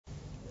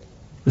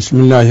بسم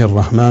الله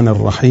الرحمن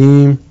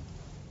الرحيم.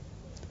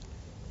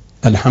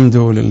 الحمد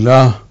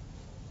لله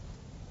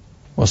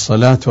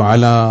والصلاة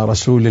على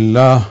رسول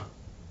الله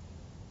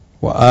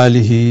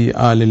وآله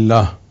آل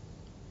الله،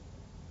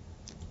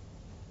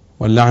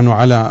 واللعن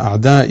على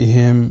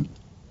أعدائهم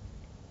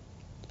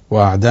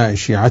وأعداء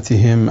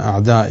شيعتهم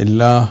أعداء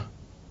الله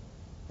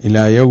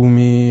إلى يوم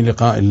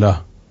لقاء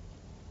الله.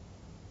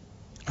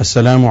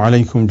 السلام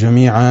عليكم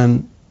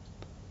جميعا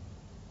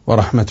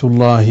ورحمة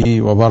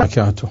الله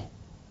وبركاته.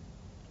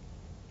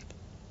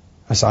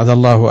 أسعد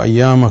الله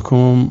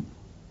أيامكم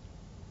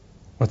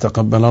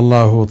وتقبل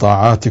الله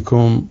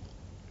طاعاتكم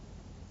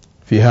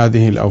في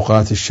هذه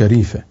الأوقات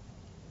الشريفة.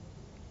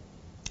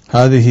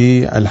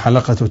 هذه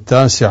الحلقة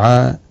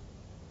 9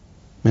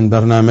 من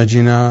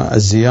برنامجنا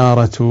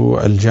الزيارة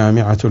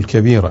الجامعة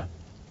الكبيرة.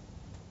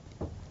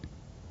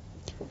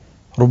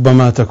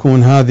 ربما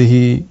تكون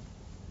هذه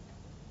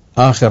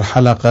آخر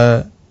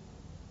حلقة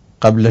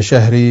قبل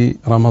شهر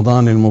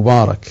رمضان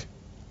المبارك،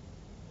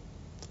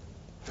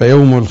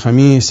 فيوم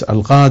الخميس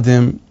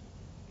القادم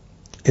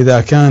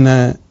إذا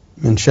كان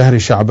من شهر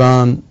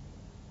شعبان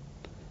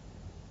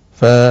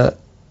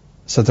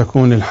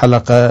فستكون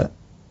الحلقة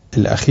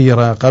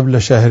الأخيرة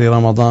قبل شهر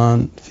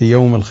رمضان في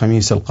يوم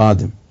الخميس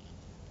القادم،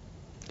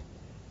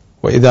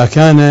 وإذا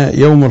كان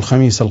يوم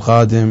الخميس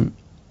القادم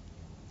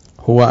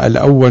هو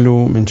الأول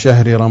من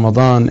شهر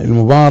رمضان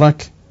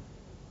المبارك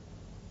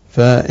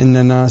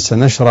فإننا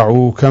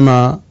سنشرع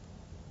كما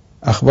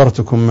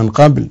أخبرتكم من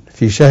قبل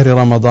في شهر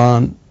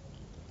رمضان.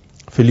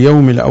 في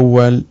اليوم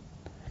الأول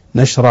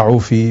نشرع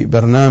في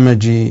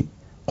برنامج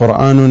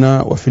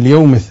قرآننا، وفي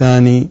اليوم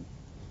الثاني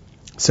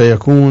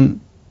سيكون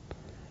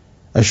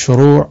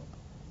الشروع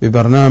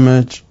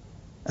ببرنامج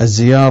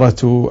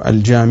الزيارة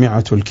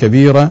الجامعة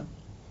الكبيرة،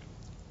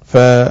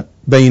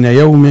 فبين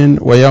يوم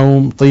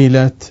ويوم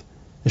طيلة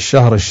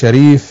الشهر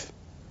الشريف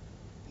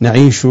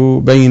نعيش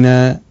بين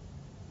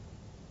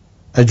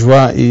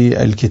أجواء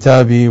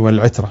الكتاب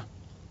والعترة.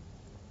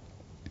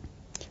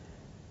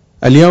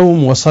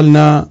 اليوم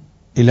وصلنا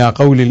إلى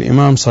قول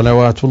الإمام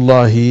صلوات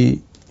الله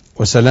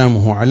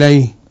وسلامه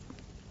عليه: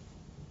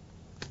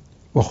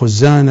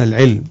 وخزان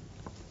العلم.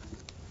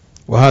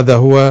 وهذا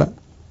هو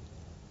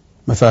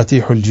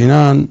مفاتيح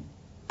الجنان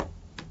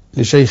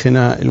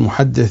لشيخنا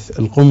المحدث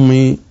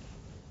القمي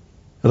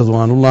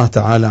رضوان الله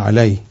تعالى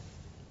عليه.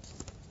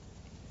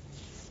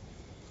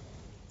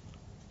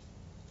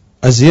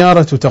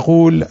 الزيارة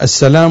تقول: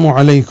 السلام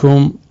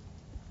عليكم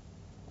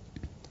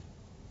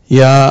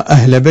يا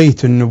أهل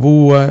بيت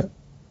النبوة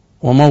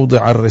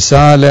وموضع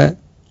الرسالة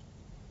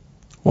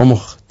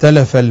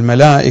ومختلف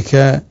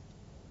الملائكة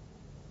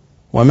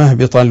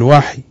ومهبط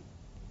الوحي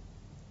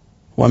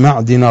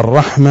ومعدن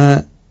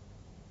الرحمة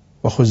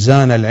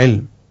وخزان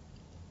العلم.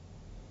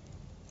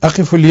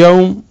 أقف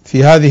اليوم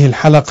في هذه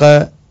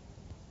الحلقة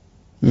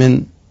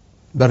من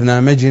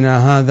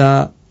برنامجنا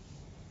هذا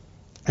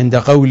عند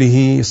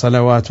قوله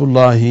صلوات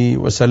الله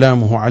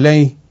وسلامه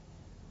عليه: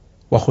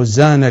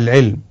 وخزان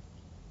العلم.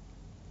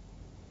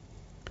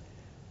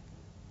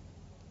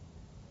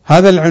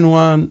 هذا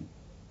العنوان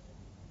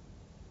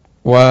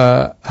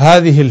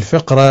وهذه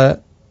الفقرة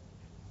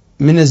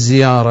من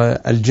الزيارة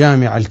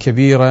الجامعة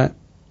الكبيرة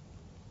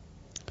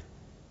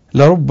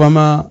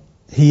لربما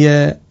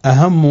هي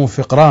أهم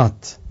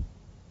فقرات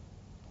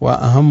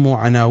وأهم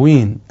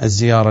عناوين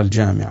الزيارة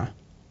الجامعة،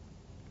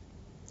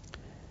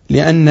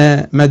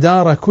 لأن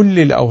مدار كل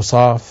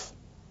الأوصاف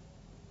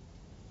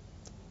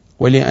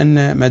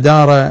ولأن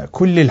مدار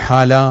كل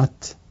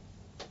الحالات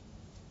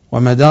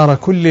ومدار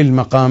كل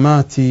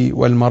المقامات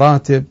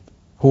والمراتب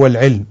هو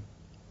العلم.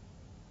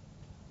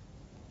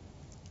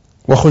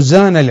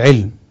 وخزان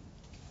العلم،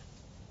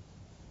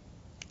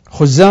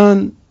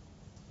 خزان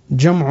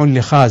جمع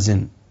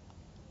لخازن،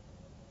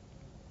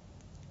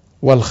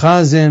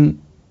 والخازن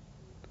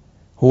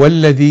هو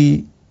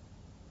الذي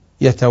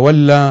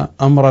يتولى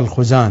أمر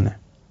الخزانة.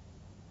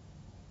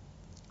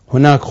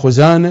 هناك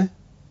خزانة،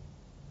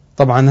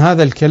 طبعا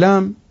هذا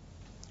الكلام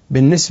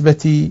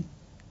بالنسبة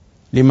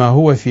لما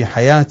هو في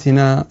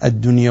حياتنا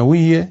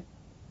الدنيوية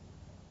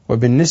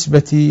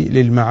وبالنسبة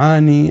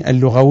للمعاني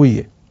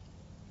اللغوية.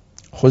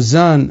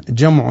 خزان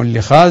جمع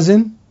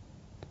لخازن،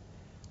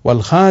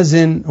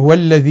 والخازن هو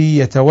الذي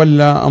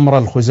يتولى أمر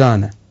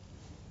الخزانة،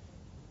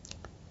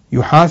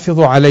 يحافظ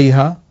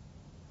عليها،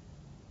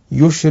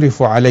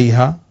 يشرف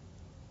عليها،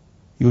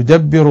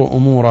 يدبر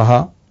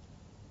أمورها.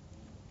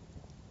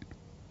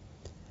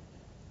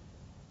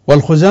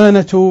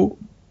 والخزانة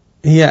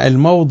هي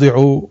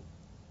الموضع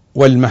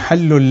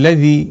والمحل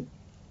الذي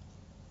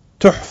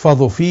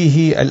تحفظ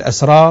فيه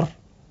الأسرار،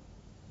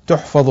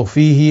 تحفظ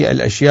فيه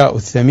الأشياء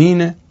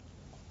الثمينة،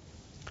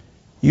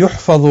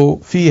 يحفظ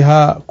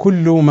فيها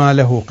كل ما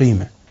له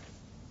قيمة.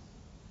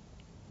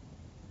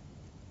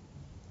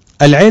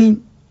 العلم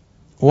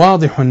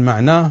واضح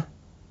معناه،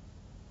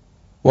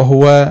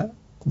 وهو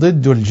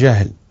ضد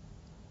الجهل،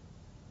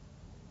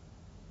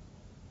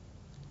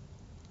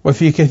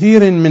 وفي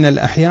كثير من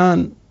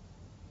الأحيان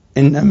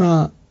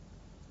إنما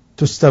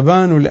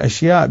تستبان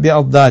الأشياء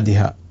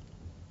بأضدادها.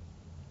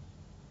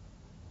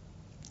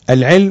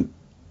 العلم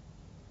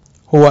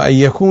هو أن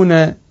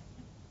يكون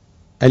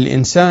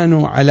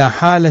الإنسان على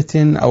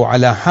حالة أو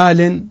على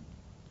حال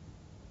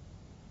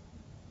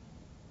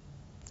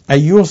أن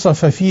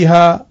يوصف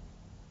فيها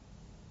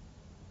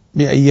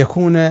بأن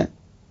يكون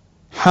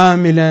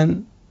حاملا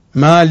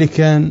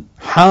مالكا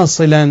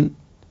حاصلا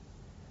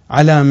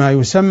على ما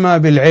يسمى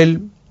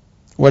بالعلم،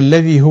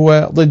 والذي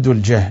هو ضد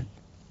الجهل.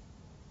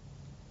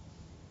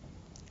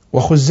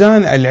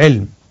 وخزان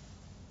العلم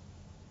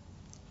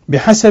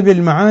بحسب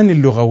المعاني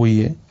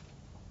اللغوية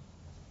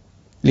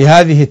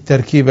لهذه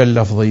التركيبة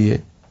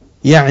اللفظية،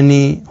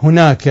 يعني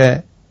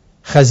هناك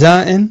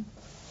خزائن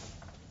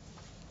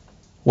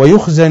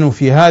ويخزن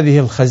في هذه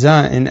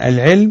الخزائن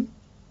العلم،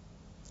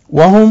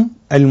 وهم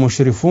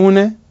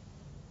المشرفون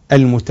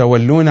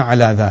المتولون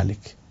على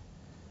ذلك.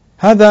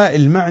 هذا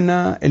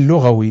المعنى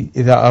اللغوي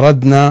إذا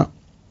أردنا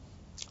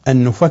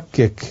أن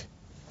نفكك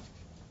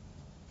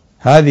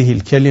هذه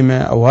الكلمة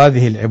أو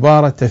هذه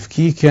العبارة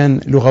تفكيكا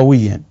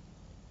لغويا،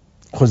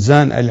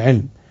 خزان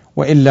العلم،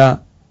 وإلا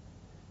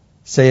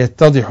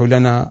سيتضح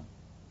لنا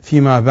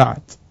فيما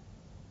بعد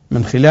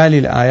من خلال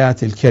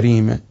الآيات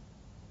الكريمة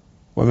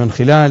ومن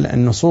خلال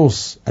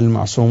النصوص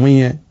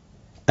المعصومية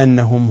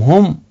أنهم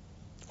هم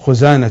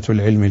خزانة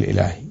العلم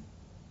الإلهي،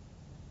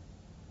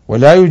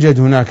 ولا يوجد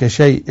هناك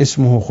شيء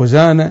اسمه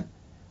خزانة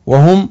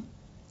وهم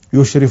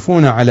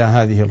يشرفون على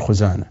هذه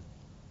الخزانة.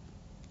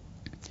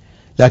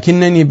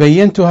 لكنني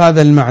بينت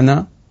هذا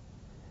المعنى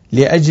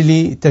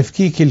لأجل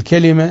تفكيك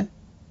الكلمة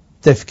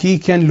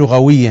تفكيكا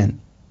لغويا،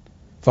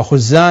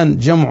 فخزان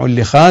جمع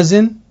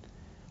لخازن،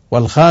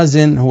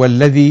 والخازن هو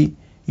الذي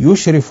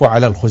يشرف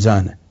على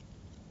الخزانة.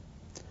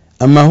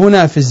 أما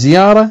هنا في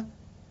الزيارة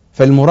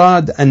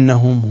فالمراد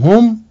أنهم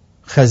هم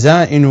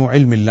خزائن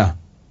علم الله،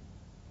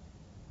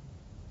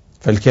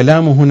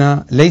 فالكلام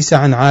هنا ليس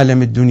عن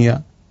عالم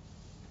الدنيا،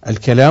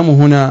 الكلام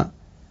هنا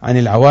عن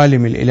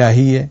العوالم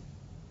الإلهية،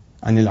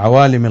 عن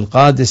العوالم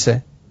القادسة،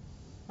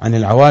 عن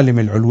العوالم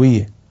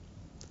العلوية،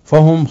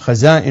 فهم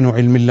خزائن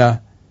علم الله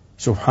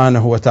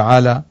سبحانه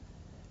وتعالى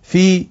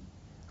في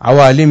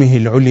عوالمه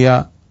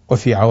العليا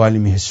وفي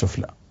عوالمه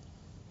السفلى.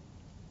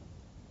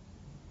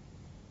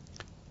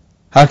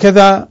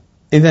 هكذا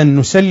إذا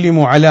نسلم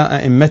على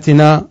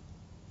أئمتنا: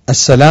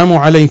 السلام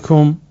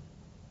عليكم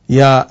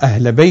يا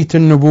أهل بيت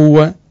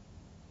النبوة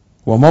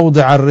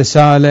وموضع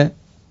الرسالة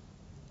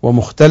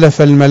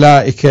ومختلف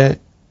الملائكة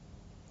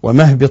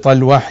ومهبط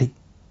الوحي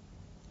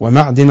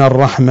ومعدن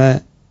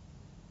الرحمة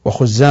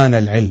وخزان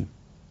العلم.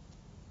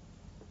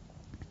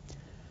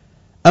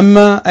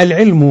 أما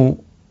العلم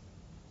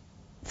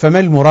فما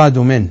المراد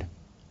منه؟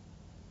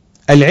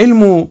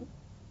 العلم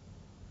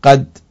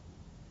قد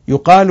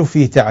يقال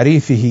في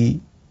تعريفه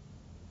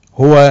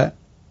هو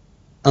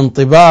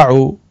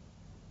انطباع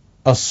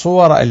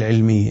الصور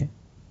العلمية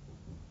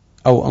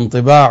أو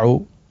انطباع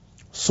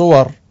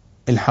صور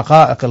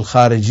الحقائق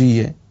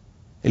الخارجية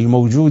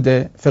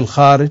الموجودة في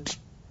الخارج،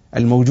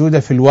 الموجودة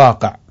في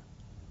الواقع.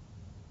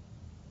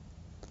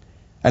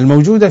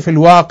 الموجودة في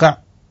الواقع،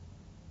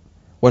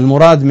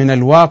 والمراد من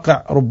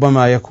الواقع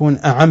ربما يكون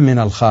أعم من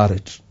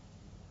الخارج،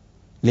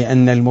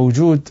 لأن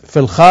الموجود في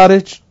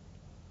الخارج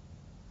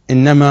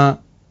إنما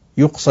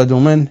يقصد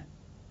منه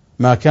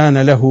ما كان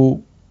له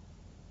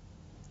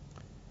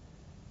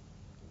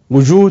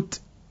وجود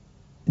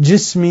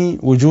جسمي،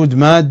 وجود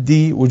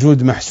مادي،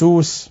 وجود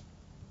محسوس،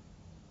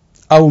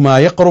 أو ما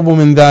يقرب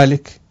من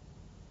ذلك.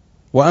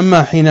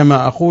 وأما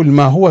حينما أقول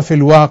ما هو في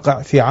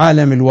الواقع في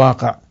عالم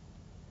الواقع،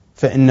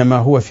 فإنما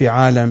هو في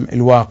عالم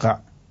الواقع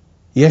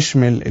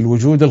يشمل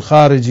الوجود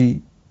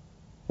الخارجي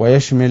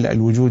ويشمل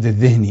الوجود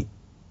الذهني،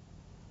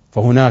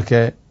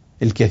 فهناك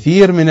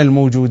الكثير من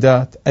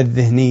الموجودات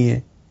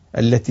الذهنية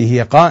التي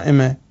هي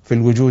قائمة في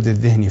الوجود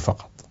الذهني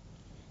فقط.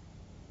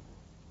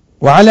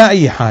 وعلى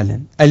أي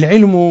حال،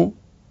 العلم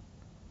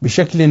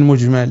بشكل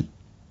مجمل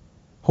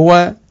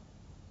هو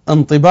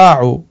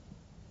انطباع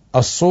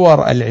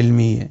الصور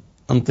العلمية،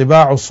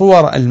 انطباع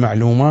صور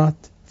المعلومات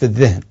في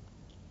الذهن.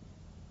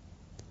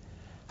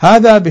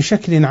 هذا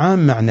بشكل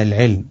عام معنى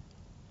العلم.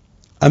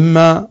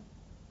 أما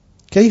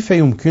كيف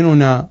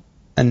يمكننا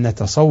أن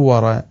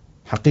نتصور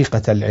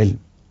حقيقة العلم؟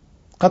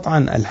 قطعا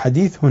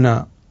الحديث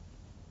هنا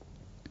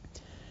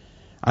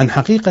عن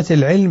حقيقة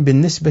العلم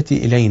بالنسبة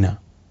إلينا،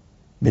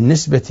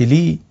 بالنسبة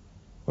لي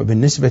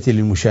وبالنسبة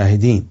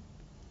للمشاهدين،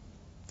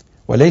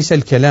 وليس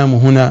الكلام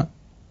هنا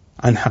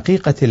عن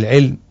حقيقة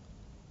العلم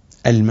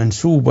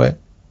المنسوبة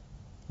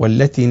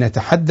والتي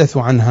نتحدث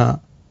عنها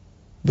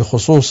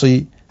بخصوص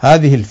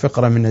هذه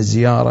الفقرة من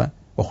الزيارة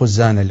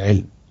وخزان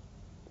العلم،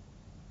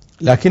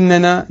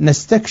 لكننا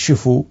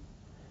نستكشف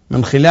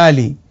من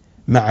خلال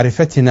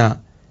معرفتنا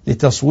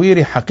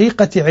لتصوير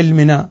حقيقة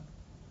علمنا،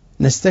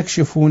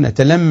 نستكشف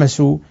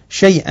نتلمس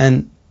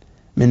شيئا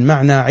من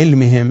معنى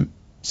علمهم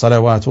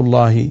صلوات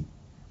الله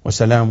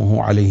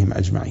وسلامه عليهم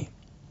أجمعين.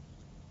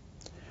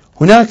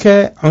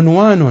 هناك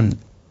عنوان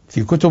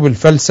في كتب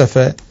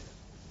الفلسفة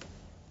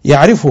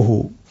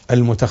يعرفه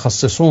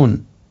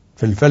المتخصصون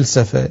في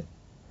الفلسفة،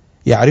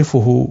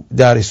 يعرفه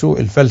دارسو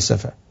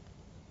الفلسفة،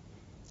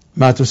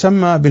 ما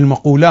تسمى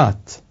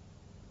بالمقولات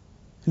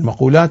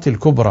المقولات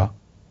الكبرى،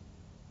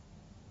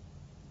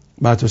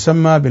 ما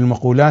تسمى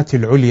بالمقولات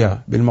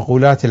العليا،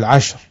 بالمقولات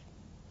العشر.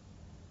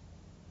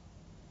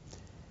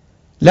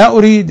 لا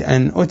أريد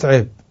أن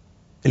أتعب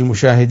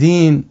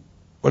المشاهدين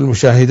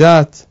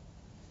والمشاهدات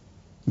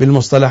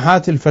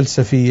بالمصطلحات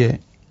الفلسفية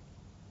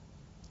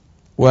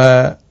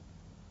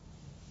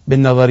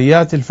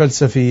وبالنظريات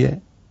الفلسفية،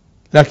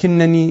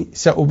 لكنني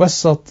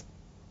سأبسط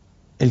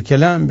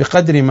الكلام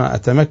بقدر ما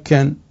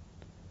أتمكن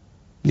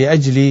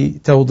لأجل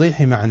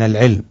توضيح معنى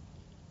العلم.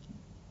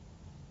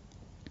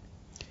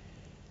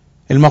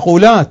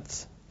 المقولات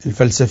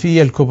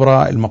الفلسفية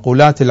الكبرى،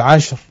 المقولات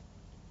العشر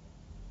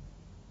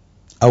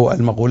أو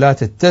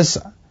المقولات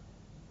التسع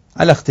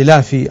على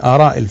اختلاف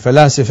آراء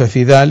الفلاسفة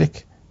في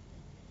ذلك،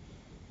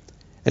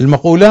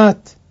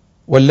 المقولات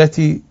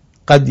والتي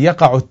قد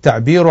يقع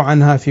التعبير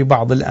عنها في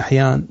بعض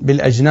الأحيان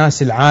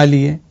بالأجناس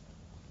العالية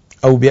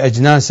أو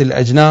بأجناس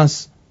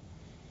الأجناس،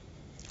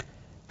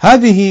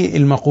 هذه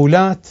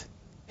المقولات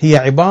هي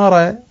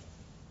عبارة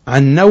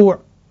عن نوع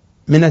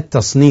من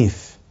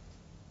التصنيف.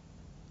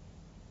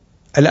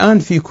 الآن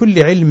في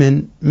كل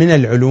علم من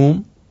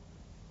العلوم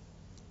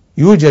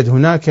يوجد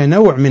هناك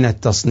نوع من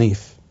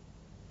التصنيف،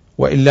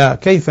 وإلا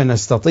كيف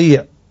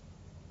نستطيع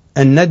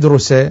أن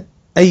ندرس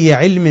أي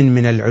علم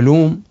من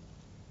العلوم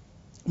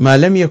ما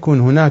لم يكن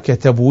هناك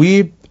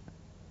تبويب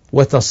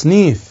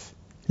وتصنيف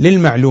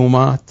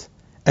للمعلومات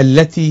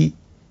التي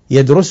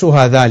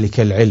يدرسها ذلك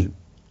العلم.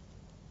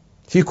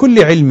 في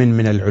كل علم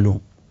من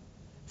العلوم،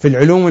 في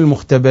العلوم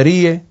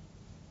المختبرية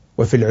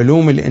وفي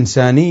العلوم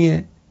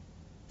الإنسانية،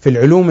 في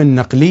العلوم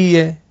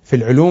النقلية، في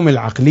العلوم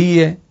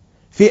العقلية،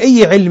 في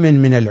أي علم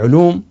من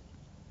العلوم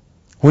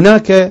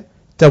هناك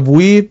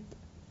تبويب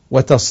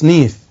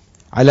وتصنيف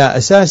على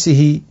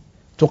أساسه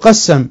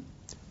تقسم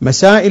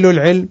مسائل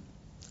العلم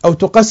أو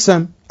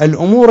تقسم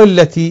الأمور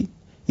التي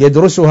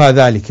يدرسها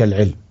ذلك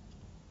العلم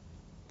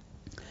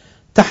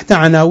تحت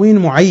عناوين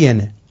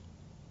معينة.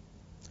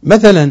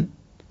 مثلا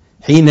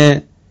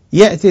حين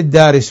يأتي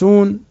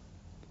الدارسون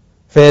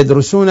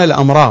فيدرسون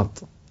الأمراض،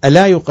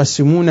 ألا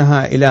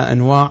يقسمونها إلى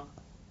أنواع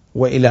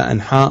وإلى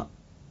أنحاء؟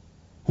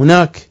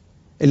 هناك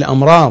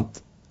الأمراض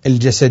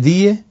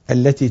الجسدية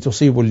التي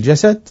تصيب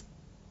الجسد،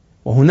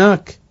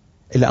 وهناك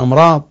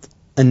الأمراض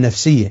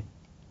النفسية،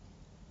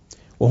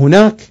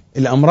 وهناك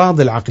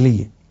الأمراض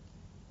العقلية.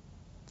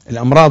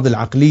 الأمراض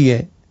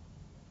العقلية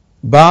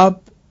باب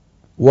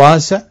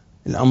واسع،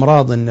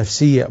 الأمراض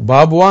النفسية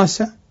باب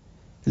واسع،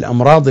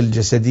 الأمراض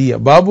الجسدية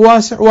باب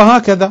واسع،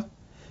 وهكذا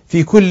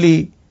في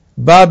كل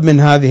باب من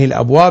هذه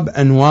الأبواب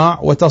أنواع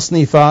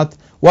وتصنيفات،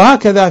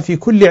 وهكذا في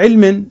كل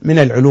علم من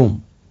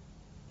العلوم.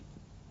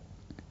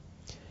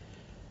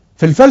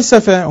 في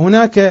الفلسفة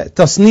هناك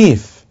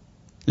تصنيف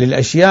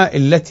للأشياء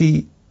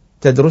التي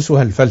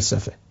تدرسها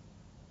الفلسفة،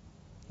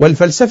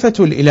 والفلسفة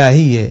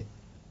الإلهية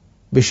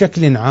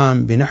بشكل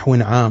عام بنحو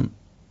عام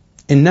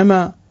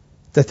إنما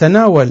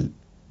تتناول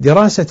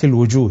دراسة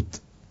الوجود،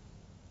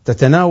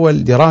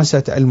 تتناول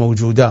دراسة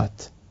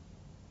الموجودات.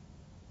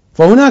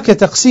 فهناك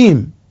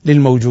تقسيم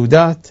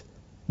للموجودات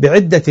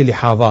بعدة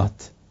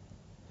لحاظات.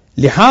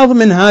 لحاظ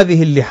من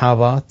هذه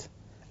اللحاظات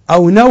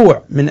أو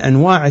نوع من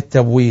أنواع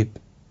التبويب،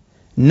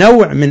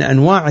 نوع من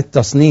أنواع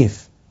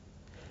التصنيف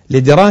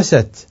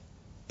لدراسة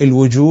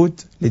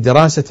الوجود،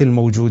 لدراسة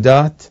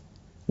الموجودات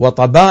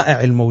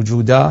وطبائع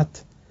الموجودات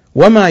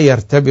وما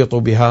يرتبط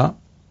بها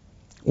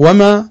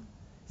وما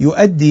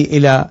يؤدي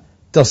إلى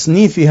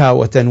تصنيفها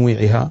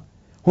وتنويعها.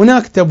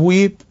 هناك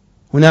تبويب،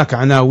 هناك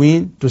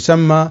عناوين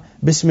تسمى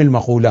باسم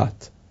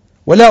المقولات،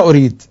 ولا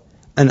أريد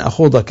أن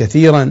أخوض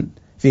كثيرا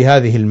في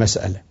هذه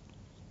المسألة.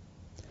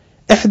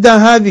 إحدى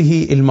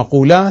هذه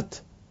المقولات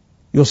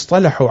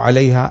يصطلح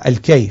عليها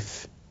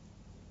الكيف،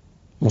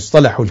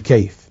 مصطلح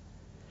الكيف.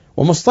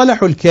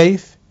 ومصطلح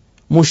الكيف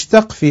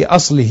مشتق في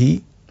أصله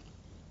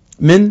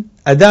من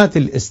أداة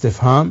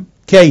الاستفهام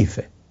كيف.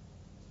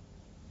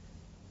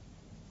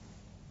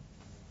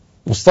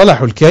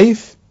 مصطلح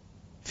الكيف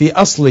في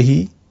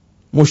أصله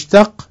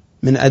مشتق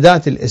من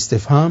أداة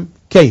الاستفهام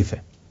كيف.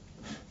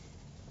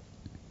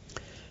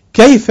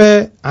 كيف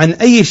عن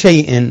أي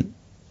شيء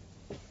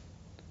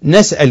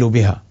نسأل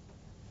بها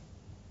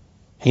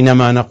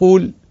حينما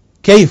نقول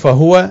كيف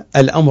هو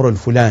الأمر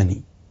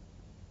الفلاني؟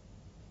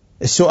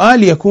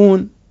 السؤال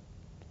يكون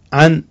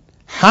عن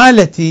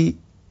حالة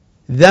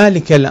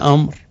ذلك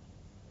الأمر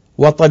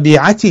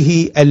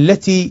وطبيعته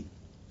التي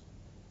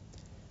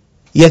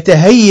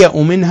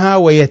يتهيأ منها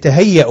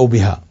ويتهيأ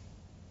بها.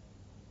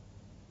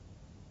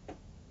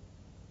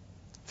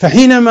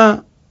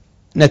 فحينما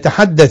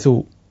نتحدث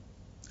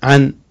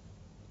عن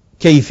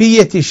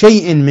كيفية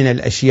شيء من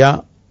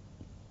الأشياء،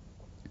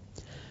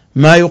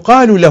 ما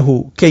يقال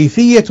له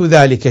كيفية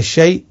ذلك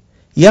الشيء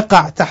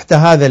يقع تحت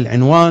هذا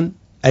العنوان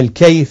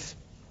الكيف،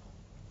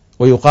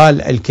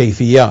 ويقال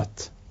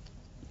الكيفيات.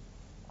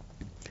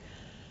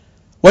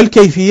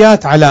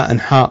 والكيفيات على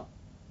أنحاء.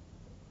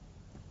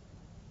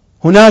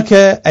 هناك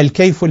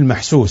الكيف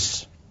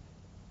المحسوس.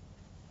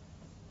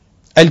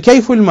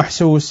 الكيف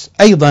المحسوس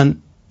أيضا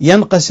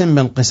ينقسم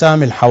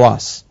بانقسام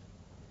الحواس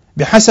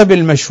بحسب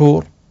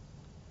المشهور.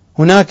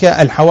 هناك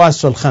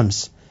الحواس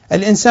الخمس.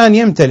 الإنسان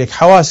يمتلك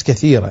حواس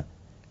كثيرة،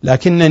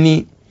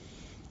 لكنني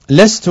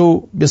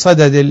لست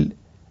بصدد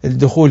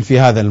الدخول في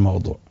هذا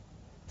الموضوع،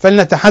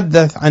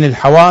 فلنتحدث عن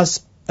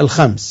الحواس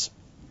الخمس.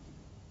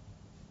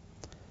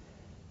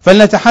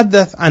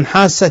 فلنتحدث عن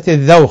حاسة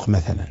الذوق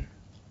مثلا.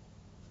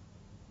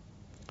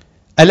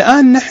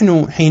 الآن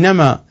نحن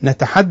حينما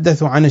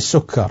نتحدث عن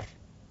السكر،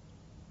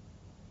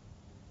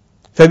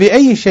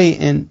 فبأي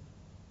شيء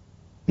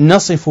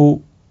نصف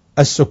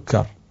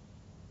السكر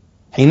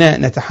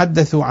حين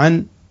نتحدث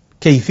عن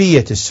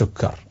كيفية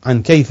السكر،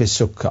 عن كيف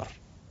السكر،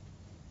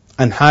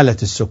 عن حالة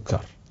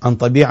السكر، عن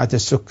طبيعة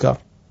السكر؟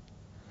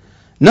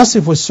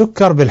 نصف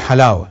السكر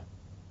بالحلاوة،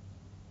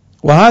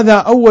 وهذا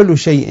أول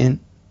شيء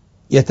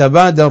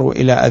يتبادر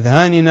إلى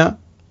أذهاننا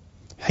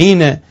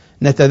حين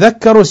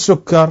نتذكر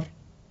السكر،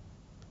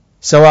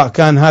 سواء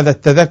كان هذا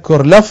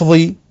التذكر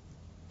لفظي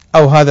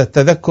أو هذا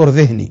التذكر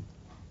ذهني.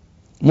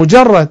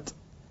 مجرد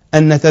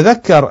أن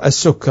نتذكر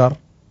السكر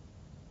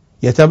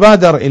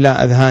يتبادر إلى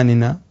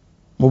أذهاننا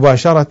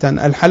مباشرة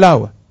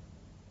الحلاوة.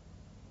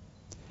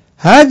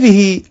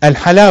 هذه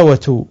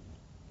الحلاوة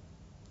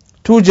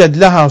توجد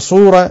لها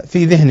صورة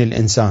في ذهن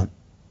الإنسان،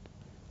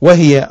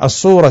 وهي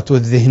الصورة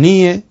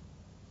الذهنية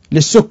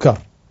للسكر.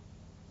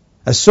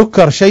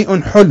 السكر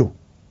شيء حلو.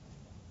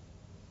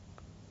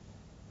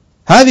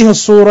 هذه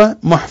الصورة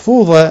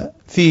محفوظة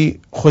في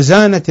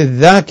خزانة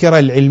الذاكرة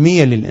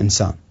العلمية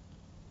للإنسان،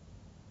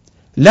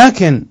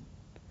 لكن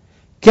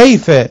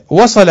كيف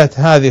وصلت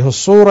هذه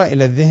الصورة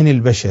إلى الذهن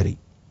البشري؟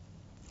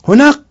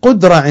 هناك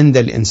قدرة عند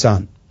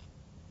الإنسان،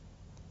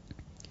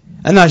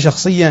 أنا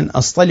شخصيا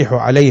أصطلح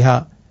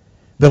عليها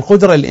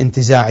بالقدرة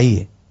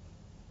الانتزاعية.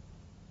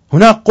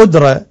 هناك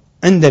قدرة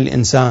عند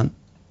الإنسان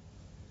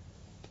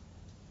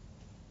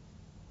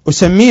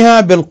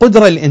أسميها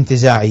بالقدرة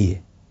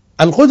الانتزاعية.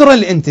 القدرة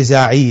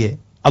الانتزاعية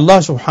الله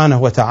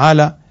سبحانه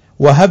وتعالى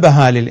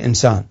وهبها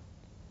للإنسان،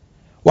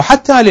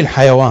 وحتى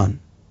للحيوان،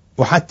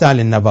 وحتى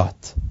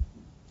للنبات،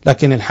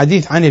 لكن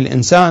الحديث عن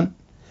الإنسان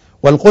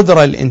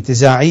والقدرة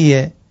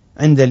الانتزاعية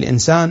عند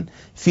الإنسان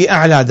في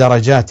أعلى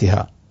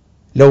درجاتها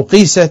لو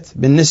قيست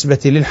بالنسبة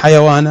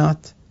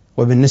للحيوانات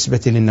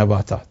وبالنسبة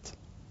للنباتات.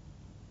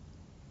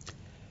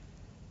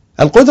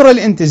 القدرة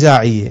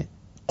الانتزاعية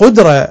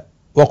قدرة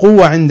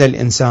وقوة عند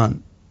الإنسان،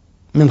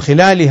 من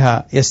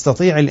خلالها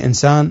يستطيع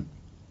الإنسان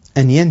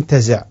أن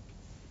ينتزع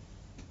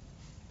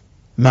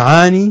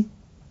معاني،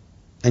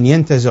 أن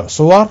ينتزع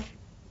صور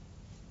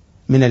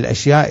من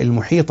الأشياء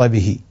المحيطة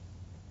به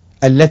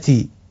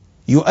التي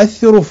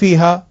يؤثر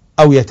فيها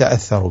أو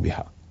يتأثر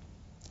بها،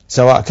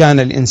 سواء كان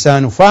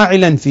الإنسان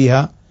فاعلا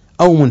فيها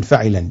أو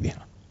منفعلا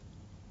بها.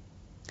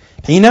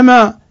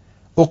 حينما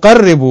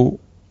أقرب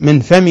من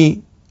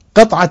فمي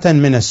قطعة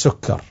من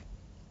السكر،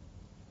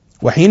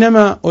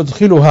 وحينما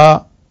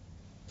أدخلها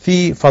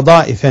في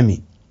فضاء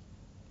فمي،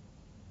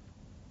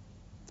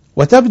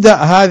 وتبدأ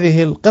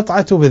هذه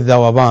القطعة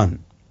بالذوبان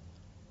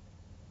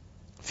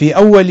في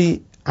أول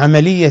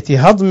عملية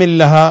هضم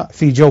لها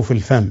في جوف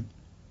الفم،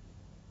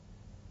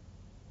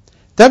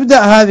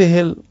 تبدأ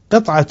هذه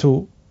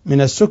القطعة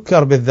من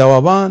السكر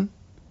بالذوبان،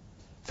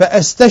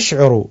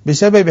 فأستشعر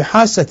بسبب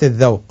حاسة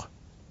الذوق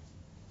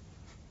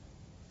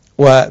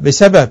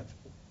وبسبب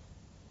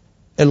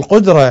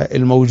القدرة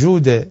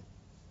الموجودة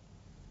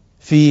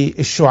في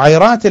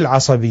الشعيرات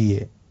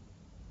العصبية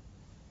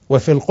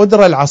وفي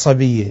القدرة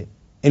العصبية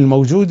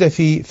الموجودة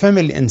في فم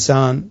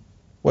الإنسان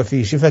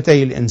وفي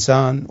شفتي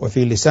الإنسان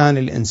وفي لسان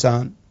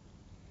الإنسان،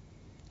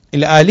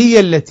 الآلية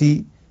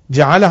التي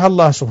جعلها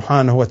الله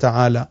سبحانه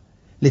وتعالى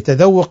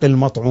لتذوق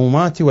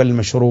المطعومات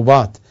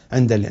والمشروبات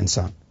عند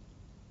الإنسان.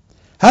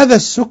 هذا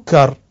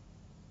السكر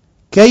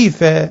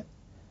كيف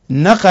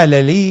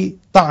نقل لي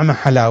طعم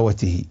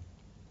حلاوته؟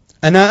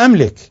 أنا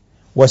أملك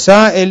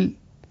وسائل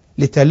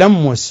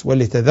لتلمس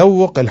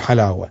ولتذوق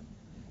الحلاوة،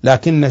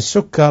 لكن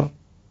السكر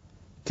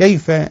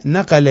كيف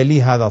نقل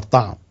لي هذا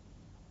الطعم؟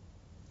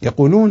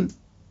 يقولون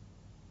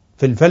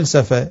في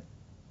الفلسفة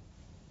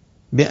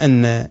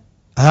بأن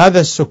هذا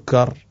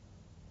السكر،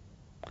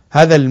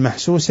 هذا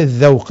المحسوس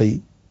الذوقي،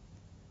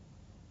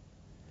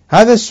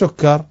 هذا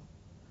السكر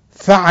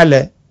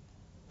فعل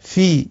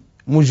في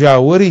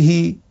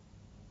مجاوره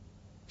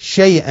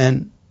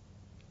شيئا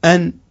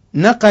أن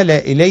نقل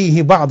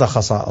إليه بعض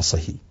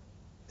خصائصه.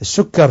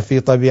 السكر في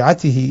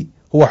طبيعته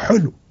هو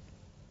حلو،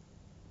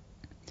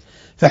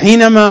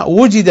 فحينما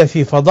وجد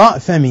في فضاء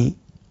فمي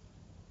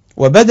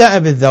وبدأ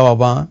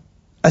بالذوبان،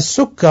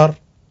 السكر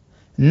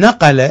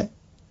نقل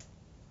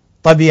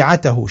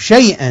طبيعته،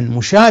 شيئا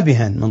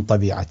مشابها من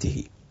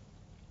طبيعته،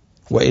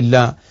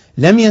 وإلا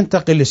لم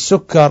ينتقل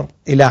السكر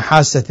إلى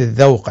حاسة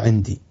الذوق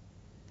عندي.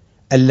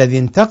 الذي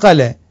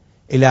انتقل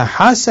إلى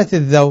حاسة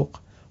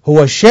الذوق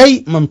هو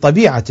شيء من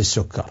طبيعة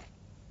السكر.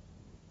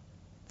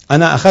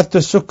 أنا أخذت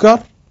السكر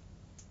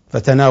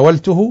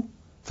فتناولته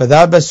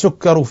فذاب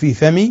السكر في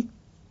فمي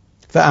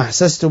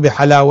فأحسست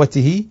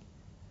بحلاوته.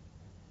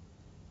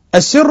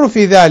 السر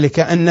في ذلك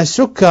أن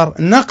السكر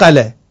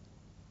نقل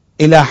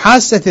إلى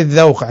حاسة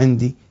الذوق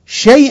عندي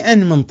شيئا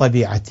من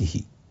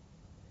طبيعته،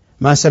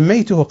 ما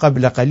سميته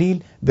قبل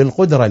قليل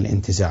بالقدرة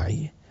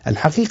الانتزاعية.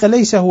 الحقيقة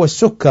ليس هو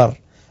السكر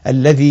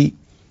الذي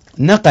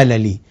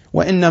نقل لي،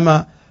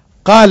 وإنما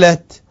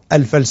قالت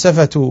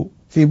الفلسفة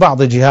في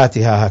بعض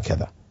جهاتها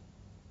هكذا.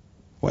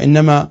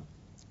 وإنما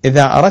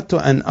إذا أردت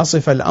أن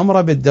أصف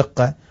الأمر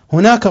بالدقة،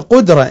 هناك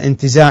قدرة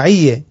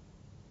انتزاعية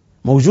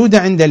موجودة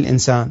عند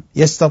الإنسان،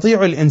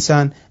 يستطيع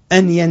الإنسان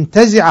أن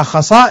ينتزع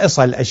خصائص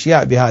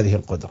الأشياء بهذه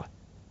القدرة.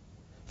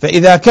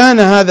 فإذا كان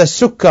هذا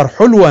السكر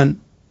حلوا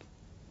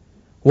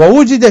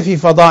ووجد في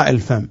فضاء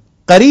الفم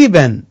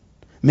قريبا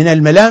من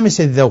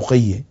الملامس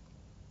الذوقية،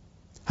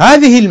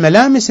 هذه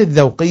الملامس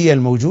الذوقية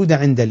الموجودة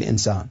عند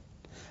الإنسان،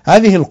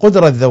 هذه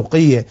القدرة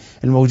الذوقية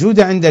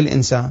الموجودة عند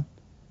الإنسان،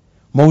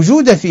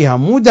 موجودة فيها،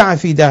 مودعة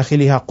في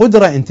داخلها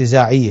قدرة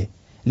انتزاعية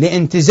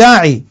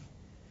لانتزاع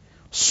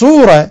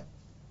صورة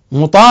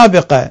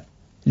مطابقة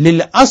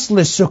للأصل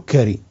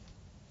السكري.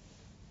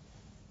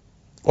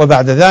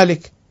 وبعد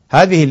ذلك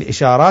هذه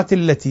الإشارات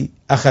التي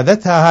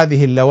أخذتها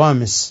هذه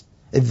اللوامس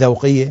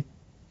الذوقية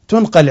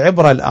تنقل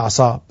عبر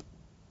الأعصاب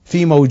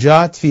في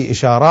موجات، في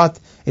إشارات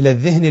إلى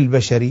الذهن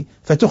البشري،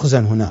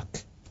 فتخزن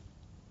هناك.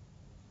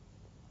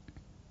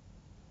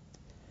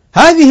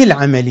 هذه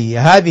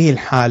العملية، هذه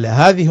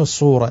الحالة، هذه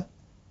الصورة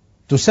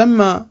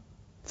تسمى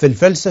في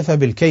الفلسفة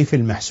بالكيف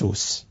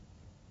المحسوس.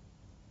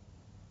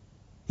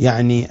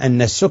 يعني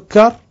أن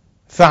السكر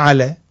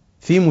فعل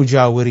في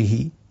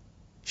مجاوره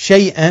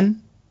شيئا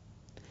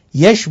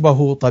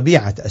يشبه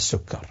طبيعة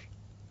السكر،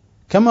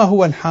 كما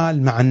هو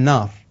الحال مع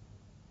النار.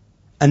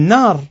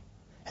 النار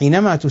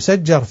حينما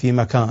تسجر في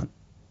مكان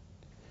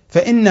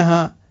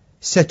فإنها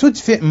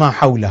ستدفئ ما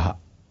حولها.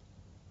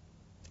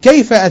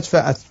 كيف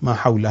أدفأت ما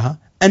حولها؟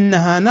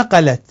 أنها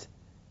نقلت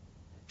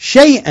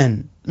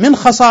شيئا من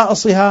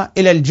خصائصها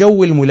إلى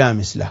الجو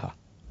الملامس لها.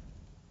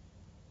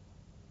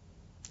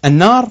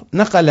 النار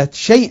نقلت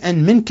شيئا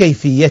من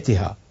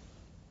كيفيتها.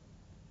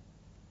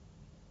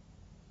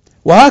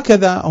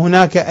 وهكذا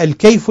هناك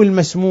الكيف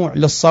المسموع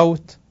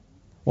للصوت،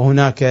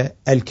 وهناك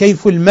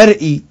الكيف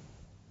المرئي.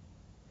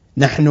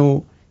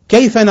 نحن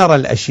كيف نرى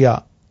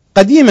الأشياء؟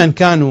 قديما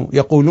كانوا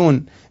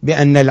يقولون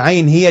بأن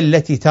العين هي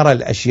التي ترى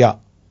الأشياء،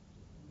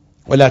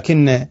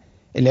 ولكن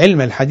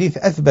العلم الحديث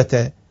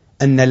أثبت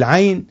أن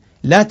العين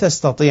لا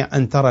تستطيع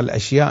أن ترى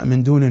الأشياء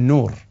من دون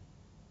النور.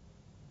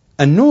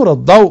 النور،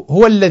 الضوء،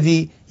 هو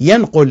الذي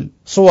ينقل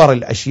صور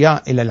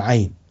الأشياء إلى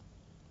العين.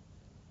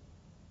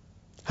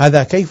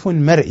 هذا كيف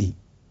مرئي.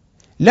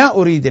 لا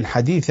أريد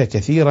الحديث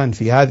كثيرا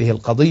في هذه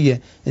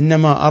القضية،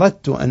 إنما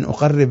أردت أن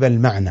أقرب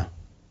المعنى.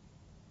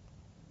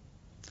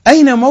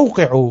 أين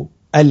موقع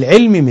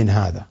العلم من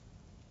هذا؟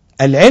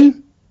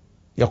 العلم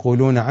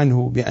يقولون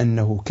عنه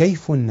بأنه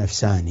كيف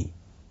نفساني.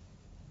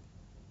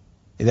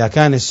 إذا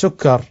كان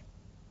السكر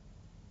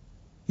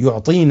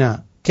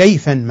يعطينا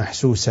كيفا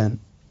محسوسا،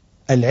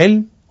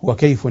 العلم هو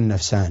كيف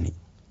نفساني.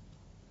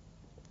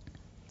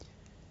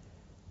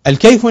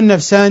 الكيف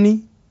النفساني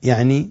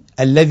يعني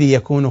الذي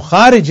يكون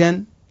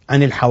خارجا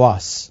عن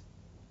الحواس.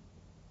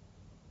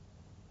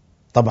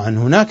 طبعا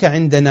هناك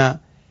عندنا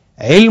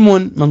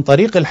علم من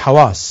طريق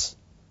الحواس،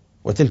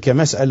 وتلك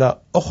مسألة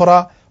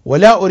أخرى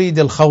ولا أريد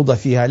الخوض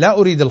فيها، لا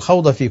أريد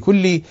الخوض في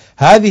كل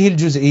هذه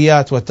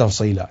الجزئيات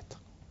والتفصيلات.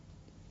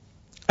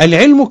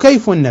 العلم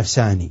كيف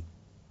نفساني،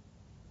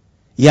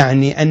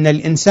 يعني أن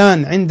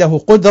الإنسان عنده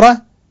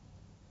قدرة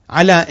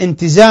على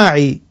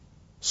انتزاع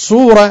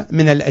صورة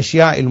من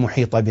الأشياء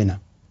المحيطة بنا.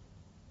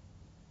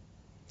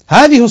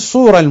 هذه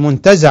الصورة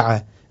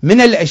المنتزعة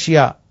من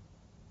الأشياء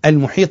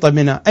المحيطة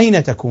بنا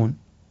أين تكون؟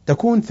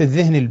 تكون في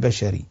الذهن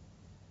البشري،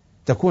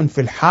 تكون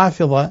في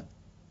الحافظة،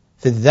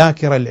 في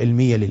الذاكرة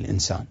العلمية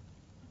للإنسان.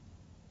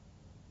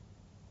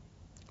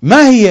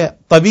 ما هي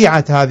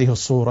طبيعة هذه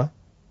الصورة؟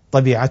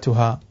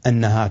 طبيعتها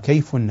أنها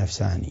كيف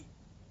نفساني.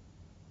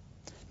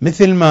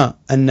 مثل ما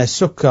أن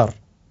السكر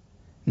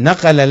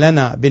نقل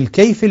لنا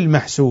بالكيف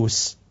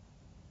المحسوس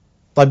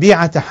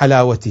طبيعة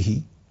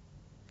حلاوته،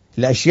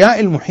 الأشياء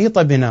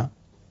المحيطة بنا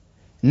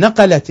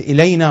نقلت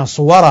إلينا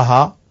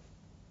صورها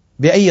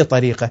بأي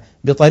طريقة؟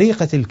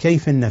 بطريقة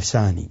الكيف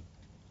النفساني.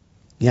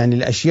 يعني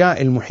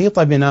الأشياء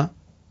المحيطة بنا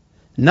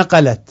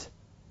نقلت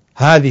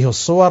هذه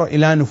الصور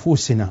إلى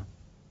نفوسنا،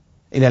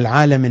 إلى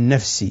العالم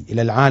النفسي،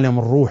 إلى العالم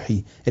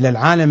الروحي، إلى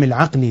العالم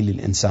العقلي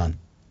للإنسان.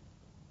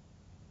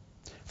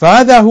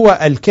 فهذا هو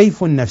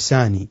الكيف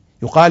النفساني.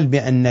 يقال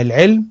بأن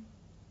العلم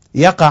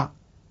يقع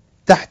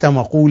تحت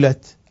مقولة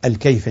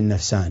الكيف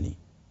النفساني،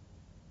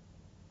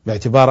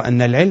 باعتبار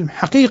أن العلم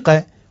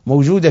حقيقة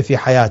موجودة في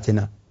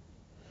حياتنا.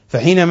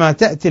 فحينما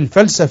تأتي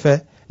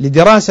الفلسفة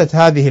لدراسة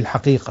هذه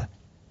الحقيقة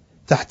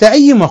تحت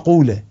أي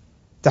مقولة،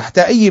 تحت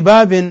أي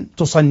باب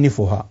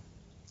تصنفها،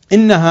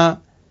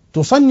 إنها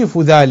تصنف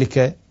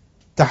ذلك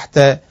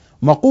تحت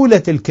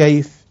مقولة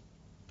الكيف،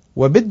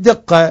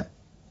 وبالدقة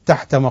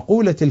تحت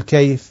مقولة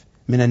الكيف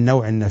من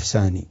النوع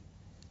النفساني.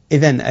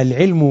 إذن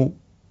العلم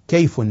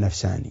كيف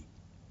نفساني.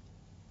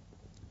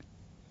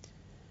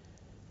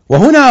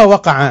 وهنا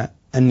وقع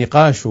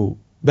النقاش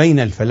بين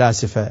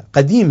الفلاسفة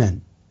قديما،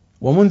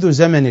 ومنذ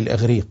زمن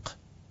الإغريق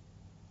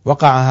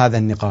وقع هذا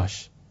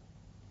النقاش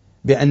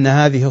بأن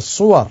هذه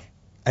الصور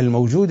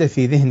الموجودة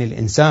في ذهن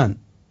الإنسان،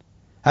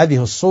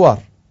 هذه الصور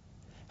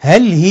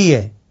هل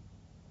هي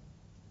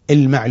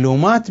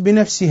المعلومات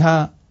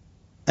بنفسها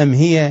أم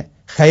هي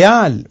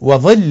خيال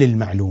وظل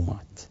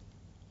المعلومات؟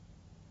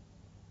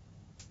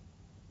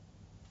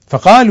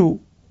 فقالوا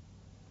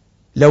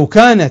لو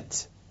كانت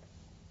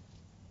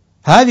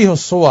هذه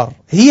الصور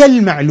هي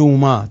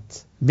المعلومات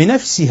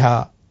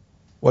بنفسها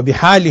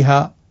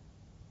وبحالها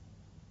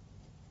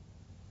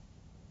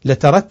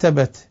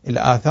لترتبت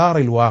الآثار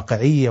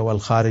الواقعية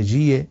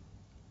والخارجية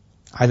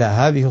على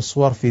هذه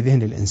الصور في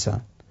ذهن الإنسان.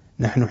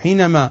 نحن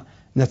حينما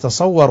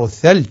نتصور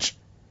الثلج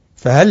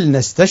فهل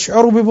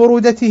نستشعر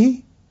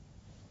ببرودته؟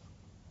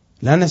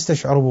 لا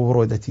نستشعر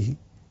ببرودته.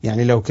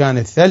 يعني لو كان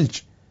الثلج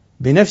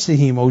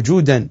بنفسه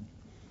موجودا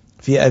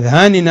في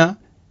أذهاننا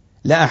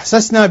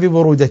لأحسسنا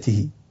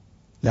ببرودته،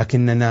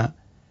 لكننا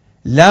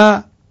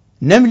لا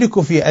نملك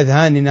في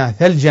أذهاننا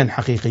ثلجا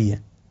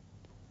حقيقيا،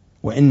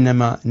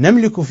 وإنما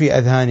نملك في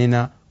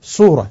أذهاننا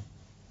صورة،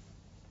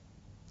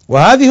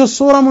 وهذه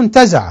الصورة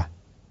منتزعة،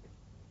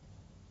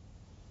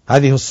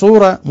 هذه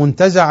الصورة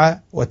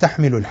منتزعة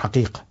وتحمل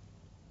الحقيقة.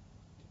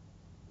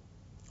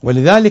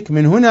 ولذلك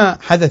من هنا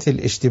حدث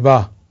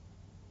الاشتباه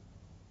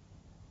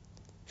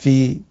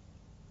في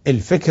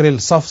الفكر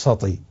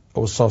السفسطي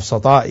أو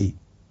السفسطائي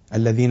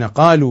الذين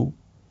قالوا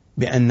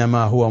بأن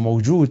ما هو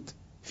موجود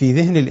في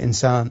ذهن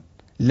الإنسان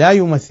لا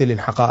يمثل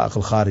الحقائق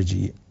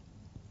الخارجية.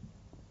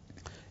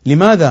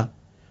 لماذا؟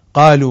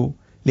 قالوا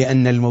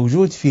لأن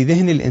الموجود في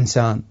ذهن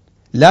الإنسان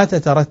لا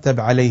تترتب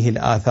عليه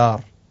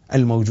الآثار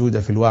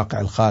الموجودة في الواقع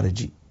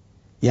الخارجي.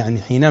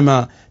 يعني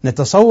حينما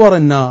نتصور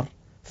النار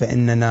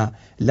فإننا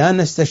لا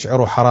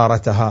نستشعر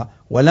حرارتها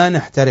ولا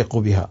نحترق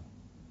بها،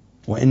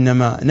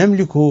 وإنما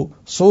نملك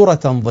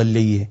صورة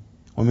ظلية.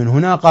 ومن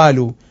هنا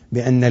قالوا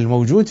بأن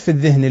الموجود في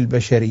الذهن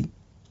البشري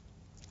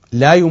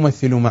لا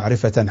يمثل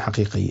معرفة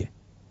حقيقية،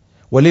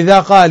 ولذا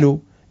قالوا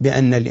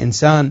بأن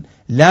الإنسان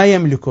لا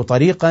يملك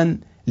طريقا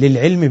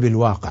للعلم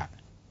بالواقع.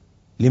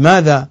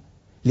 لماذا؟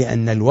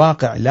 لأن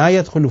الواقع لا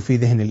يدخل في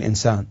ذهن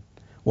الإنسان،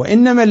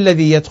 وإنما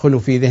الذي يدخل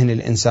في ذهن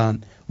الإنسان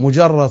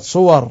مجرد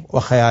صور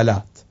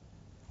وخيالات.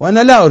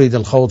 وأنا لا أريد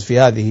الخوض في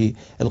هذه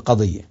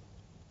القضية.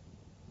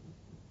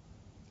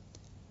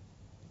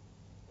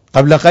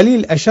 قبل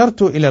قليل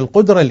أشرت إلى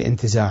القدرة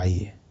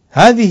الانتزاعية.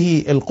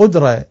 هذه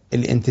القدرة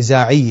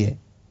الانتزاعية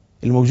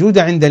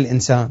الموجودة عند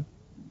الإنسان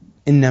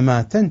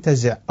إنما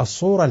تنتزع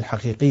الصورة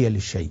الحقيقية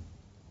للشيء.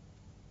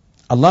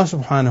 الله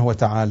سبحانه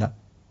وتعالى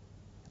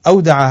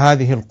أودع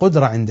هذه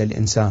القدرة عند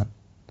الإنسان،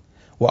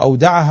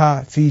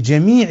 وأودعها في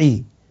جميع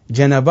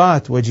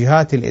جنبات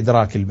وجهات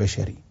الإدراك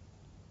البشري.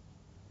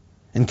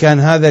 إن كان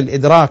هذا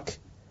الإدراك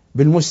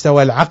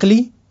بالمستوى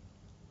العقلي،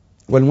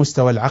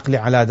 والمستوى العقلي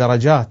على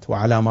درجات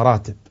وعلى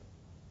مراتب،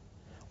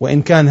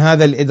 وإن كان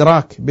هذا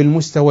الإدراك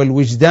بالمستوى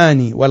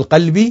الوجداني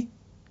والقلبي،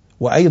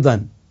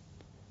 وأيضا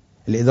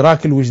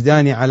الإدراك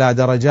الوجداني على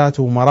درجات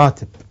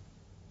ومراتب،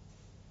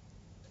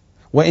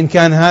 وإن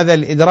كان هذا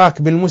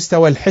الإدراك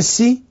بالمستوى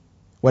الحسي،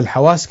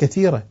 والحواس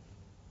كثيرة،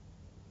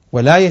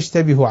 ولا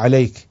يشتبه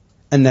عليك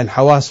أن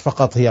الحواس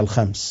فقط هي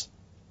الخمس.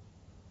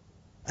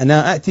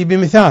 أنا أأتي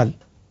بمثال،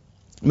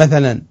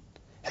 مثلا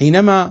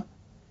حينما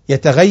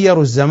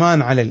يتغير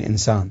الزمان على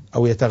الإنسان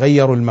أو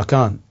يتغير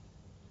المكان،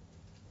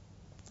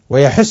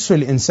 ويحس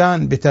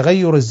الإنسان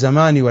بتغير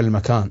الزمان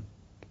والمكان،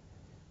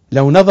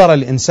 لو نظر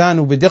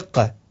الإنسان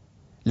بدقة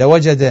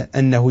لوجد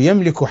أنه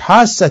يملك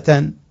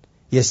حاسة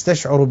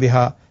يستشعر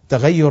بها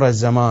تغير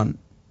الزمان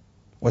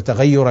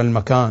وتغير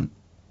المكان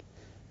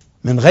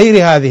من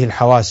غير هذه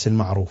الحواس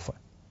المعروفة.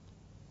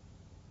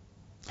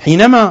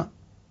 حينما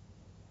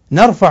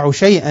نرفع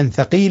شيئا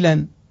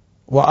ثقيلا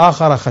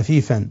وآخر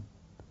خفيفا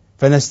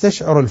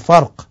فنستشعر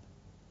الفرق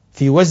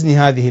في وزن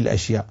هذه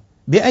الأشياء،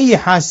 بأي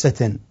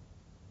حاسة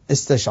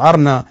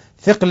استشعرنا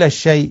ثقل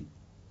الشيء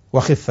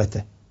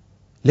وخفته؟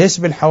 ليس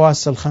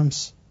بالحواس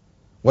الخمس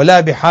ولا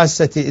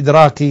بحاسة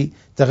إدراك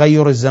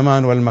تغير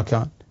الزمان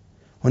والمكان.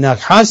 هناك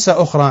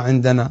حاسة أخرى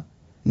عندنا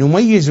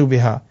نميز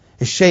بها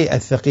الشيء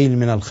الثقيل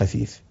من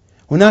الخفيف.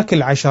 هناك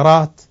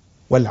العشرات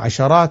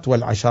والعشرات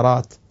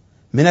والعشرات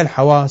من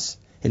الحواس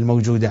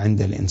الموجودة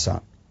عند الإنسان.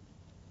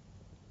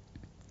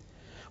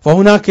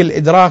 فهناك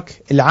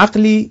الإدراك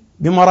العقلي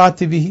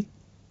بمراتبه،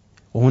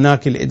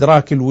 وهناك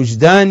الإدراك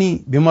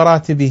الوجداني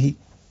بمراتبه،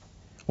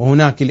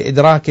 وهناك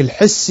الإدراك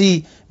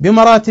الحسي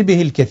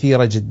بمراتبه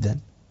الكثيرة جدا،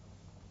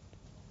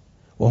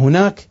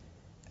 وهناك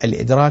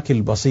الإدراك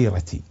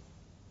البصيرتي،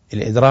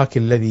 الإدراك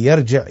الذي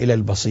يرجع إلى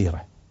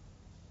البصيرة،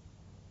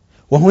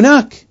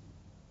 وهناك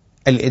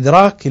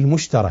الإدراك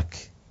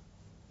المشترك.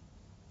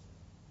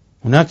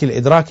 هناك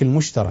الإدراك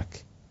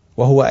المشترك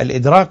وهو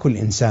الإدراك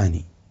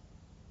الإنساني.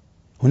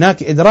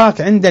 هناك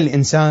إدراك عند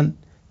الإنسان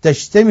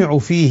تجتمع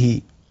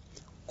فيه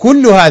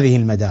كل هذه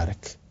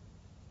المدارك.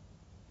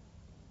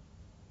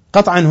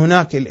 قطعا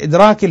هناك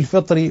الإدراك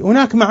الفطري،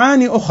 هناك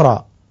معاني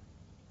أخرى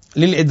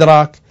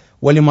للإدراك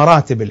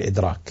ولمراتب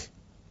الإدراك.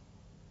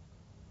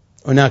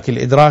 هناك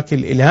الإدراك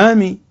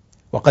الإلهامي،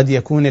 وقد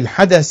يكون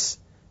الحدث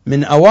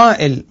من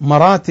أوائل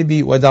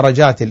مراتب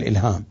ودرجات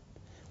الإلهام،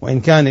 وإن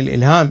كان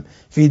الإلهام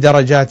في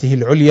درجاته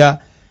العليا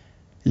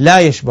لا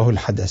يشبه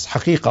الحدث،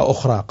 حقيقة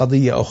أخرى،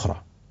 قضية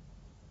أخرى.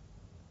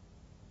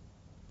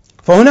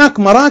 فهناك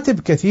مراتب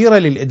كثيرة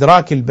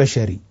للإدراك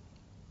البشري،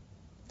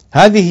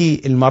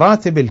 هذه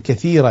المراتب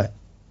الكثيرة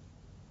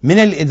من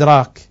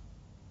الإدراك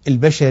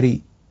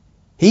البشري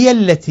هي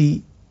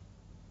التي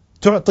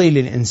تعطي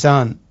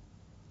للإنسان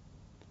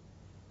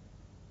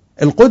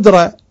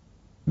القدرة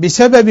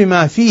بسبب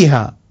ما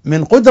فيها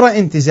من قدرة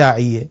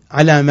انتزاعية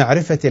على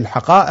معرفة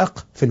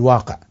الحقائق في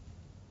الواقع،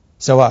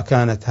 سواء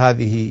كانت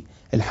هذه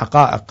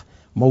الحقائق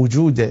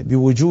موجودة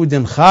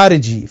بوجود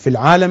خارجي في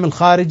العالم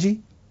الخارجي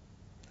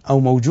أو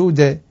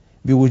موجودة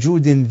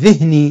بوجود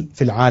ذهني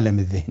في العالم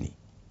الذهني.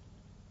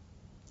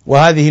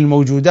 وهذه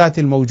الموجودات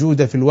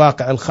الموجودة في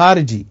الواقع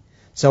الخارجي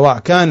سواء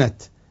كانت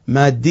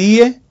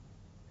مادية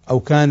أو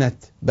كانت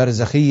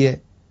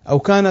برزخية أو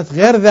كانت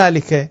غير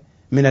ذلك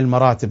من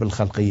المراتب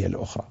الخلقية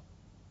الأخرى.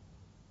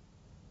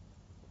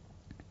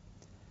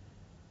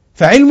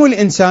 فعلم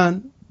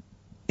الإنسان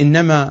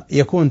إنما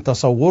يكون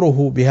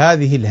تصوره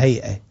بهذه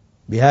الهيئة،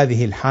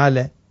 بهذه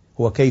الحالة،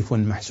 هو كيف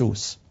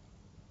محسوس.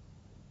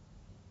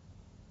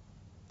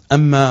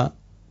 أما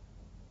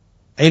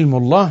علم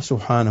الله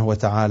سبحانه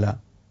وتعالى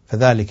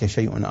فذلك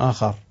شيء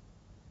آخر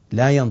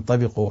لا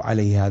ينطبق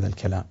عليه هذا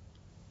الكلام.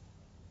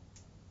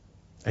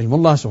 علم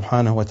الله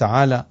سبحانه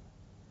وتعالى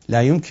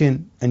لا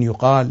يمكن أن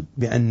يقال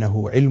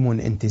بأنه علم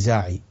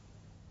انتزاعي.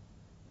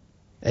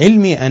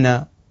 علمي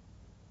أنا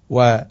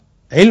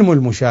وعلم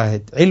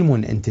المشاهد علم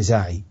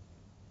انتزاعي،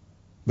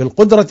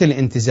 بالقدرة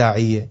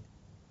الانتزاعية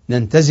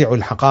ننتزع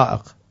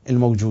الحقائق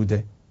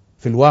الموجودة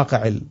في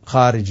الواقع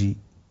الخارجي،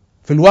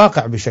 في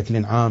الواقع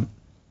بشكل عام،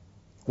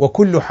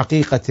 وكل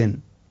حقيقة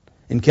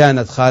إن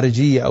كانت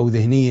خارجية أو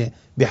ذهنية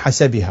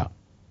بحسبها.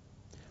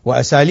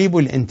 وأساليب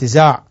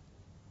الانتزاع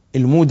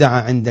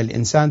المودعة عند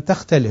الإنسان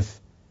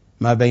تختلف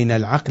ما بين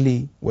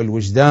العقل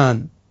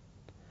والوجدان،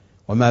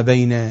 وما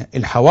بين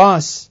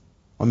الحواس،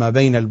 وما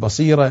بين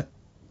البصيرة،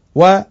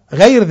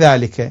 وغير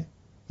ذلك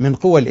من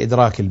قوى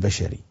الإدراك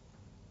البشري.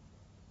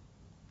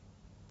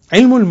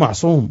 علم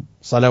المعصوم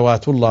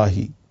صلوات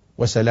الله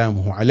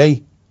وسلامه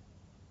عليه،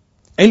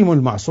 علم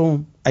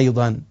المعصوم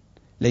أيضا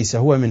ليس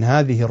هو من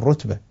هذه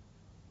الرتبة.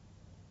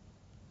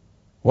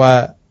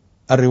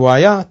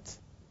 والروايات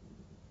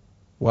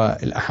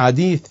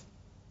والأحاديث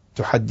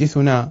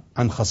تحدثنا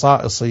عن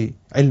خصائص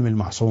علم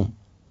المعصوم.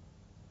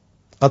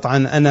 قطعا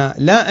أنا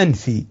لا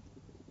أنفي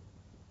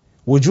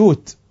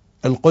وجود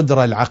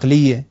القدرة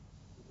العقلية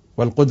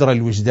والقدرة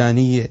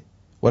الوجدانية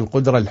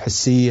والقدرة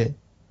الحسية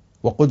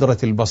وقدرة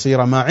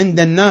البصيرة، ما عند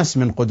الناس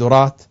من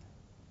قدرات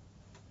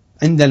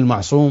عند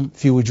المعصوم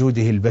في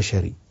وجوده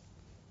البشري.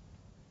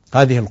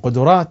 هذه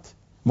القدرات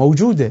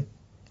موجودة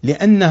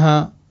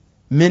لأنها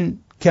من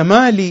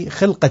كمال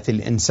خلقة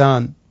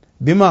الإنسان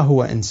بما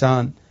هو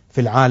إنسان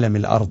في العالم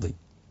الأرضي.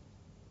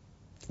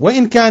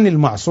 وإن كان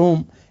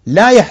المعصوم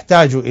لا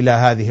يحتاج إلى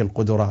هذه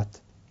القدرات،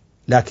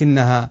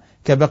 لكنها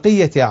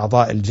كبقية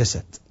أعضاء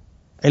الجسد.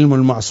 علم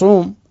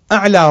المعصوم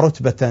أعلى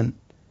رتبة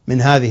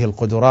من هذه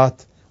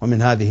القدرات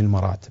ومن هذه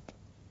المراتب.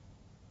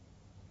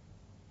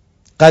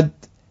 قد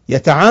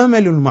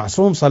يتعامل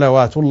المعصوم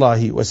صلوات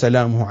الله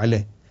وسلامه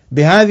عليه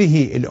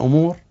بهذه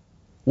الأمور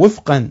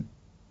وفقا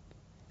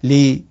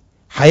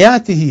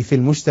لحياته في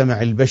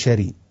المجتمع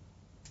البشري،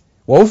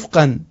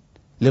 ووفقا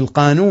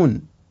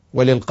للقانون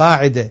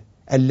وللقاعدة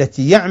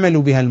التي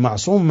يعمل بها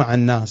المعصوم مع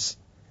الناس،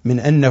 من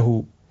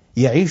أنه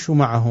يعيش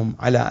معهم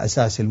على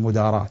أساس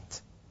المداراة.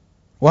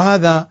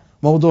 وهذا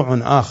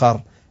موضوع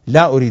آخر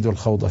لا أريد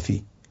الخوض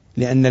فيه،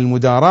 لأن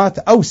المداراة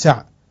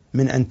أوسع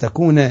من أن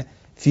تكون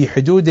في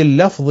حدود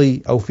اللفظ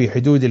أو في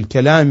حدود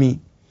الكلام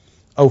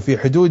أو في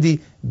حدود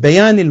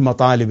بيان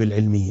المطالب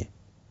العلمية.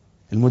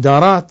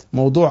 المداراة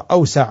موضوع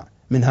أوسع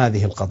من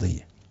هذه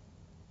القضية،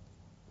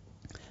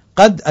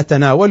 قد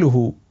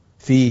أتناوله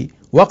في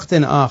وقت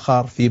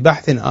آخر في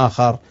بحث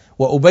آخر،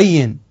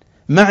 وأبين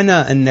معنى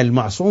أن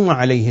المعصوم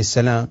عليه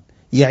السلام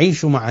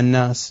يعيش مع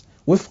الناس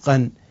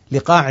وفقا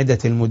لقاعدة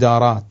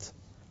المداراة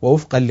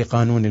ووفقا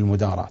لقانون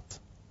المداراة.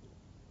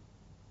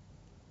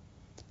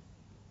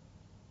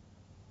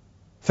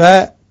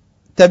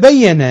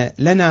 فتبين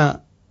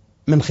لنا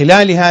من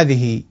خلال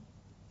هذه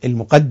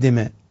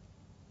المقدمة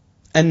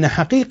أن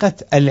حقيقة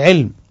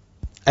العلم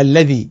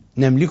الذي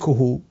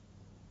نملكه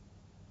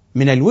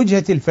من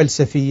الوجهة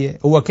الفلسفية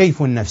هو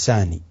كيف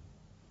نفساني،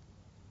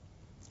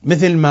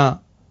 مثل ما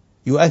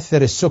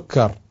يؤثر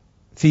السكر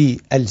في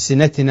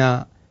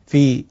ألسنتنا،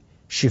 في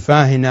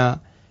شفاهنا،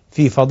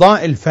 في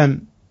فضاء الفم،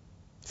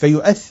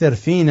 فيؤثر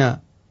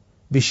فينا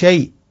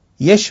بشيء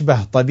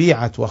يشبه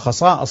طبيعة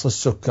وخصائص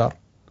السكر.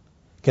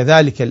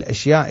 كذلك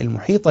الأشياء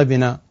المحيطة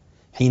بنا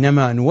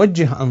حينما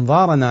نوجه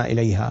أنظارنا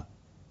إليها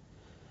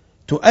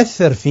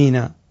تؤثر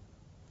فينا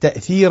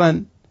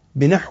تأثيرا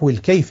بنحو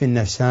الكيف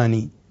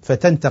النفساني،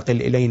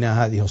 فتنتقل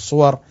إلينا هذه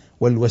الصور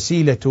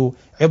والوسيلة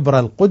عبر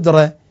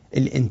القدرة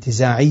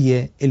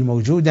الانتزاعية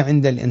الموجودة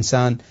عند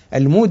الإنسان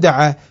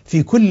المودعة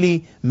في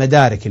كل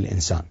مدارك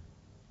الإنسان.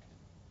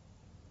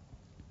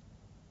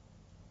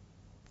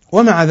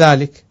 ومع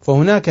ذلك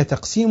فهناك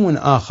تقسيم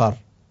آخر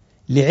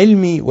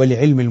لعلمي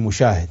ولعلم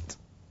المشاهد.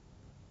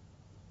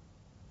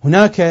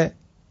 هناك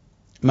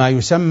ما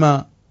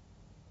يسمى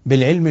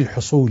بالعلم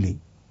الحصولي،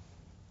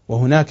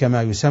 وهناك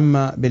ما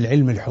يسمى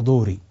بالعلم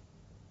الحضوري،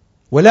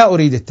 ولا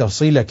أريد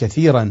التفصيل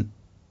كثيرا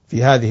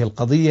في هذه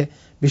القضية،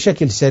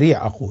 بشكل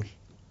سريع أقول: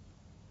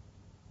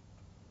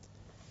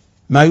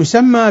 ما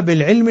يسمى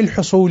بالعلم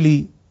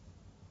الحصولي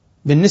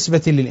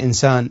بالنسبة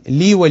للإنسان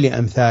لي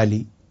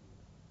ولأمثالي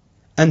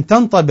أن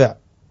تنطبع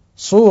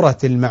صورة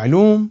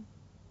المعلوم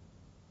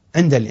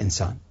عند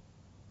الإنسان،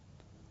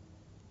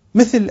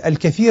 مثل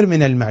الكثير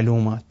من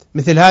المعلومات،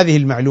 مثل هذه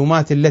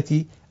المعلومات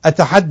التي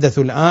أتحدث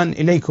الآن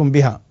إليكم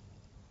بها.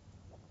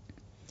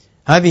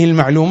 هذه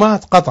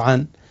المعلومات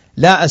قطعا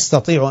لا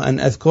أستطيع أن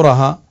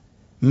أذكرها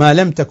ما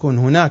لم تكن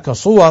هناك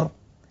صور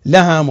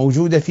لها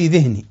موجودة في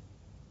ذهني.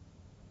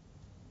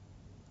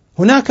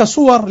 هناك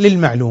صور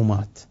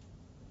للمعلومات.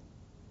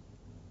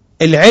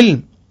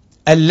 العلم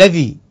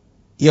الذي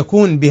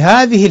يكون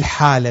بهذه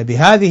الحالة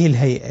بهذه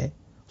الهيئة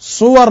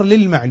صور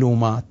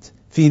للمعلومات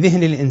في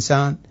ذهن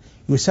الإنسان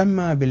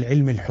يسمى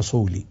بالعلم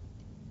الحصولي.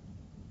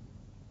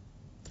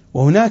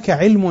 وهناك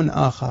علم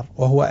آخر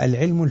وهو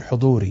العلم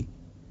الحضوري.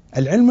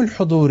 العلم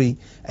الحضوري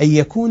أن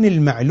يكون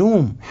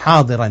المعلوم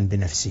حاضرا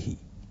بنفسه.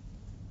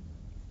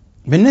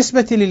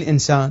 بالنسبة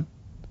للإنسان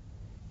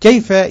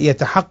كيف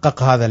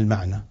يتحقق هذا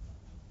المعنى؟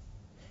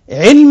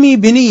 علمي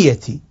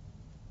بنيتي،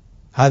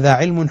 هذا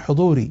علم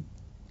حضوري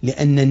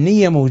لأن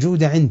النية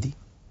موجودة عندي.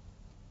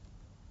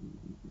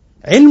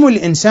 علم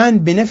الإنسان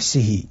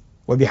بنفسه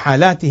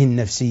وبحالاته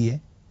النفسية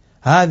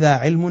هذا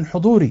علم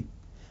حضوري،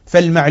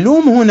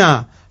 فالمعلوم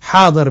هنا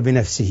حاضر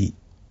بنفسه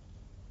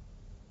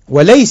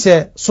وليس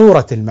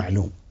صورة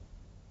المعلوم.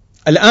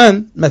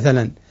 الآن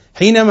مثلا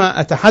حينما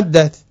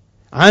أتحدث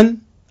عن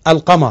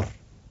القمر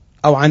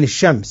أو عن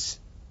الشمس،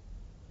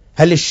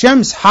 هل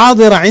الشمس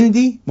حاضرة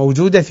عندي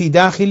موجودة في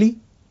داخلي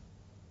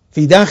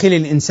في داخل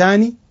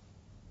الإنسان؟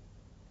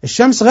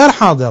 الشمس غير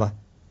حاضرة،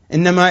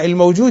 إنما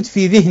الموجود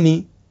في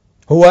ذهني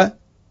هو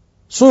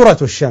صورة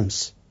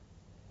الشمس.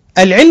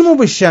 العلم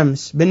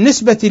بالشمس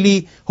بالنسبة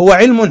لي هو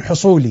علم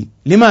حصولي.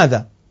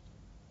 لماذا؟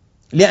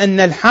 لأن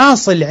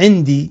الحاصل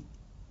عندي،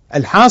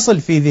 الحاصل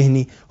في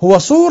ذهني هو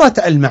صورة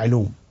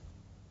المعلوم،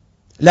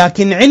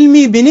 لكن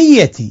علمي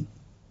بنيتي،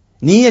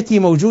 نيتي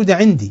موجودة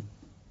عندي.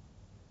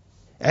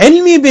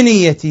 علمي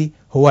بنيتي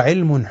هو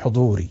علم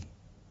حضوري.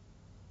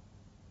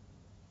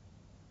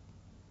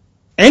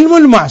 علم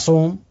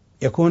المعصوم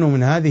يكون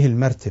من هذه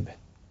المرتبة،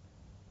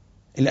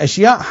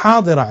 الأشياء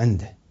حاضرة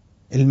عنده،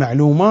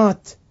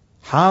 المعلومات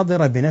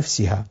حاضرة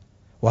بنفسها،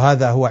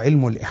 وهذا هو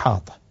علم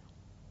الإحاطة.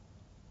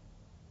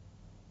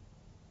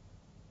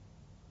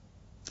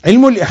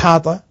 علم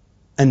الإحاطة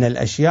أن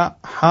الأشياء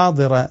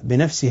حاضرة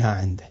بنفسها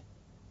عنده.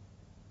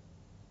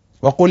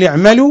 وقل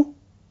اعملوا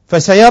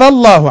فسيرى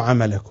الله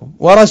عملكم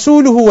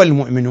ورسوله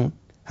والمؤمنون.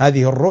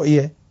 هذه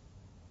الرؤية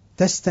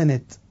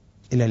تستند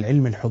إلى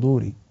العلم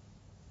الحضوري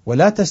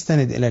ولا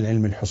تستند إلى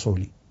العلم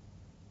الحصولي،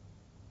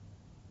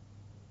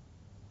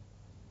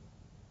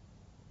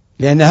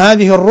 لأن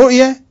هذه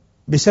الرؤية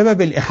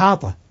بسبب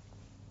الإحاطة،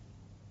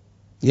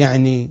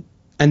 يعني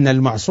أن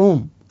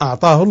المعصوم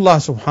أعطاه الله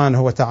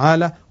سبحانه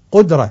وتعالى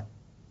قدرة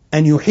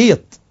أن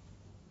يحيط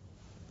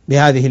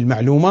بهذه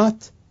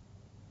المعلومات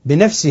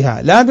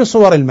بنفسها لا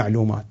بصور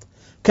المعلومات،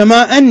 كما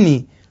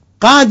أني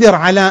قادر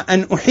على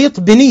أن أحيط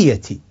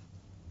بنيتي.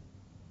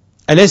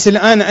 أليس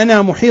الآن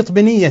أنا محيط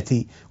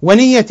بنيتي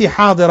ونيتي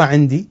حاضرة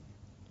عندي؟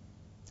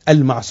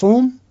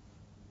 المعصوم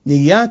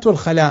نيات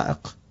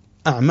الخلائق،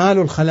 أعمال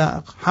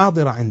الخلائق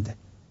حاضرة عنده،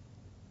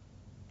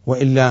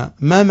 وإلا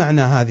ما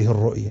معنى هذه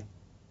الرؤية؟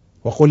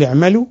 وقل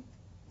اعملوا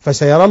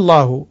فسيرى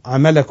الله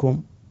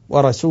عملكم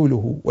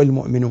ورسوله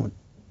والمؤمنون.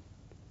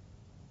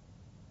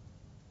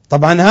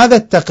 طبعا هذا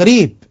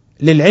التقريب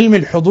للعلم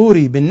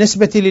الحضوري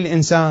بالنسبة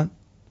للإنسان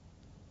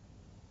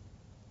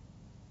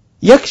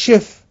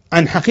يكشف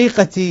عن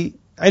حقيقة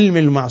علم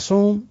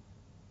المعصوم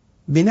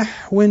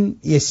بنحو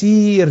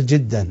يسير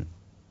جدا.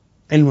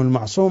 علم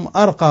المعصوم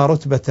أرقى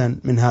رتبة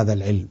من هذا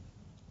العلم،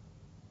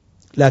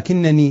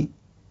 لكنني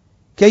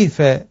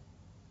كيف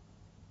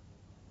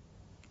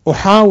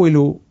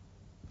أحاول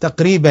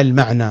تقريب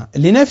المعنى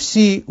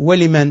لنفسي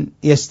ولمن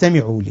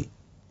يستمع لي؟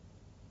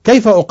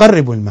 كيف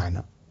أقرب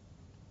المعنى؟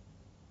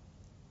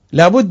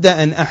 لا بد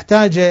أن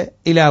أحتاج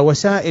إلى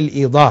وسائل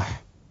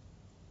إيضاح،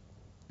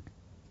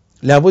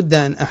 لا بد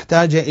أن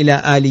أحتاج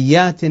إلى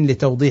آليات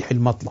لتوضيح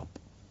المطلب.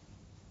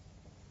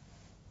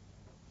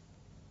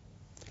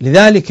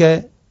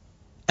 لذلك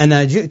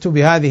أنا جئت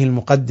بهذه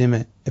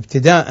المقدمة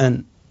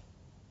ابتداء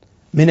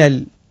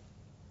من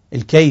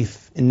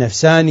الكيف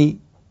النفساني،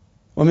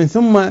 ومن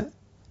ثم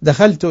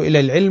دخلت إلى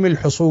العلم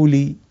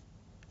الحصولي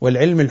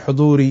والعلم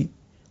الحضوري،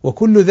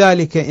 وكل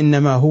ذلك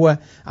إنما هو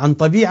عن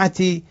طبيعة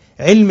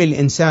علم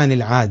الإنسان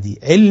العادي،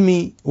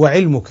 علمي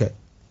وعلمك.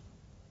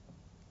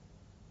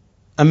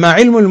 أما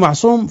علم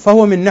المعصوم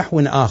فهو من نحو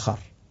آخر.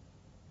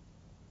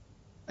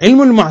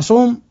 علم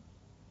المعصوم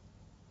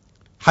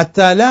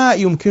حتى لا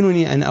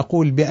يمكنني أن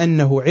أقول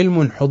بأنه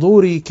علم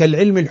حضوري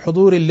كالعلم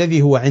الحضوري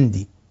الذي هو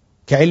عندي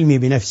كعلمي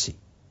بنفسي.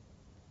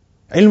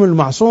 علم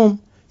المعصوم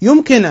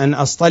يمكن أن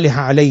أصطلح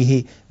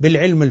عليه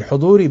بالعلم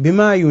الحضوري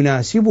بما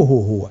يناسبه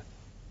هو.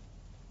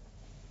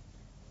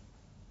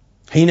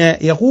 حين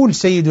يقول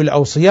سيد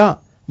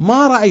الأوصياء: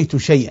 ما رأيت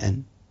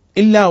شيئا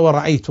إلا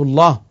ورأيت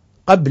الله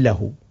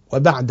قبله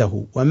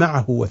وبعده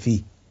ومعه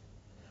وفيه،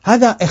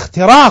 هذا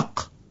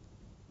اختراق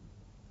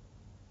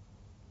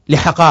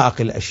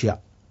لحقائق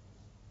الأشياء،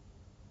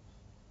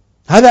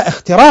 هذا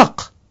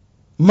اختراق.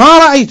 ما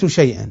رأيت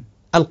شيئا.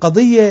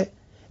 القضية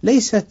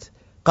ليست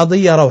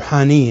قضية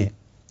روحانية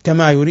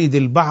كما يريد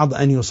البعض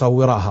أن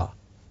يصورها،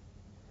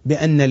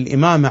 بأن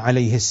الإمام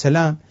عليه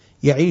السلام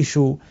يعيش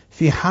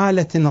في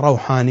حالة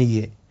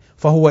روحانية،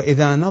 فهو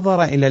إذا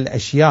نظر إلى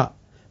الأشياء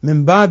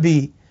من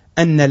باب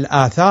أن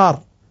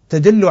الآثار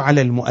تدل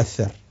على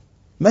المؤثر.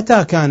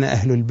 متى كان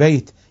أهل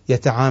البيت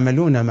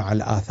يتعاملون مع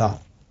الآثار؟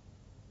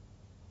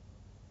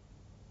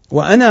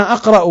 وأنا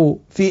أقرأ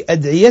في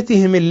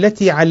أدعيتهم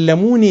التي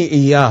علموني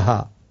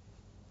إياها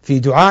في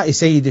دعاء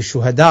سيد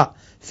الشهداء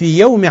في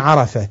يوم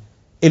عرفة: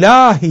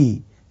 إلهي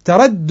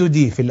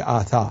ترددي في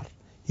الآثار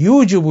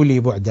يوجب لي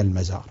بعد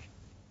المزار.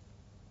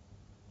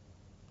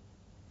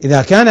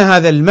 إذا كان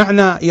هذا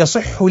المعنى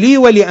يصح لي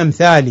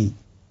ولأمثالي،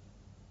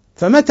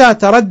 فمتى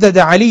تردد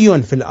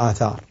علي في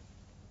الآثار؟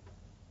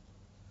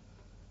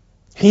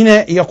 حين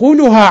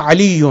يقولها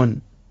علي: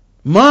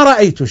 ما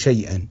رأيت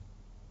شيئا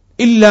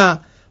إلا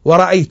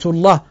ورأيت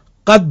الله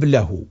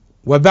قبله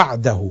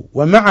وبعده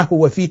ومعه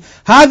وفيه،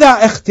 هذا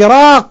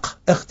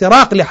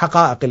اختراق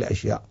لحقائق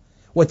الأشياء،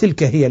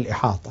 وتلك هي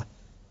الإحاطة.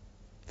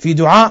 في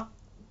دعاء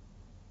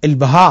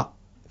البهاء،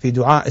 في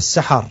دعاء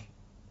السحر،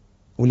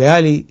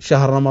 وليالي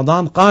شهر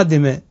رمضان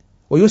قادمة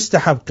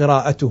ويستحب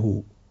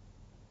قراءته.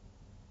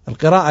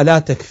 القراءة لا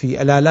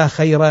تكفي، ألا لا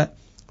خير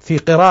في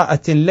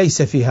قراءة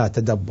ليس فيها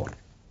تدبر.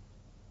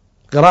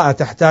 قراءة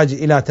تحتاج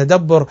إلى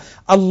تدبر.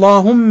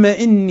 اللهم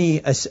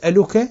إني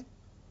أسألك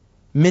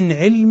من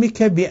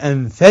علمك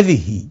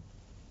بأنفذه،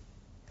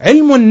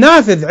 علم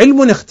نافذ،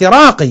 علم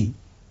اختراقي.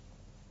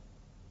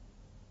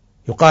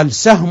 يقال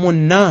سهم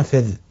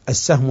نافذ.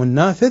 السهم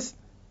النافذ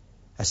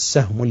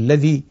السهم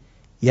الذي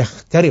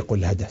يخترق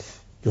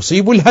الهدف،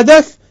 يصيب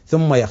الهدف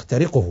ثم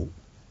يخترقه.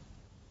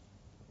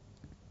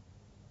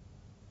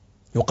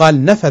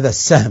 يقال نفذ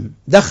السهم،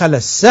 دخل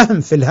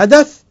السهم في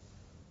الهدف،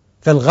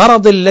 في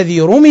الغرض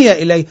الذي رمي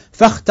إليه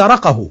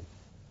فاخترقه.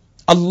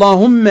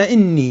 اللهم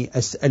إني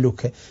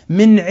أسألك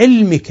من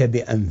علمك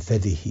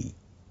بأنفذه.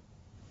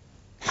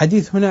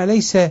 الحديث هنا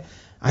ليس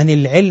عن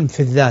العلم في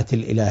الذات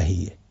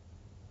الإلهية،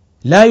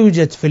 لا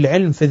يوجد في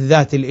العلم في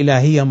الذات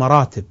الإلهية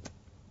مراتب.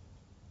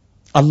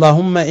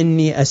 اللهم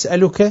إني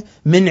أسألك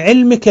من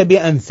علمك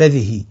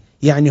بأنفذه،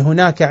 يعني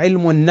هناك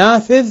علم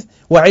نافذ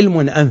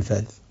وعلم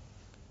أنفذ.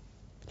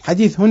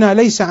 الحديث هنا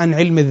ليس عن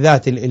علم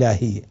الذات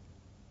الإلهية،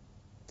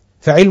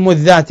 فعلم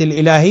الذات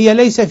الإلهية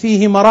ليس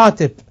فيه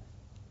مراتب،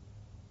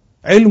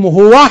 علمه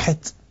واحد،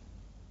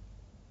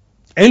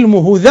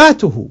 علمه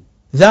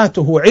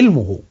ذاته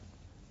علمه.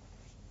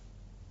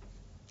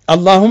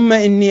 اللهم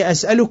إني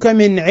أسألك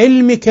من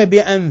علمك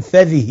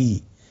بأنفذه،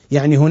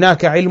 يعني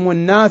هناك علم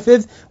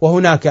نافذ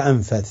وهناك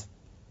أنفذ.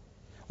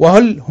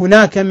 وهل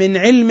هناك من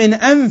علم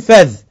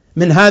أنفذ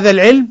من هذا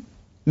العلم؟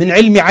 من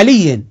علم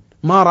علي: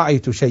 ما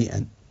رأيت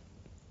شيئا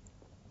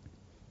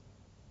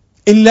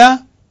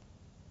إلا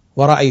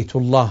ورأيت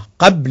الله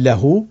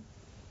قبله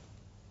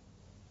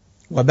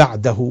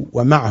وبعده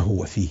ومعه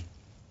وفيه.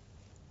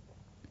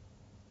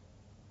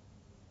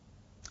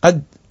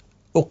 قد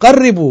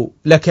أقرب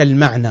لك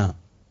المعنى.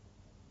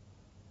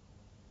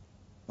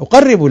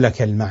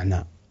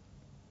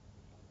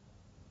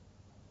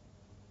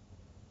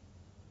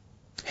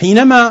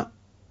 حينما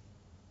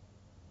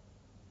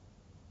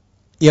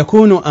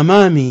يكون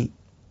أمامي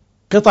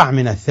قطع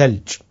من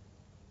الثلج،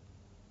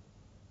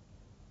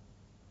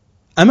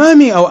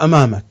 أمامي أو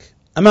أمامك،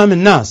 أمام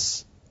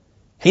الناس،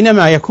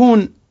 حينما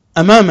يكون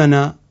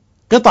أمامنا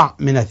قطع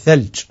من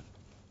الثلج،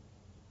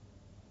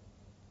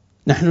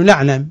 نحن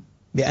نعلم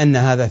بأن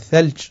هذا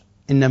الثلج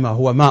إنما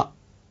هو ماء،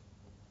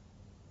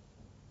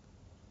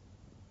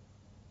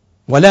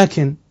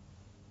 ولكن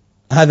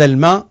هذا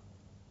الماء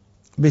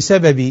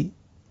بسبب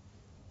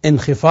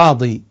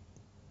انخفاض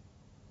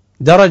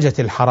درجة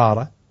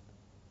الحرارة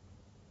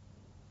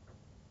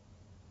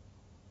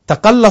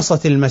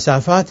تقلصت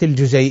المسافات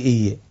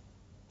الجزيئية،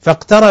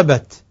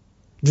 فاقتربت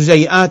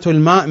جزيئات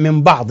الماء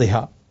من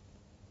بعضها.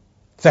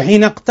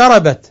 فحين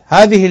اقتربت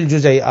هذه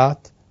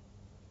الجزيئات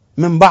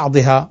من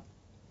بعضها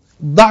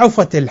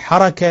ضعفت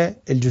الحركة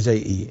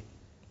الجزيئية،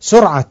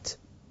 سرعة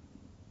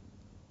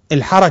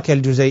الحركة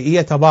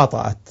الجزيئية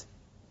تباطأت،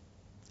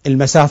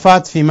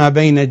 المسافات فيما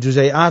بين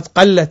الجزيئات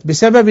قلت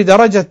بسبب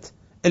درجة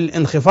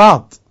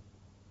الانخفاض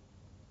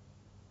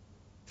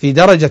في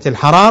درجة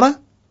الحرارة.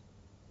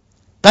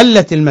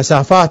 قلت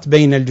المسافات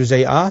بين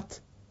الجزيئات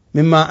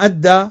مما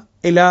أدى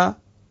إلى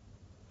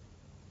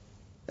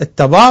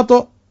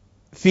التباطؤ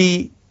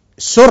في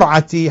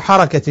سرعة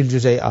حركة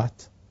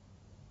الجزيئات،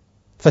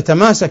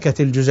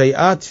 فتماسكت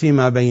الجزيئات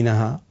فيما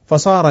بينها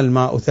فصار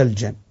الماء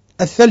ثلجا.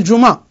 الثلج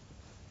ماء،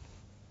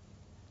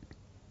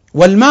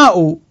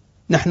 والماء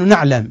نحن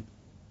نعلم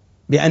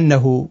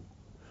بأنه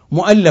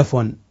مؤلف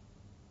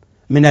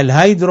من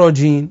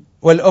الهيدروجين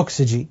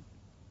والأكسجين،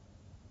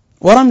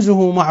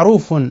 ورمزه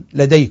معروف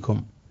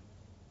لديكم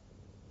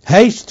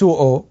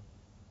H2O.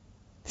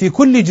 في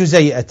كل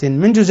جزيئة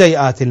من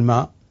جزيئات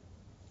الماء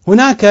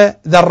هناك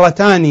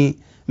ذرتان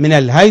من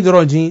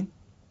الهيدروجين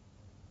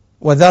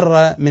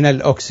وذرة من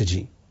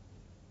الأكسجين.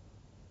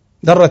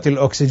 ذرة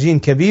الأكسجين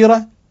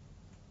كبيرة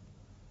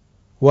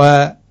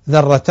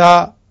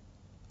وذرتا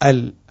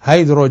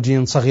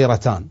الهيدروجين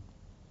صغيرتان،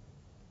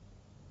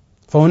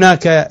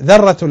 فهناك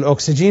ذرة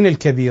الأكسجين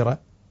الكبيرة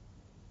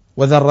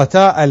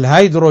وذرتا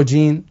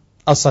الهيدروجين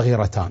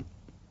الصغيرتان.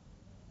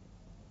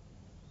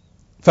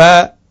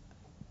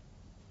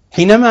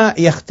 فحينما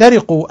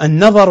يخترق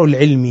النظر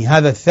العلمي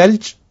هذا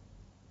الثلج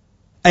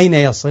أين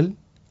يصل؟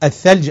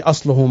 الثلج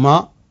أصله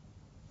ماء،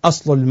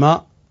 أصل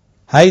الماء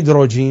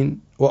هيدروجين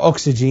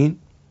وأكسجين.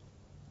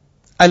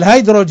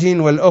 الهيدروجين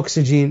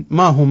والأكسجين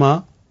ما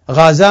هما؟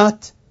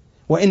 غازات،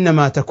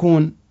 وإنما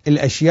تكون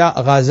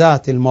الأشياء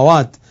غازات،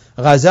 المواد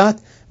غازات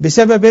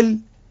بسبب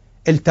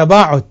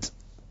التباعد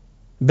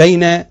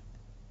بين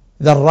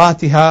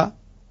ذراتها،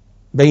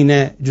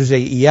 بين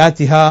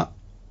جزيئياتها،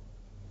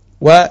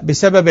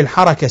 وبسبب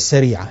الحركة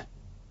السريعة.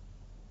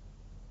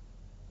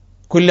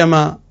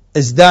 كلما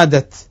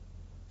ازدادت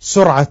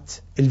سرعة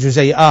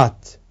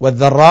الجزيئات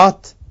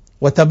والذرات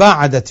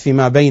وتباعدت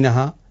فيما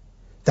بينها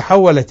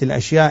تحولت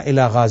الأشياء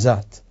إلى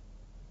غازات.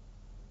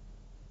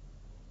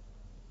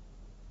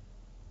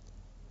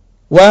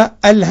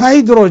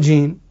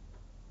 والهيدروجين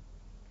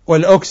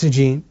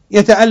والأكسجين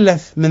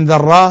يتألف من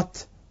ذرات،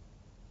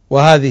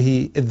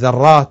 وهذه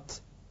الذرات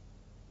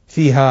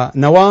فيها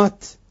نواة،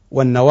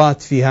 والنواة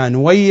فيها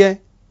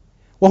نوية،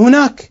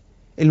 وهناك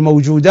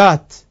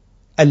الموجودات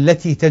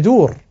التي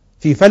تدور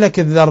في فلك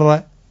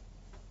الذرة،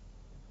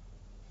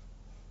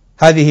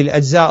 هذه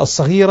الأجزاء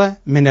الصغيرة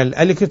من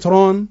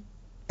الإلكترون،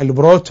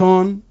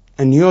 البروتون،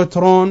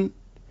 النيوترون،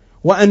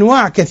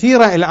 وأنواع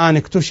كثيرة الآن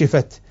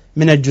اكتشفت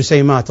من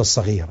الجسيمات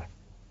الصغيرة.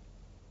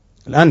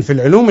 الآن في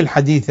العلوم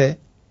الحديثة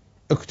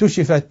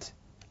اكتشفت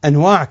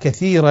أنواع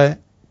كثيرة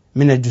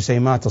من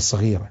الجسيمات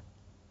الصغيرة.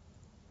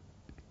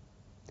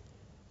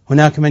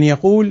 هناك من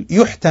يقول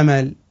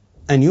يحتمل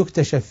أن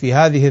يكتشف في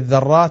هذه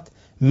الذرات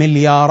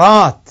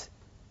مليارات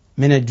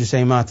من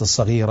الجسيمات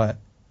الصغيرة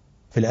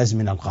في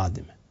الأزمنة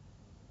القادمة.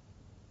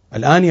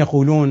 الآن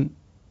يقولون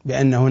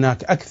بأن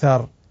هناك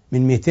أكثر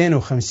من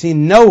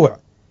 250 نوع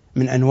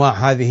من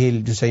أنواع هذه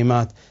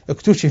الجسيمات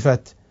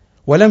اكتشفت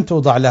ولم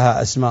توضع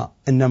لها أسماء،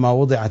 إنما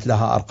وضعت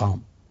لها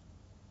أرقام.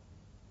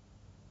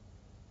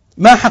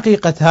 ما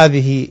حقيقة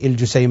هذه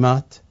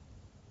الجسيمات؟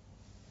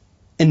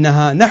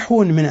 إنها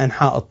نحو من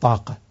أنحاء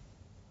الطاقة،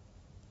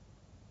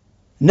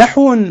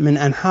 نحو من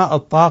أنحاء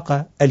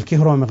الطاقة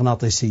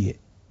الكهرومغناطيسية.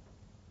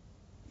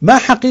 ما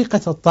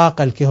حقيقة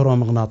الطاقة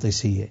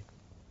الكهرومغناطيسية؟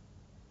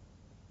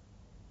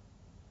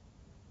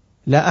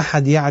 لا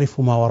أحد يعرف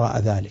ما وراء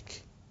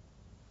ذلك.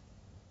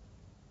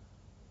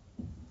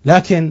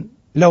 لكن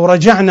لو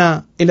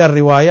رجعنا إلى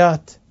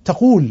الروايات،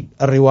 تقول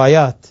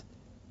الروايات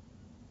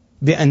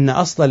بأن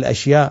أصل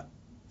الأشياء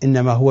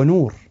إنما هو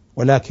نور،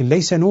 ولكن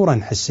ليس نورا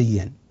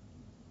حسيا.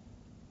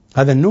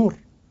 هذا النور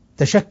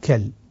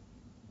تشكل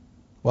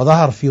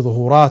وظهر في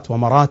ظهورات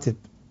ومراتب،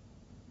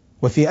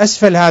 وفي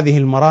أسفل هذه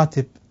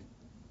المراتب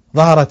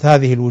ظهرت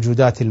هذه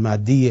الوجودات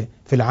المادية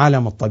في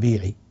العالم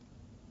الطبيعي.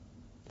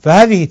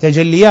 فهذه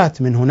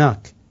تجليات من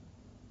هناك.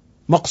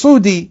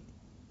 مقصودي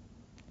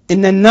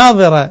إن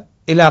الناظر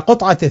إلى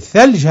قطعة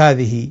الثلج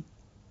هذه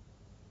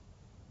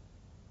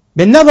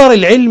بالنظر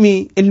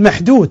العلمي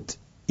المحدود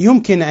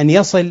يمكن أن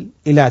يصل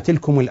إلى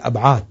تلكم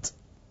الأبعاد.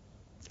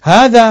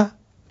 هذا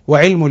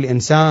وعلم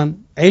الإنسان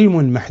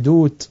علم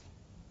محدود،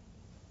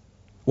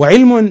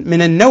 وعلم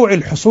من النوع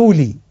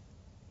الحصولي،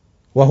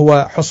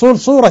 وهو حصول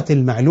صورة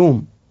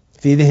المعلوم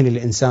في ذهن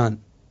الإنسان،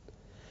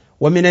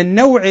 ومن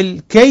النوع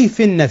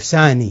الكيف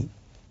النفساني.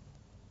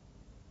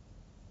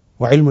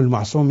 وعلم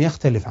المعصوم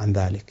يختلف عن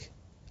ذلك.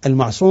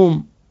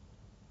 المعصوم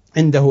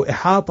عنده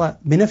إحاطة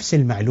بنفس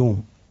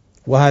المعلوم،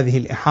 وهذه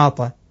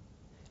الإحاطة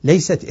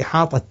ليست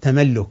إحاطة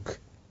تملك،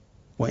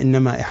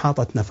 وإنما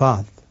إحاطة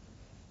نفاذ.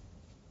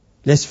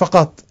 ليس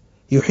فقط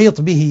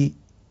يحيط به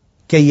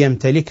كي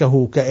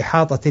يمتلكه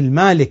كإحاطة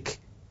المالك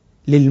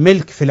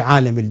للملك في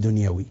العالم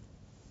الدنيوي.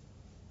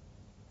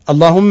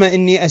 اللهم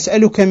إني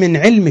أسألك من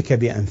علمك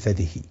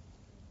بأنفذه.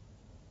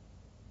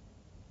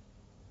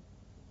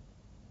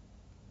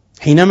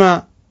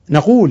 حينما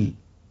نقول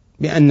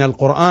بأن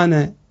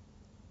القرآن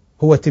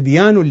هو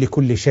تبيان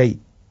لكل شيء،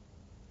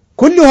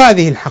 كل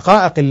هذه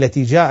الحقائق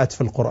التي جاءت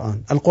في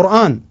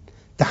القرآن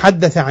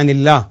تحدث عن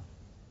الله،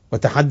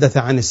 وتحدث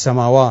عن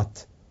السماوات،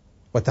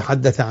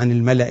 وتحدث عن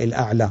الملأ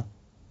الأعلى،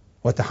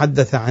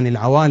 وتحدث عن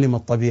العوالم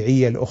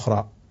الطبيعية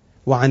الأخرى،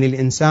 وعن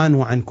الإنسان،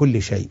 وعن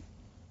كل شيء.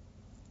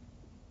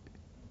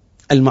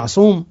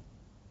 المعصوم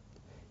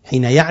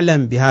حين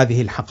يعلم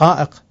بهذه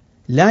الحقائق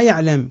لا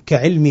يعلم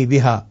كعلمي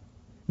بها،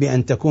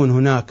 بأن تكون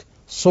هناك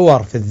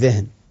صور في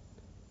الذهن،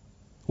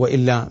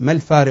 وإلا ما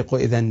الفارق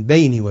إذن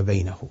بيني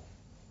وبينه؟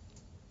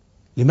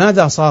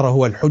 لماذا صار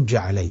هو الحجة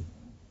علي؟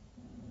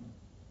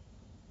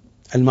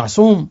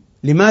 المعصوم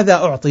لماذا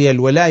أعطي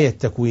الولاية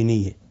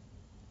التكوينية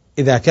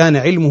إذا كان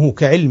علمه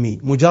كعلمي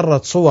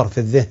مجرد صور في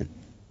الذهن؟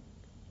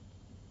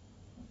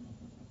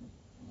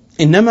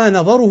 إنما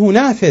نظره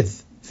نافذ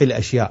في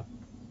الأشياء.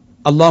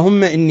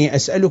 اللهم إني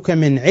أسألك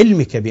من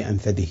علمك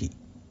بأنفذه.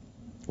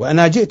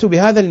 وأنا جئت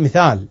بهذا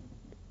المثال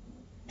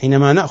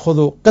حينما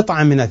نأخذ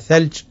قطعة من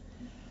الثلج،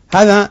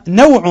 هذا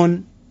نوع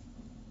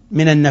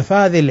من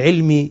النفاذ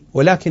العلمي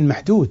ولكن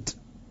محدود.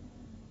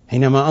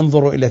 حينما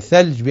أنظر إلى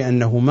الثلج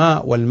بأنه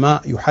ماء،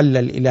 والماء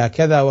يحلل إلى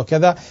كذا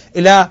وكذا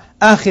إلى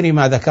آخر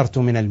ما ذكرت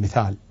من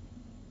المثال.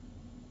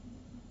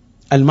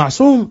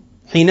 المعصوم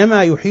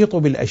حينما يحيط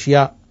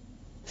بالأشياء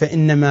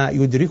فإنما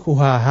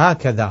يدركها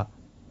هكذا،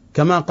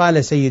 كما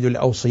قال سيد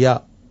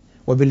الأوصياء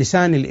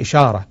وبلسان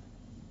الإشارة: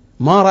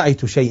 ما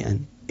رأيت شيئا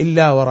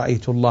إلا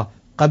ورأيت الله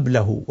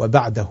قبله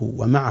وبعده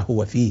ومعه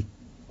وفيه.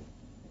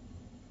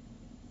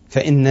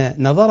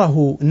 فإن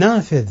نظره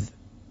نافذ،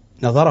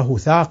 نظره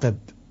ثاقب،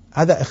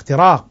 هذا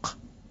اختراق،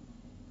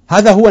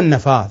 هذا هو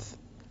النفاذ،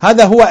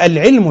 هذا هو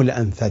العلم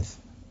الأنفذ.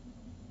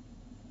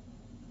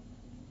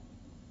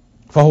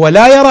 فهو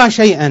لا يرى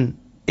شيئا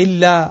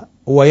إلا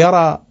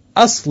ويرى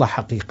أصل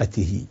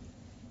حقيقته.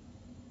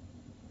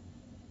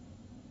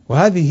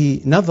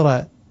 وهذه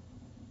نظرة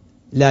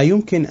لا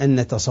يمكن أن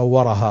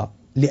نتصورها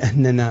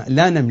لأننا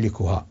لا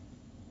نملكها،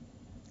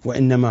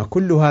 وإنما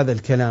كل هذا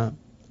الكلام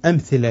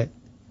أمثلة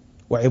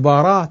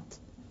وعبارات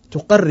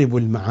تقرب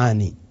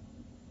المعاني،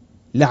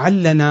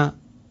 لعلنا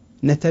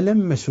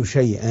نتلمس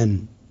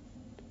شيئا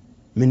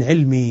من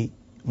علم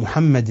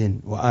محمد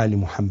وآل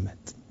محمد،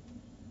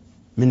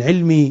 من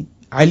علم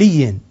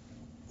علي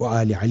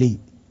وآل علي.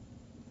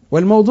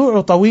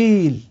 والموضوع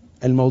طويل،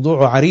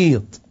 الموضوع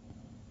عريض،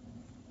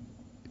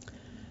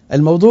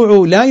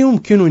 الموضوع لا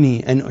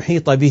يمكنني أن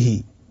أحيط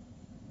به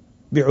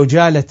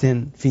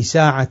بعجالة في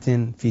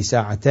ساعة، في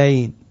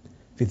ساعتين،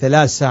 في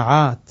 3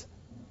 ساعات.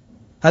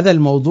 هذا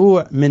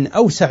الموضوع من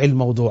أوسع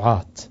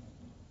الموضوعات،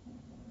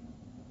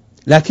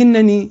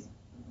 لكنني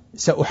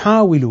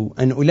سأحاول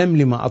أن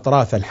ألملم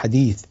أطراف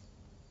الحديث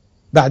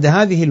بعد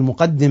هذه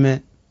المقدمة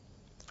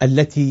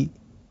التي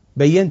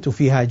بينت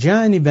فيها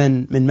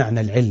جانبا من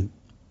معنى العلم.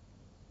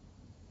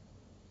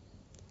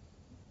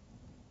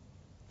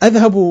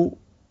 أذهب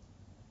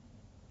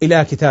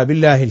إلى كتاب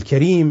الله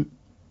الكريم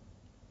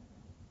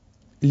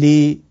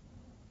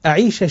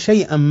لأعيش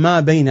شيئا ما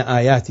بين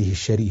آياته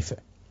الشريفة.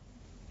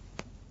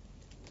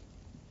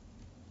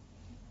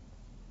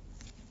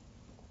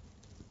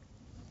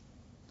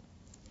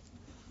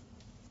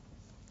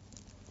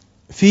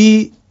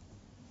 في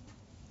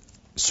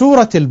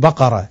سورة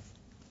البقرة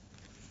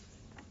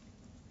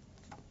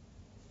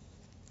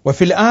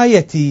وفي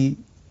الآية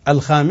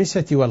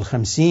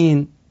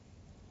 55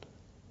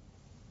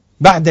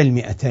 بعد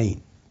 200،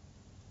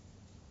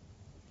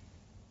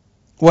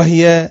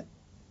 وهي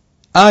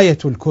آية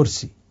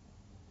الكرسي،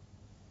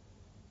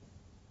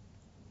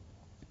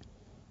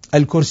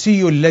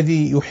 الكرسي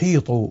الذي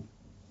يحيط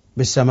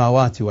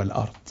بالسماوات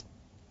والأرض.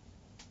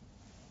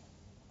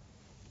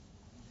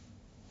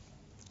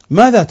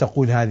 ماذا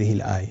تقول هذه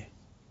الآية؟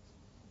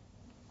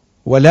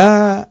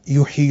 ولا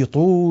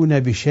يحيطون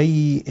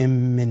بشيء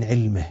من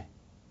علمه.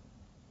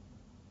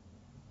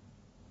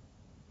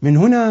 من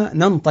هنا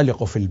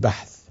ننطلق في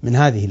البحث من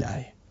هذه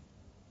الآية.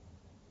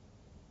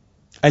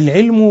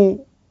 العلم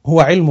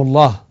هو علم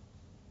الله،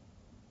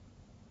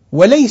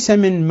 وليس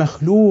من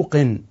مخلوق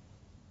أن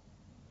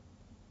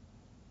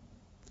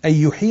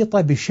يحيط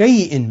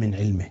بشيء من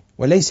علمه،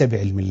 وليس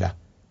بعلم الله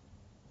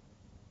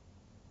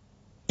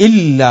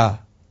إلا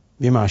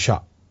بما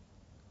شاء،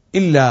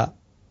 إلا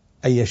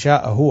أن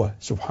يشاء هو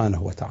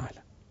سبحانه وتعالى.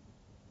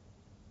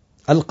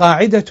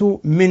 القاعدة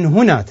من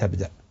هنا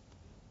تبدأ.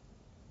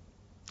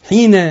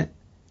 حين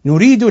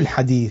نريد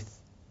الحديث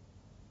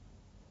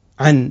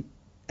عن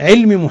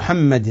علم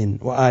محمد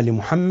وآل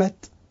محمد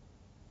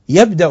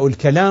يبدأ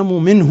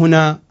الكلام من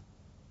هنا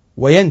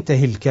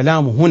وينتهي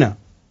الكلام هنا.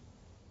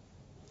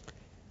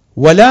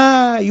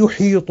 ولا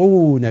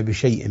يحيطون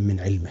بشيء من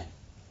علمه،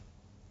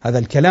 هذا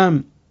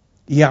الكلام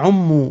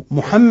يعم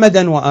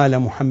محمدا وآل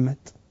محمد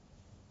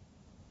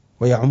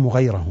ويعم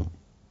غيرهم.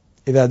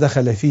 إذا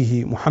دخل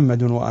فيه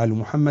محمد وآل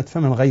محمد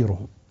فمن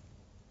غيرهم.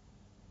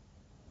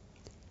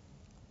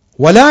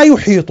 ولا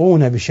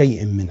يحيطون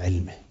بشيء من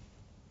علمه،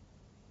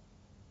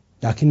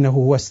 لكنه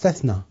هو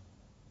استثنى،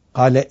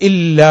 قال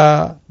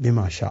إلا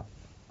بما شاء.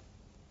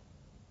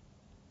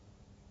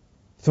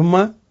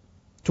 ثم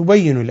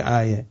تبين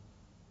الآية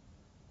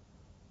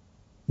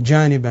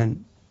جانبا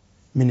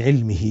من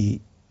علمه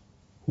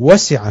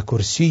وسع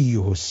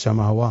كرسيه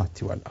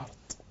السماوات والأرض.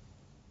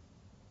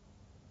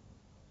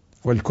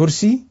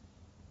 والكرسي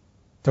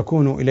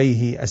تكون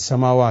إليه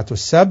السماوات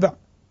السبع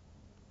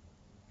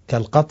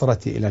كالقطرة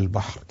إلى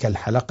البحر،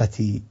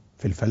 كالحلقة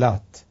في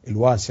الفلاة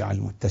الواسع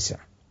المتسع.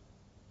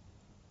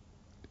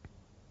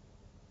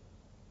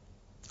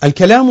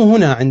 الكلام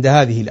هنا عند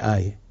هذه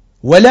الآية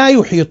ولا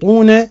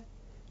يحيطون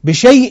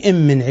بشيء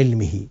من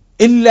علمه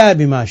إلا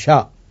بما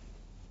شاء.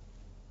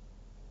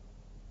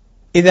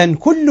 إذن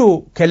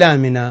كل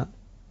كلامنا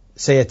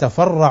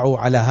سيتفرع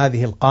على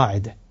هذه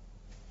القاعدة.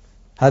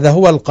 هذا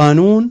هو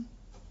القانون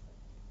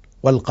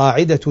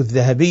والقاعدة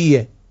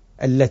الذهبية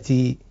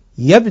التي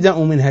يبدأ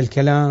منها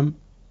الكلام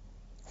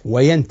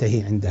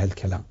وينتهي عندها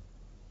الكلام.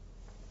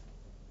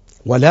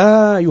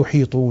 ولا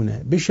يحيطون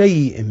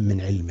بشيء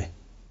من علمه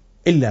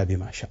إلا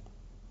بما شاء.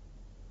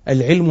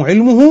 العلم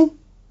علمه،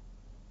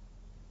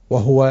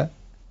 وهو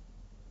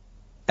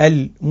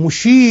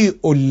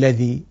المشيء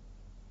الذي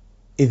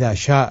إذا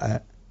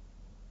شاء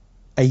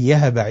أن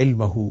يهب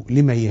علمه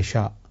لمن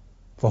يشاء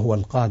فهو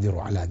القادر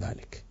على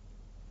ذلك.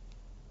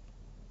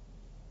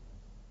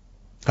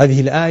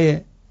 هذه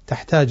الآية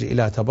تحتاج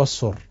إلى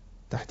تبصر،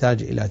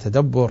 تحتاج إلى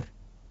تدبر،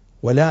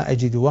 ولا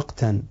أجد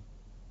وقتا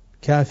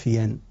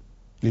كافيا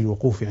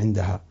للوقوف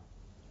عندها،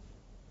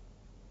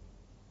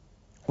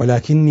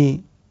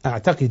 ولكني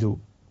أعتقد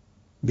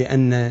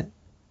بأن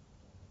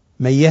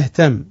من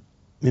يهتم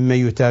ممن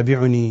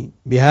يتابعني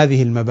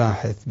بهذه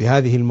المباحث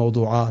بهذه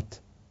الموضوعات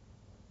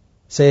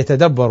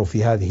سيتدبر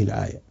في هذه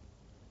الآية.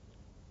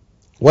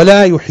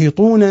 ولا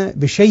يحيطون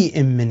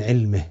بشيء من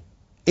علمه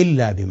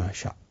إلا بما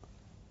شاء.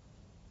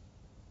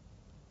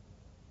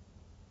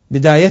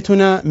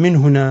 بدايتنا من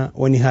هنا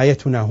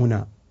ونهايتنا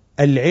هنا.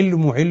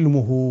 العلم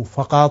علمه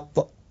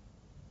فقط،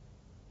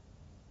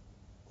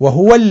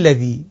 وهو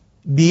الذي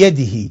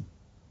بيده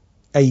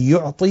أن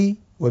يعطي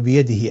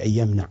وبيده أن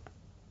يمنع،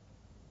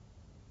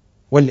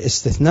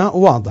 والاستثناء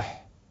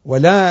واضح: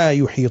 ولا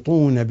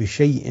يحيطون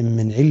بشيء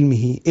من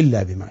علمه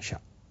إلا بما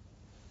شاء.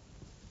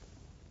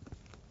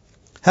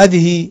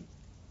 هذه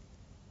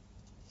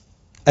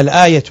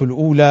الآية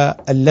الأولى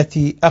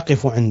التي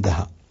أقف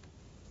عندها.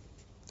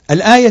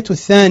 الآية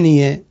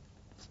الثانية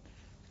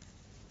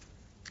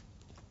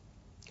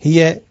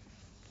هي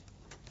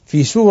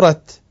في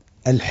سورة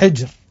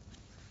الحجر،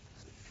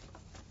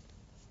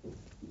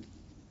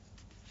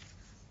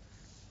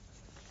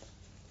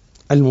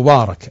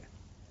 المباركة.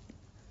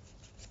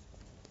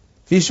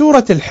 في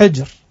سورة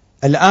الحجر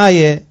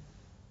الآية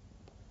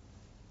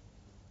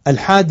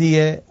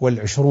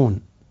 21: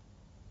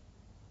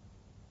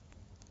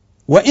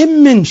 وإن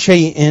من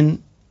شيء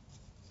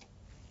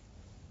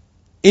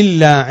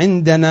إلا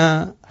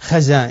عندنا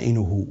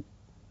خزائنه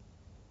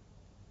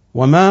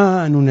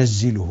وما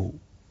ننزله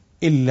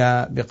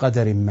إلا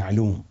بقدر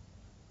معلوم.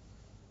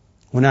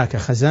 هناك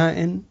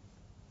خزائن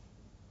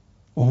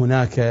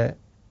وهناك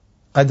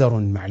قدر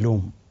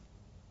معلوم،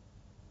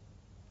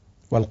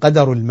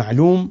 والقدر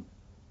المعلوم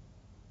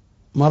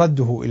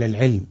مرده إلى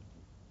العلم.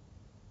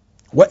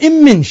 وإن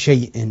من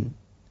شيء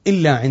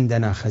إلا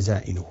عندنا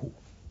خزائنه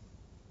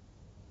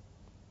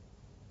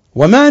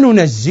وما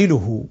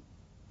ننزله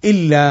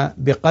إلا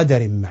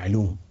بقدر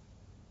معلوم.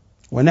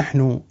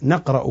 ونحن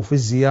نقرأ في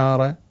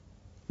الزيارة: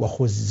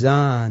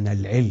 وخزان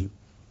العلم.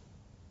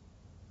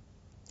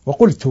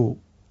 وقلت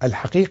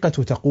الحقيقة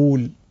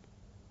تقول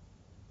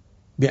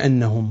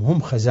بأنهم هم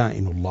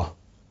خزائن الله.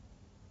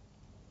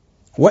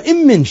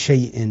 وإن من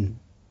شيء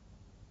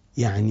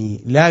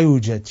يعني لا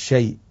يوجد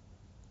شيء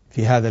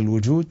في هذا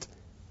الوجود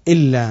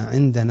إلا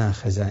عندنا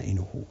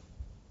خزائنه،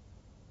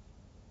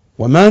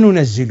 وما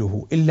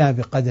ننزله إلا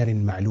بقدر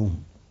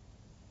معلوم.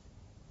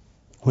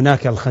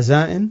 هناك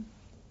الخزائن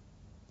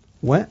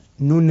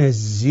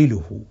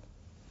وننزله،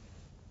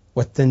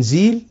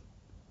 والتنزيل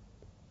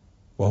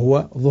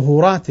وهو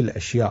ظهورات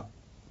الأشياء.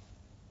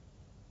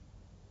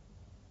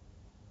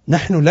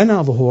 نحن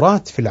لنا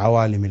ظهورات في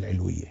العوالم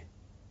العلوية،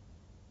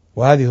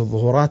 وهذه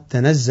الظهورات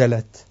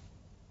تنزلت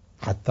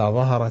حتى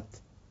ظهرت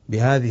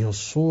بهذه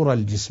الصورة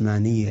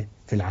الجسمانية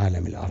في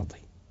العالم الأرضي.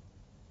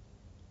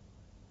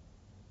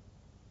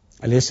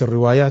 أليس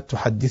الروايات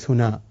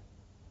تحدثنا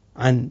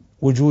عن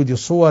وجود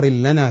صور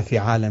لنا في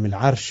عالم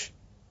العرش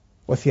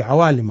وفي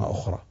عوالم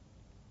أخرى؟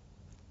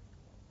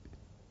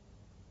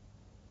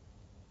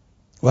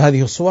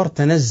 وهذه الصور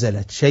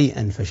تنزلت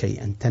شيئا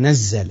فشيئا،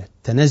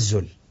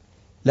 تنزل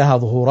لها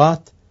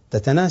ظهورات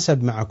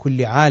تتناسب مع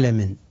كل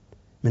عالم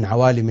من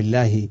عوالم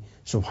الله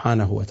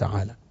سبحانه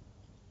وتعالى،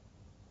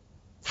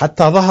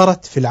 حتى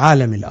ظهرت في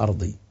العالم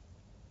الأرضي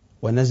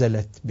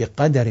ونزلت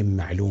بقدر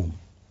معلوم.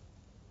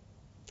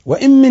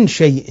 وإن من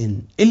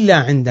شيء إلا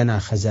عندنا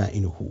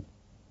خزائنه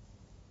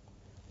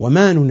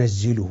وما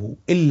ننزله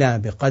إلا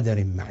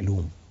بقدر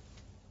معلوم.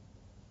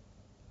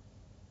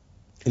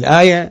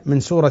 الآية من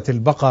سورة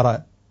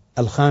البقرة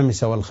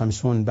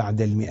 55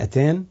 بعد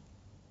 200: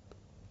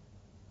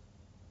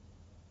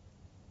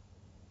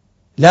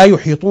 لا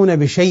يحيطون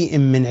بشيء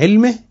من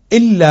علمه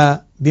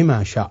إلا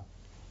بما شاء.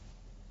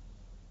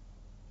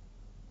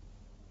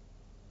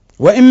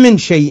 وإن من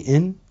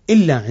شيء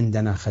إلا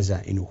عندنا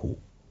خزائنه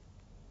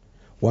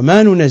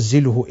وما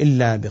ننزله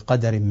إلا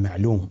بقدر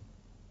معلوم.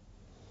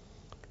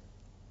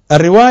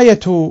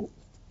 الرواية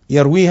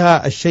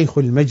يرويها الشيخ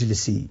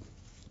المجلسي،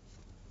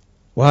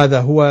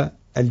 وهذا هو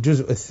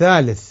الجزء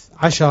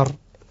 13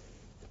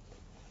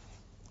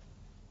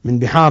 من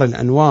بحار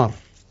الأنوار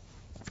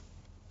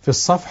في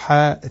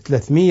الصفحة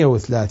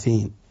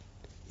 330.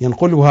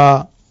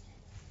 ينقلها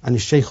عن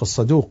الشيخ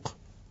الصدوق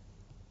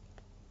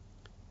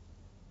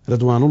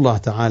رضوان الله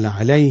تعالى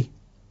عليه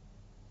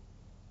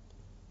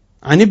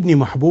عن ابن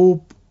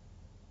محبوب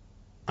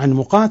عن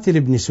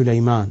مقاتل بن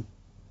سليمان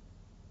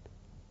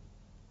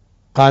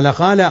قال: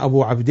 قال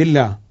أبو عبد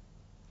الله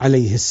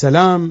عليه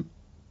السلام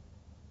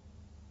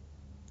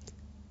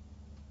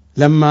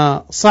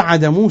لما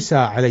صعد موسى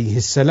عليه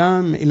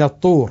السلام إلى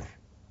الطور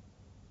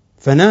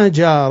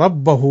فناجى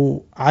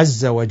ربه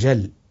عز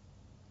وجل.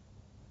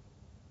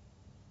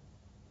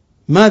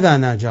 ماذا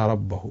ناجى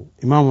ربه؟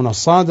 إمامنا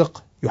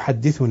الصادق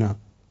يحدثنا: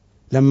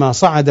 لما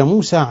صعد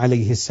موسى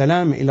عليه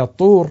السلام إلى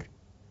الطور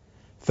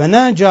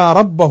فناجى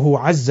ربه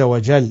عز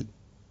وجل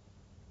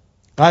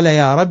قال: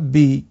 يا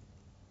ربي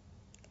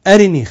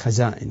أرني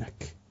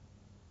خزائنك.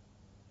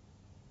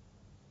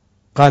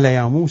 قال: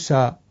 يا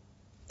موسى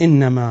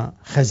إنما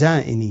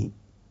خزائني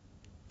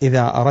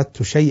إذا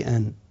أردت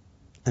شيئا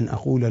أن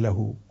أقول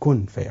له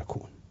كن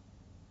فيكون.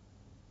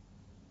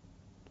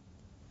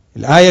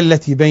 الآية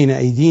التي بين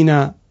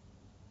أيدينا: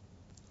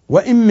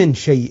 وإن من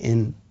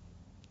شيء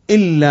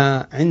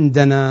إلا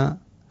عندنا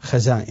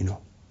خزائنه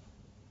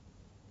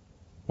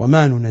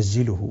وما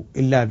ننزله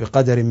إلا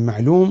بقدر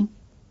معلوم،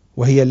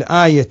 وهي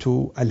الآية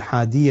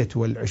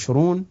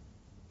 21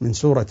 من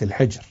سورة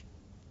الحجر.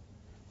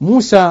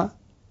 موسى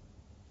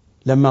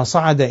لما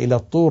صعد إلى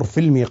الطور في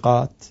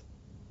الميقات: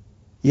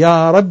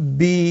 يا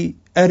ربي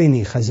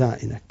أرني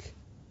خزائنك.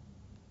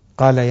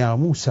 قال: يا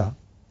موسى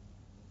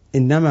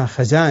إنما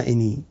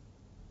خزائني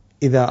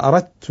إذا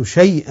أردت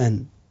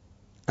شيئا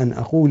أن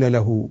أقول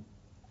له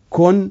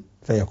كن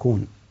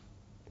فيكون.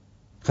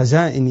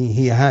 خزائني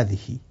هي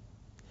هذه.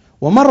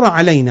 ومر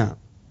علينا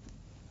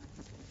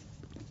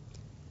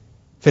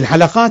في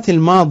الحلقات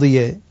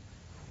الماضية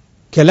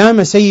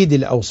كلام سيد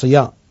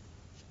الأوصياء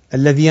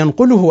الذي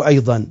ينقله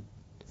أيضا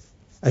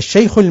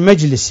الشيخ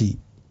المجلسي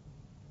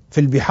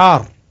في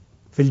البحار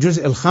في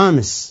الجزء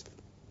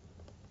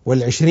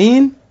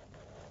 25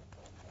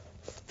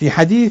 في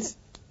حديث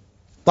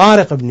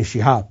طارق بن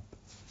شهاب.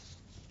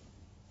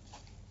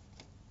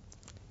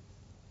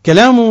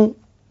 كلام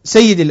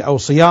سيد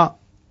الأوصياء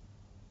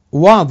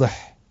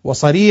واضح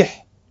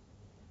وصريح،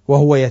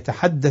 وهو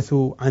يتحدث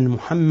عن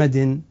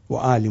محمد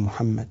وآل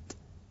محمد،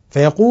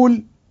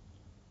 فيقول: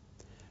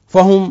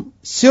 فهم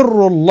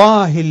سر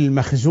الله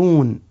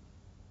المخزون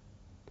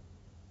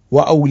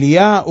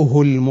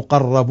وأولياؤه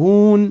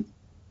المقربون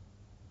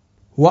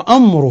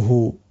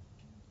وأمره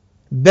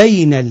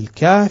بين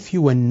الكاف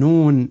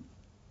والنون،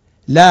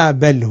 لا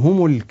بل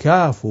هم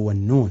الكاف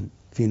والنون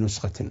في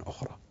نسخة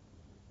أخرى.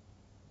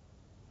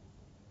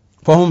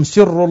 فهم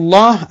سر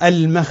الله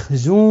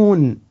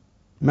المخزون،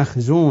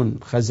 مخزون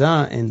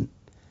خزائن،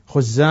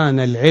 خزان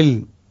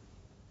العلم.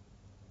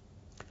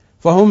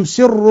 فهم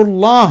سر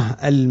الله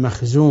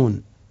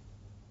المخزون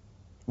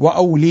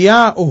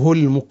وأولياؤه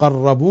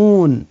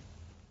المقربون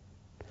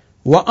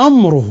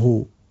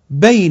وأمره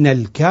بين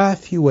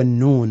الكاف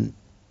والنون،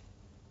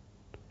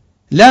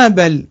 لا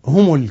بل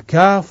هم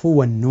الكاف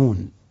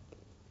والنون.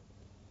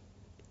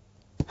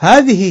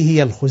 هذه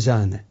هي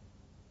الخزانة،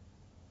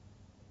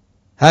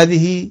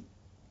 هذه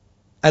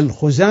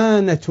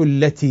الخزانة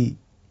التي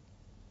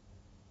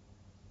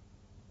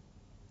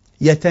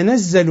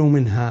يتنزل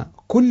منها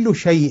كل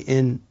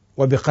شيء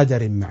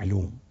وبقدر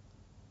معلوم.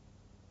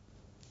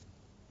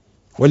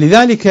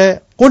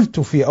 ولذلك قلت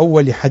في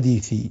أول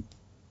حديثي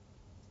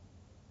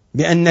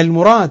بأن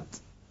المراد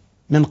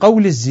من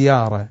قول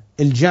الزيارة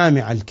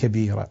الجامعة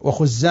الكبيرة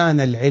وخزان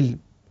العلم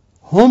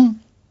هم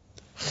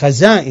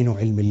خزائن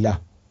علم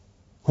الله،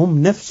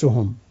 هم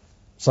نفسهم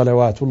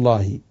صلوات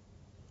الله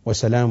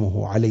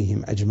وسلامه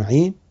عليهم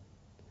أجمعين،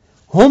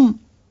 هم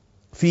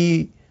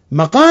في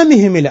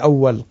مقامهم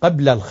الأول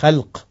قبل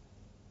الخلق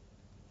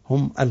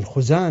هم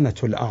الخزانة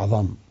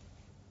الأعظم،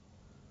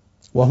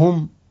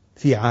 وهم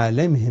في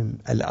عالمهم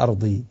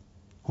الأرضي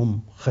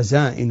هم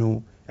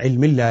خزائن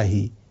علم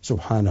الله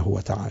سبحانه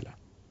وتعالى.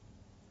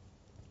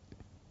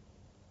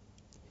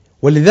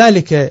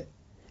 ولذلك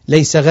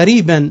ليس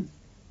غريبا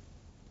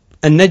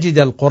أن نجد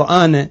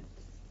القرآن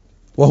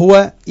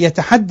وهو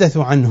يتحدث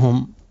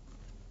عنهم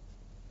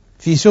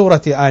في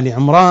سورة آل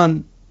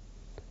عمران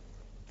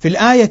في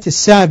الآية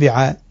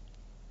 7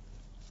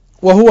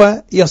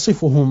 وهو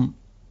يصفهم: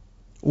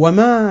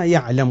 وما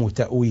يعلم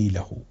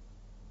تأويله،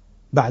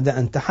 بعد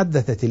أن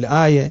تحدثت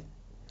الآية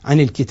عن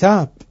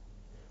الكتاب: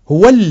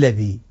 هو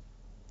الذي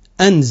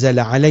أنزل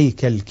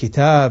عليك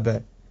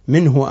الكتاب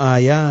منه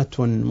آيات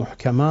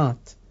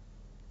محكمات،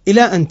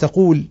 إلى أن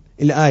تقول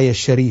الآية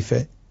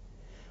الشريفة: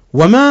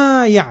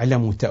 وما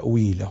يعلم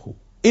تأويله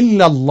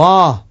إلا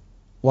الله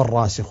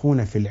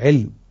والراسخون في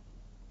العلم.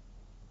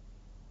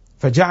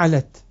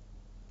 فجعلت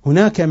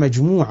هناك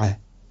مجموعة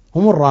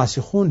هم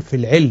الراسخون في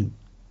العلم،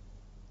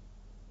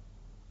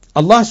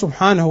 الله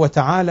سبحانه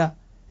وتعالى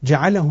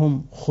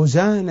جعلهم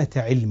خزانة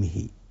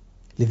علمه.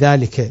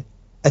 لذلك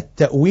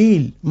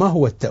التأويل، ما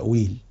هو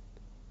التأويل؟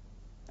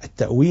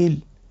 التأويل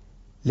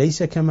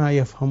ليس كما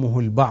يفهمه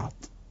البعض،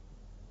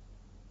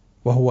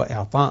 وهو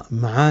إعطاء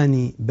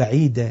معاني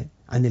بعيدة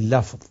عن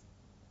اللفظ.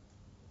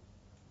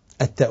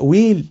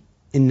 التأويل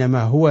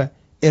إنما هو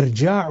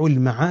إرجاع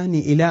المعاني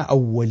إلى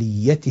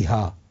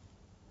أوليتها.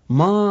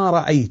 ما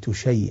رأيت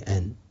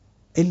شيئا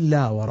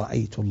إلا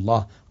ورأيت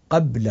الله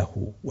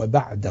قبله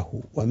وبعده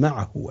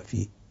ومعه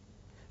وفيه.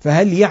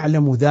 فهل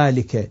يعلم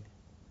ذلك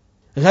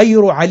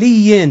غير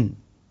علي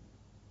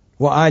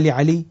وآل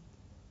علي؟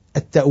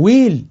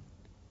 التأويل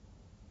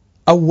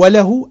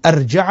أوله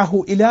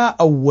أرجعه إلى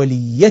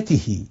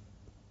أوليته،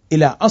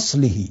 إلى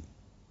أصله.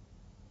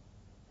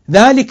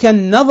 ذلك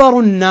النظر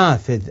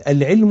النافذ،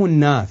 العلم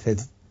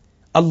النافذ.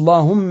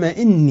 اللهم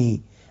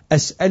إني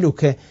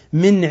أسألك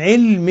من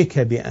علمك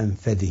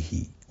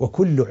بأنفذه،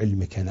 وكل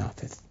علمك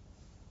نافذ.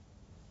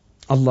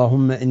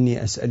 اللهم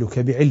إني أسألك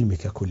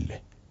بعلمك كله.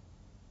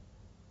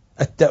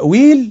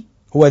 التأويل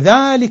هو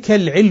ذلك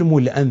العلم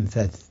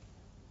الأنفذ،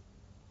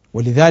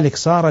 ولذلك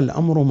صار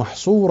الأمر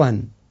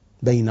محصورا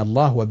بين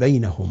الله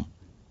وبينهم،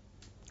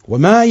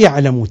 وما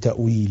يعلم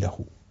تأويله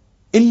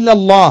إلا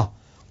الله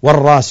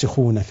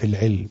والراسخون في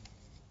العلم.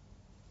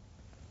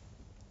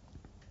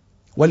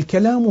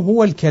 والكلام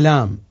هو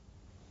الكلام.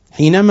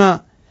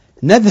 حينما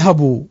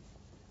نذهب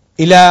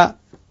إلى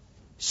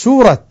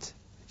سورة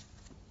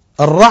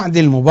الرعد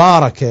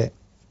المباركة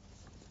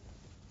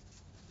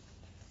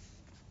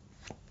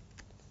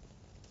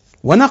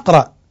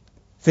ونقرأ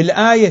في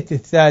الآية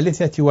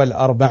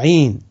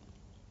 43: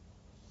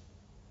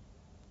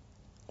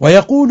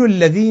 ويقول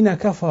الذين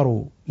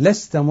كفروا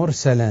لست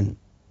مرسلا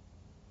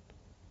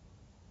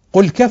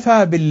قل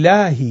كفى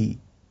بالله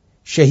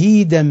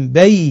شهيدا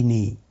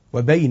بيني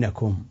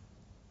وبينكم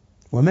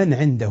ومن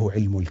عنده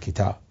علم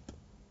الكتاب.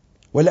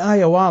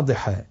 والآية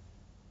واضحة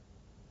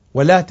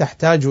ولا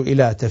تحتاج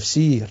إلى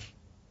تفسير،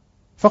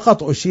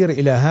 فقط أشير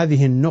إلى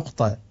هذه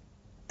النقطة،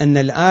 أن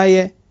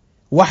الآية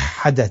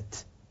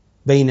وحدت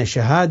بين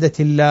شهادة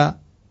الله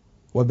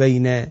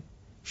وبين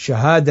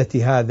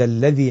شهادة هذا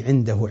الذي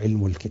عنده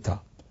علم الكتاب.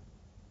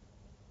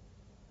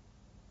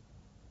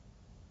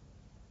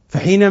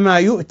 فحينما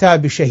يؤتى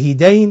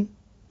بشهيدين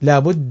لا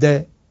بد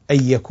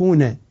أن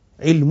يكون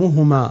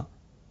علمهما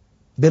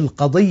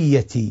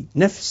بالقضية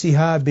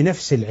نفسها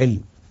بنفس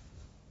العلم،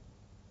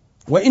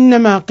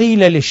 وإنما قيل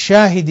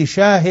للشاهد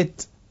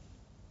شاهد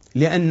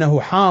لأنه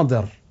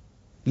حاضر،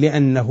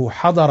 لأنه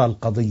حضر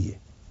القضية،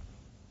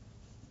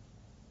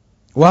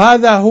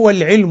 وهذا هو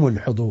العلم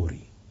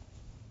الحضوري.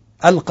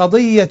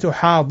 القضية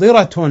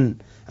حاضرة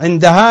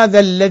عند هذا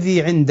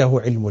الذي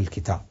عنده علم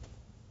الكتاب،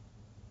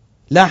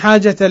 لا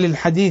حاجة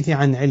للحديث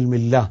عن علم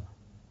الله،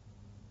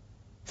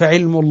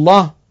 فعلم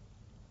الله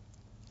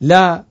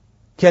لا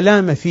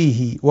كلام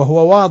فيه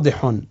وهو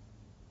واضح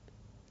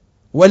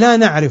ولا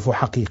نعرف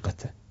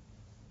حقيقته،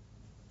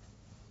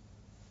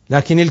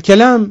 لكن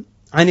الكلام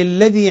عن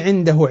الذي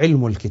عنده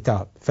علم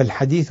الكتاب،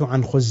 فالحديث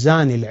عن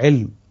خزان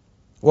العلم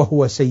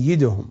وهو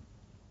سيدهم.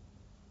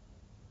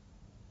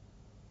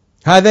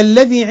 هذا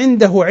الذي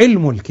عنده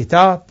علم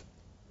الكتاب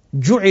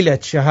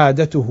جعلت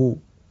شهادته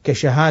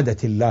كشهادة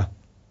الله،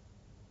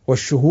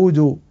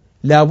 والشهود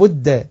لا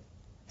بد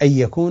أن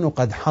يكونوا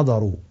قد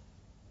حضروا.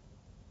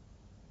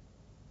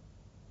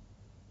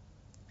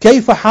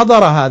 كيف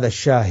حضر هذا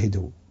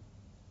الشاهد؟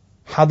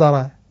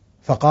 حضر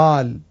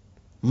فقال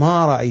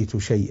ما رأيت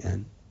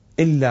شيئا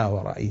إلا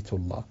ورأيت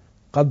الله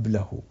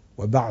قبله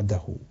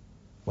وبعده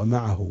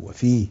ومعه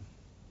وفيه.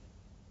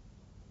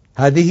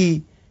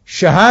 هذه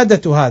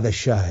شهادة هذا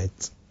الشاهد.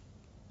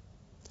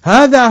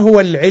 هذا هو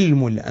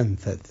العلم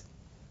الأنفذ،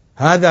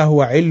 هذا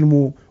هو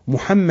علم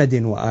محمد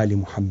وآل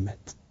محمد،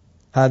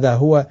 هذا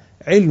هو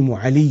علم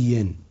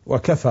علي،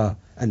 وكفى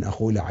أن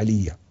أقول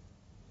علي.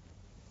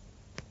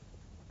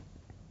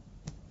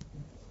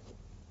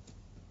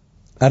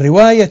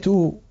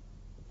 الرواية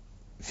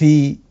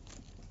في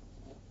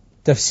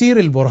تفسير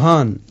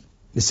البرهان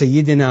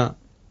لسيدنا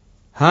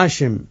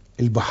هاشم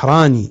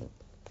البحراني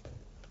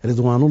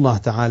رضوان الله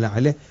تعالى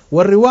عليه،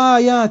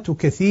 والروايات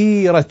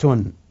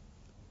كثيرة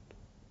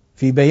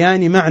في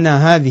بيان معنى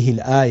هذه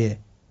الآية: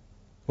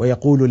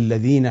 ويقول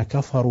الذين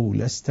كفروا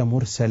لست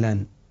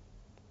مرسلا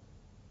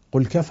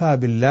قل كفى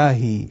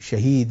بالله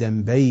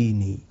شهيدا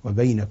بيني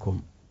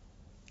وبينكم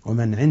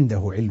ومن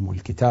عنده علم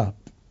الكتاب.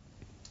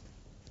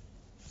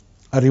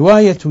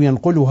 الرواية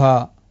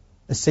ينقلها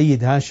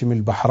السيد هاشم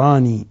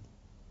البحراني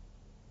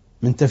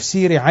من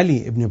تفسير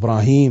علي بن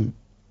إبراهيم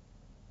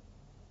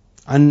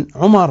عن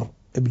عمر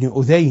بن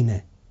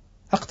أذينة.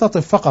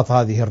 أقتطف فقط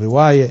هذه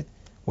الرواية،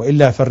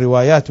 وإلا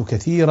فالروايات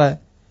كثيرة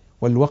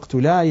والوقت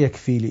لا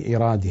يكفي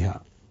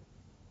لإيرادها.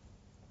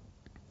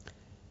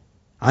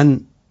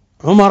 عن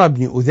عمر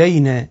بن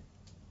أذينة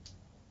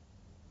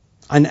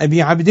عن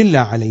أبي عبد الله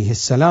عليه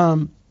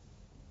السلام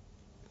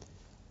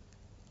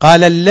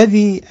قال: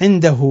 الذي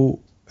عنده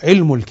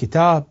علم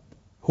الكتاب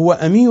هو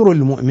أمير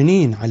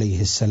المؤمنين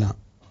عليه السلام.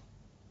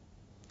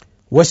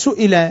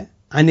 وسئل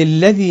عن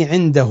الذي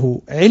عنده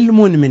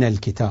علم من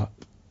الكتاب: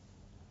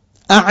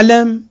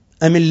 أعلم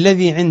أم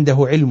الذي عنده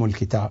علم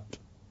الكتاب؟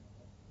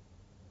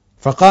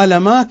 فقال: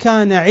 ما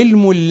كان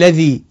علم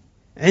الذي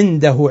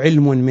عنده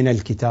علم من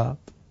الكتاب،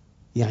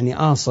 يعني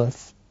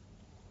آصف،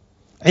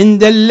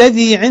 عند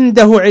الذي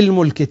عنده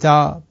علم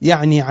الكتاب،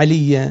 يعني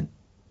عليا،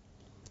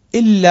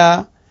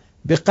 إلا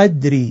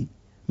بقدر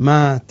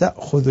ما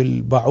تأخذ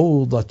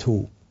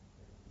البعوضة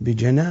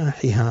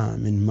بجناحها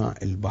من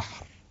ماء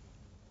البحر.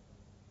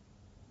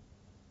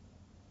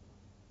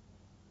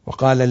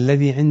 وقال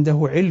الذي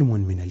عنده علم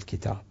من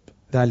الكتاب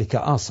ذلك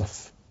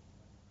آصف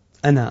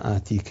أنا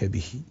آتيك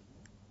به.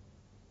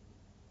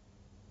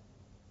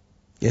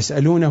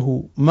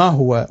 يسألونه ما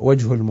هو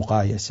وجه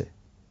المقايسة؟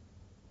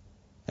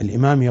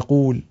 الإمام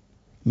يقول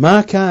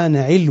ما كان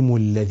علم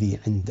الذي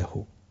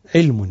عنده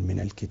علم من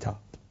الكتاب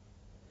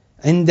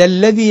عند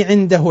الذي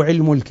عنده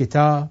علم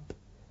الكتاب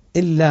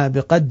إلا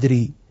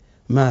بقدر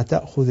ما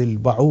تأخذ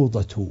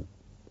البعوضة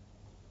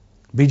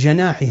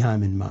بجناحها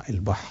من ماء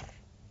البحر.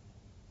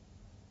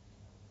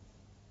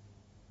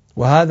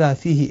 وهذا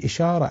فيه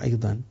إشارة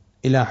أيضا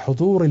إلى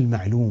حضور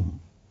المعلوم،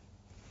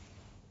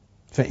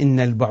 فإن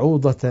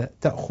البعوضة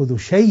تأخذ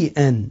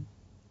شيئا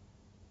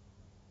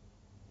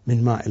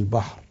من ماء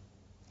البحر.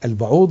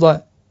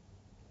 البعوضة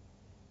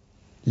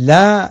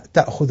لا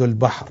تأخذ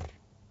البحر،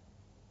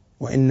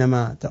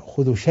 وإنما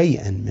تأخذ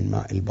شيئا من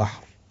ماء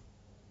البحر،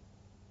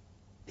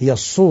 هي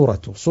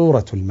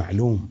صورة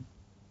المعلوم.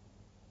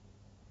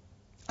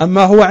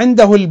 أما هو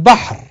عنده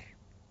البحر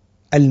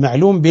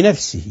المعلوم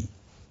بنفسه.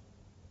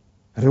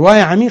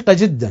 رواية عميقة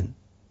جدا،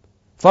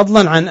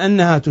 فضلا عن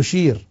أنها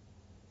تشير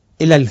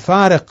إلى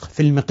الفارق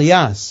في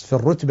المقياس في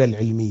الرتبة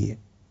العلمية،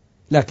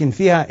 لكن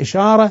فيها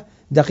إشارة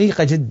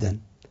دقيقة جدا.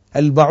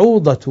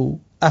 البعوضة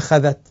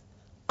أخذت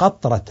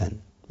قطرة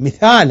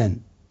مثالا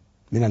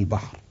من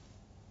البحر.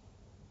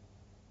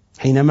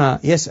 حينما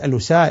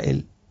يسأل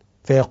سائل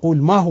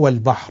فيقول ما هو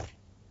البحر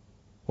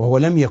وهو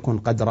لم يكن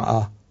قد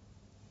رآه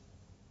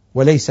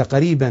وليس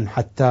قريبا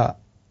حتى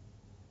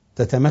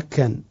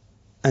تتمكن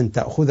أن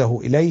تأخذه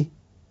إليه،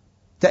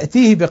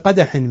 تأتيه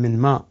بقدح من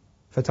ماء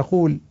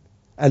فتقول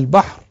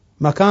البحر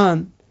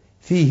مكان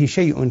فيه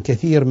شيء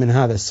كثير من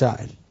هذا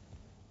السائل.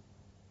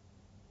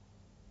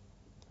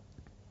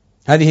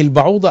 هذه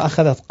البعوضة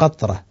أخذت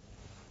قطرة،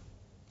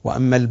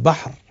 وأما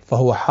البحر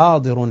فهو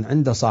حاضر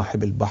عند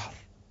صاحب البحر،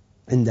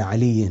 عند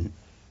علي.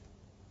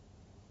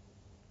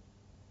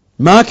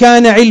 ما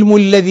كان علم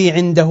الذي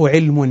عنده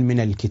علم من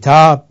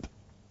الكتاب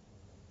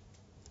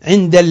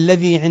عند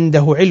الذي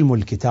عنده علم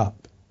الكتاب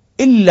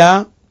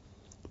إلا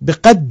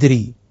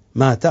بقدر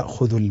ما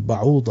تأخذ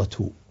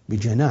البعوضة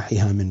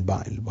بجناحها من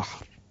ماء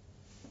البحر،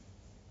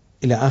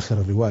 إلى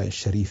آخر الرواية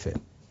الشريفة.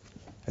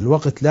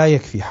 الوقت لا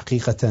يكفي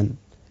حقيقة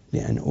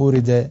لأن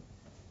أورد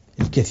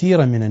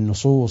الكثير من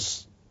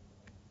النصوص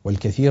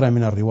والكثير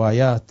من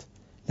الروايات،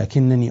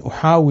 لكنني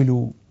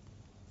أحاول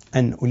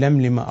أن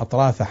ألملم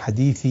أطراف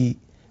حديثي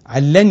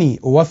علني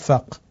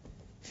أوفق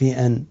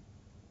في أن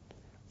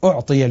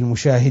أعطي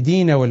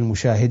المشاهدين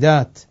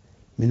والمشاهدات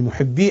من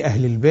محبي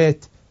أهل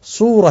البيت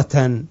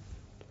صورة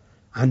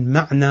عن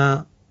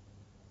معنى،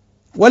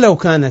 ولو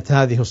كانت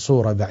هذه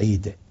الصورة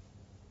بعيدة.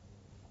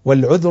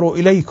 والعذر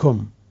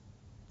إليكم،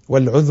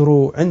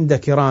 والعذر عند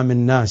كرام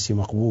الناس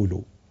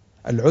مقبول.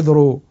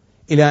 العذر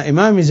إلى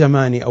إمام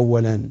زماني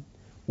أولا،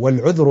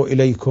 والعذر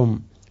إليكم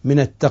من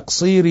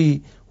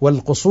التقصير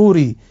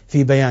والقصور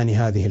في بيان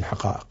هذه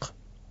الحقائق.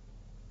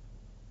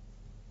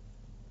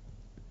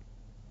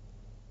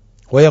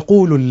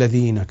 ويقول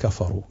الذين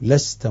كفروا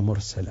لست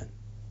مرسلا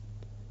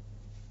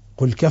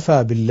قل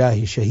كفى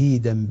بالله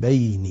شهيدا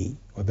بيني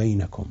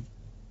وبينكم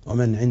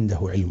ومن عنده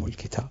علم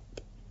الكتاب.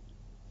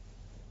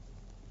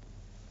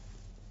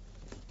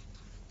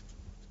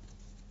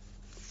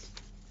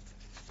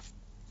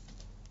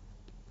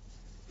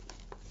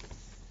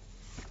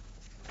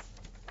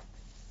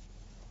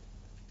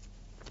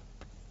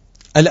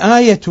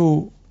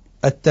 الآية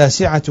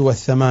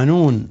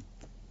 89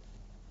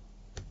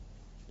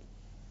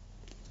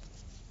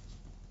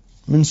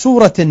 من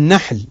سورة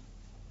النحل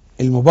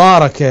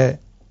المباركة: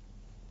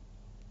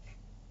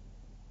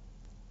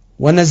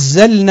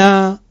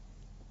 ونزلنا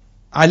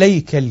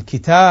عليك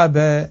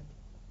الكتاب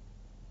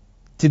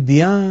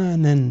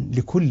تبيانا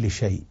لكل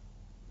شيء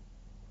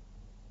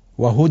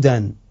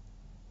وهدى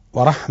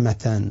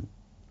ورحمة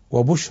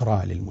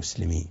وبشرى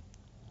للمسلمين.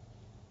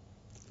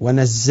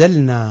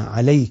 ونزلنا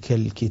عليك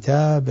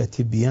الكتاب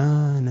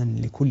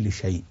تبيانا لكل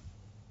شيء.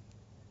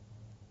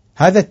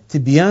 هذا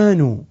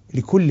التبيان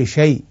لكل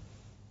شيء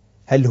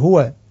هل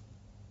هو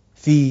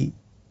في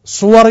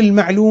صور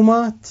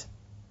المعلومات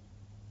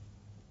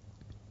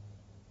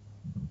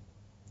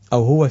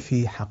أو هو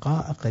في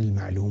حقائق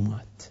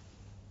المعلومات؟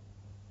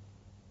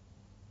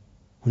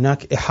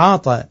 هناك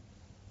إحاطة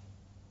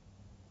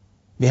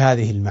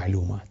بهذه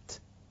المعلومات.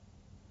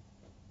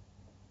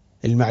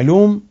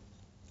 المعلوم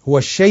هو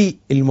الشيء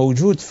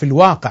الموجود في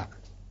الواقع،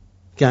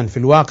 كان في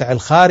الواقع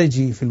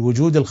الخارجي، في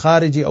الوجود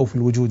الخارجي أو في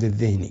الوجود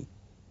الذهني،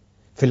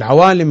 في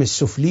العوالم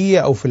السفلية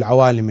أو في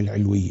العوالم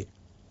العلوية.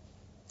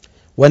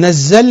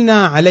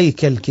 ونزلنا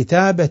عليك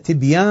الكتاب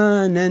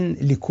تبيانا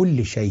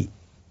لكل شيء.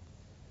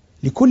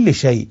 لكل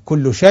شيء،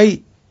 كل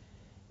شيء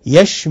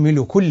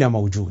يشمل كل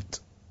موجود،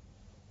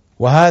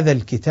 وهذا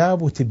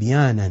الكتاب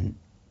تبيانا.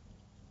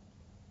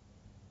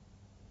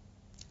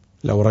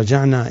 لو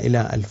رجعنا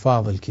إلى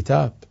ألفاظ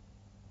الكتاب،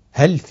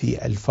 هل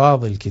في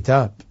ألفاظ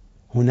الكتاب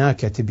هناك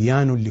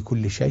تبيان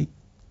لكل شيء.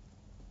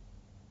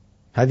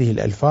 هذه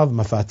الألفاظ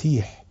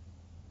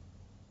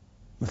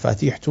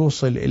مفاتيح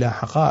توصل إلى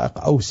حقائق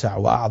أوسع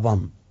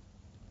وأعظم.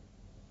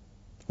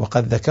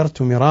 وقد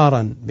ذكرت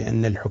مرارا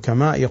بأن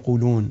الحكماء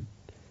يقولون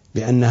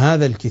بأن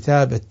هذا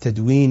الكتاب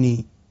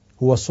التدويني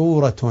هو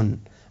صورة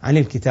عن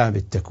الكتاب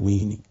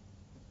التكويني.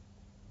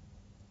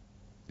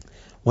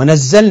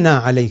 ونزلنا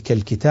عليك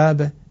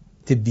الكتاب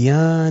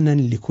تبيانا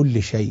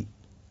لكل شيء.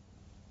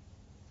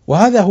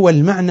 وهذا هو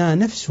المعنى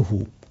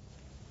نفسه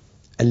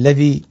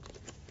الذي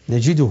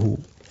نجده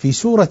في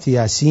سورة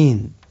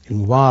ياسين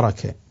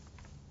المباركة.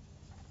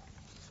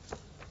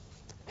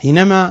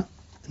 حينما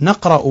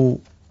نقرأ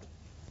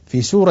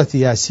في سورة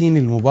ياسين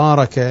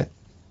المباركة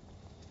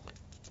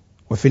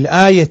وفي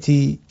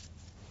الآية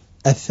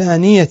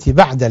 2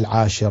 بعد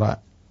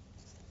 10: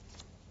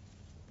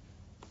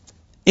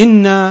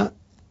 إنا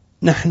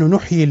نحن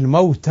نحيي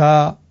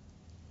الموتى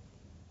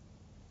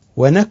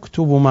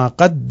ونكتب ما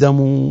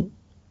قدموا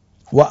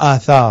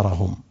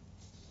وآثارهم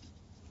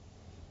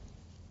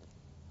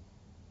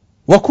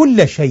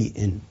وكل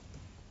شيء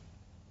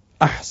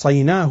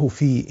أحصيناه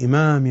في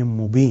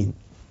إمام مبين.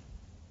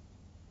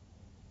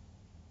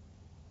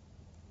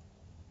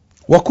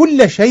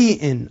 وكل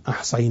شيء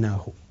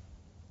أحصيناه.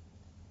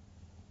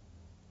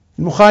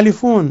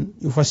 المخالفون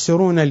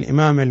يفسرون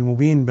الإمام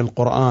المبين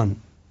بالقرآن.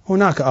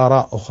 هناك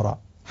آراء أخرى،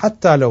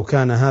 حتى لو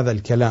كان هذا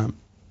الكلام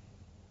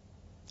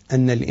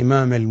أن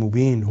الإمام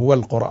المبين هو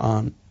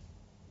القرآن،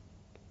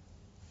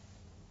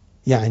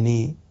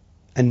 يعني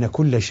أن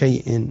كل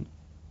شيء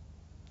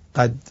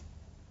قد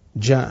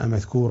جاء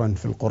مذكورا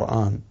في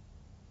القرآن،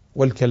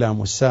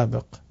 والكلام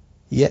السابق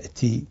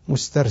يأتي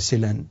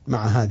مسترسلا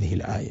مع هذه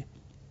الآية.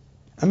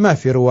 أما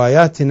في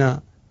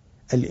رواياتنا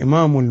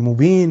الإمام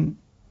المبين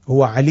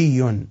هو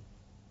علي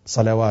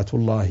صلوات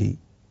الله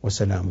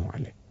وسلامه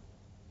عليه.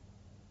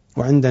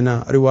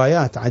 وعندنا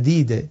روايات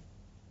عديدة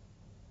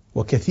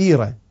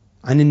وكثيرة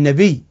عن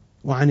النبي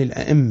وعن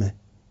الأئمة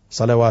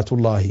صلوات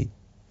الله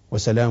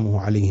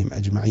وسلامه عليهم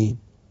أجمعين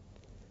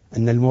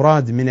أن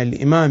المراد من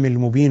الإمام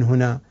المبين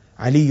هنا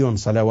علي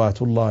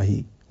صلوات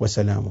الله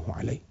وسلامه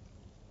عليه.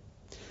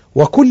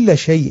 وكل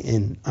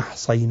شيء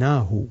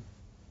أحصيناه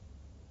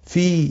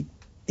في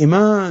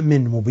إمام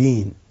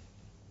مبين.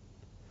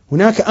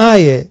 هناك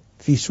آية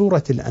في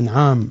سورة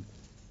الأنعام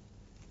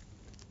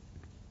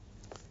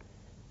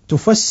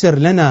تفسر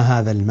لنا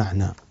هذا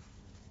المعنى.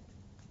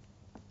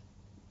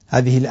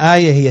 هذه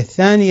الآية هي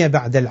 2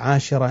 بعد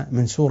 10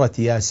 من سورة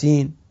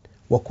ياسين: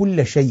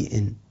 وكل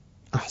شيء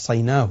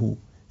أحصيناه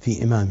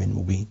في إمام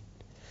مبين.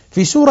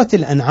 في سورة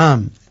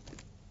الأنعام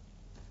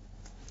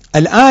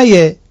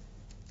الآية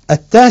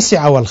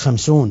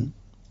 59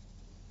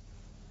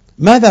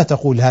 ماذا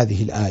تقول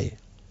هذه الآية؟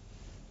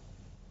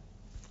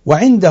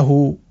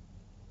 وعنده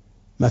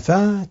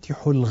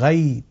مفاتح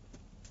الغيب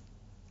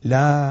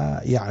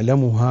لا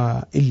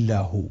يعلمها إلا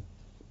هو.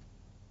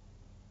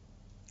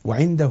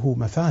 وعنده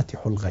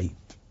مفاتح الغيب.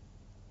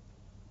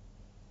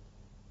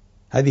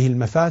 هذه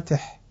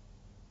المفاتح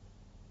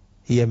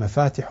هي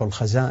مفاتح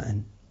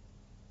الخزائن،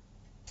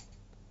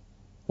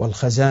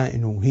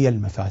 والخزائن هي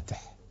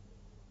المفاتح.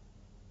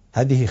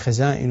 هذه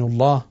خزائن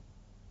الله.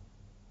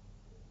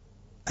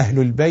 أهل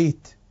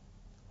البيت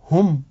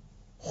هم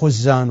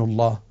خزان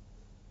الله،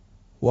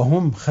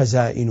 وهم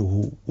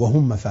خزائنه،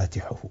 وهم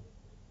مفاتحه.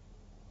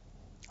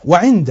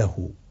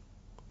 وعنده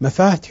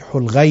مفاتح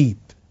الغيب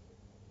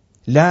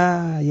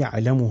لا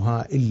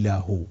يعلمها إلا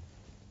هو.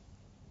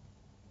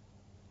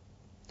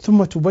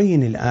 ثم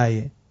تبين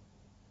الآية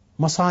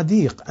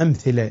مصاديق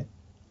أمثلة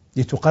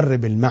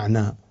لتقرب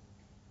المعنى: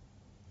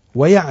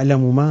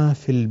 ويعلم ما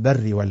في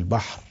البر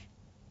والبحر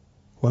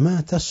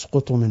وما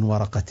تسقط من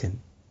ورقة.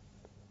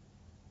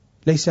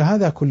 ليس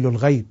هذا كل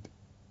الغيب.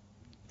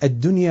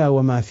 الدنيا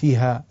وما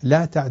فيها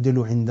لا تعدل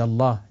عند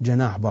الله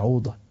جناح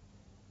بعوضة.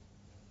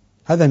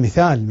 هذا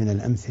مثال من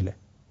الأمثلة.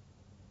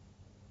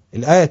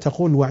 الآية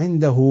تقول: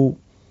 وعنده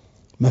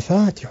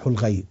مفاتح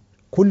الغيب،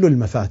 كل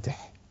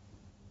المفاتح.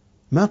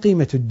 ما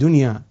قيمة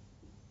الدنيا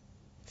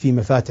في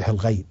مفاتح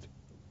الغيب؟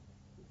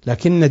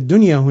 لكن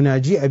الدنيا هنا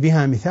جيء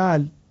بها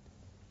مثال،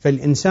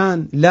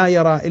 فالإنسان لا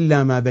يرى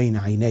إلا ما بين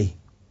عينيه،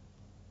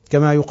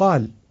 كما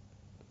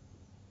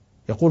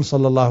يقول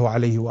صلى الله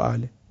عليه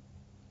وآله: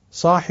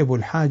 صاحب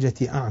الحاجة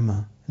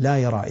أعمى لا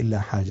يرى إلا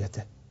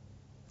حاجته.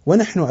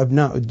 ونحن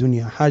أبناء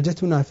الدنيا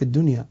حاجتنا في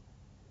الدنيا،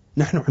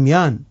 نحن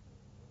عميان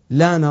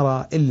لا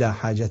نرى إلا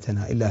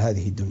حاجتنا إلا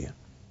هذه الدنيا.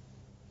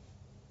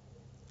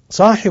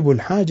 صاحب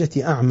الحاجة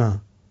أعمى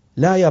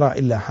لا يرى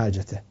إلا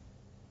حاجته.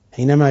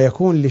 حينما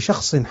يكون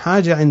لشخص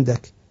حاجة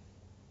عندك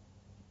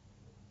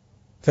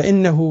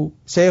فإنه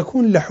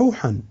سيكون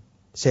لحوحا،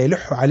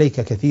 سيلح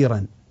عليك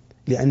كثيرا،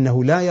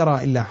 لأنه لا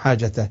يرى إلا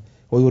حاجته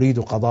ويريد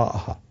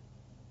قضاءها.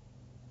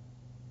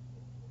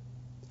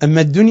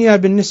 أما الدنيا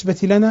بالنسبة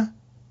لنا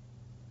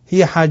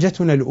هي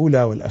حاجتنا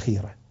الأولى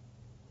والأخيرة.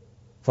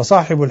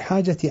 فصاحب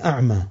الحاجة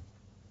أعمى،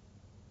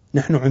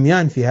 نحن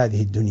عميان في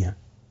هذه الدنيا.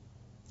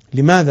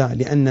 لماذا؟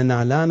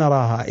 لأننا لا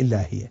نراها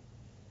إلا هي،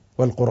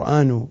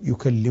 والقرآن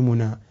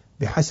يكلمنا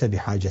بحسب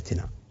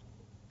حاجتنا.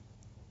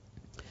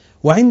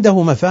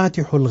 وعنده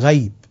مفاتح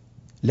الغيب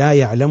لا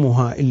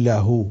يعلمها إلا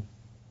هو،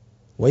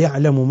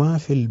 ويعلم ما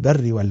في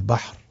البر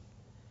والبحر،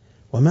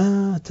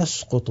 وما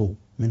تسقط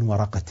من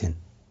ورقة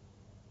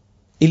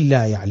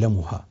إلا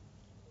يعلمها،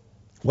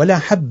 ولا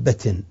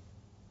حبة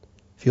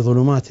في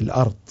ظلمات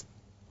الأرض،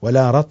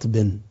 ولا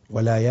رطب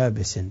ولا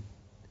يابس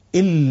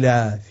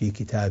إلا في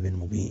كتاب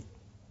مبين.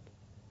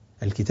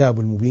 الكتاب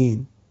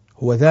المبين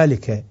هو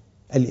ذلك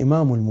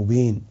الإمام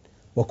المبين،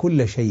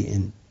 وكل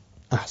شيء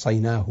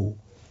أحصيناه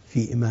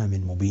في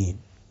إمام مبين.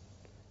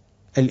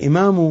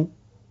 الإمام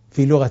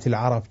في لغة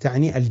العرب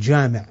تعني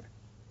الجامع،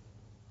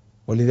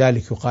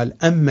 ولذلك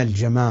يقال أما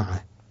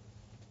الجماعة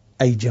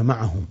أي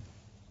جمعهم.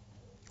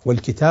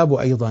 والكتاب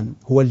أيضا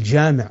هو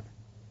الجامع،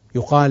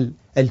 يقال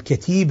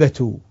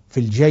الكتيبة في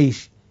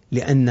الجيش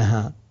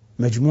لأنها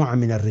مجموعة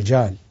من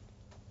الرجال،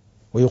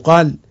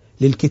 ويقال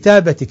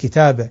للكتابة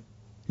كتابة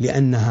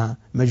لأنها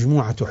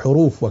مجموعة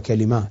حروف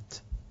وكلمات.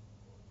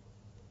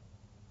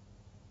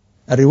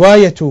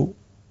 الرواية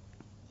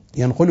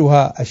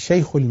ينقلها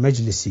الشيخ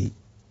المجلسي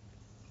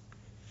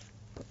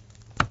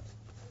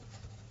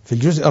في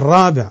الجزء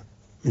الرابع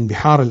من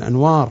بحار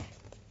الأنوار،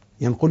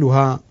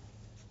 ينقلها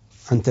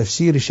عن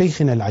تفسير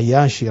شيخنا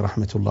العياشي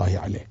رحمة الله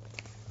عليه،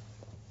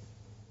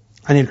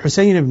 عن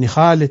الحسين بن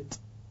خالد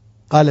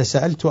قال: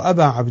 سألت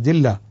أبا عبد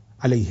الله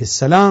عليه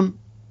السلام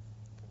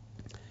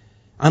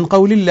عن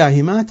قول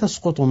الله: ما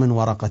تسقط من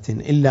ورقة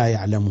إلا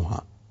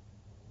يعلمها،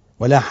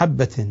 ولا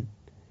حبة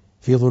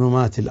في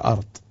ظلمات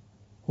الأرض،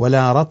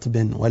 ولا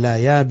رطب ولا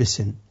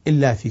يابس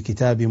إلا في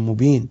كتاب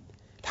مبين.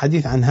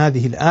 الحديث عن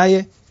هذه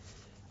الآية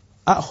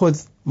أخذ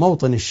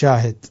موطن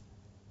الشاهد.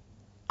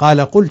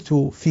 قال: قلت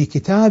في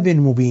كتاب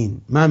مبين،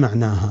 ما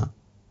معناها؟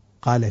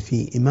 قال: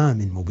 في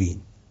إمام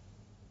مبين.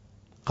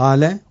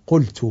 قال: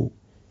 قلت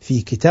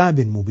في كتاب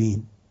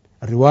مبين.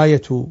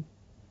 الرواية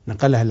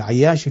نقلها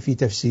العياشي في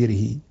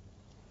تفسيره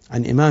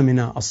عن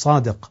إمامنا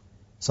الصادق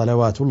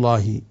صلوات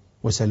الله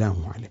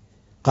وسلامه عليه،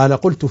 قال: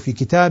 قلت في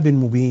كتاب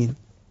مبين،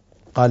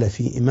 قال: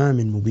 في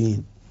إمام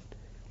مبين،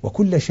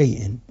 وكل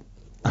شيء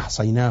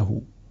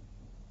أحصيناه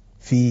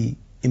في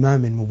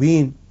إمام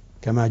مبين،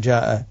 كما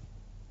جاء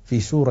في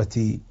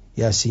سورة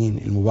ياسين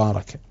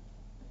المباركة.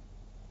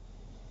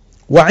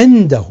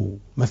 وعنده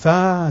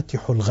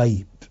مفاتح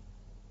الغيب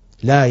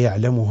لا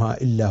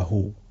يعلمها إلا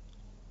هو،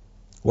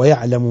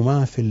 ويعلم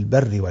ما في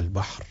البر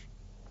والبحر،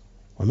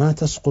 وما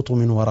تسقط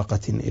من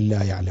ورقة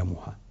إلا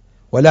يعلمها،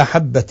 ولا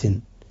حبة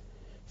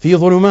في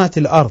ظلمات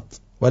الأرض،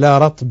 ولا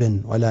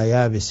رطب ولا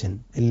يابس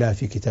إلا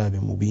في كتاب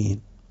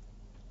مبين.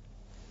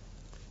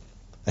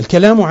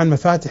 الكلام عن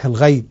مفاتح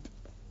الغيب.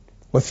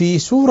 وفي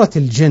سورة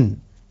الجن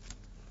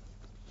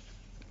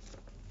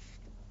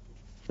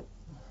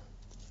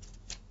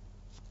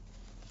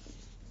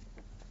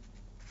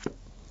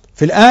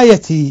في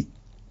الآية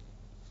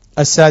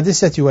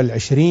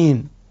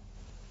 26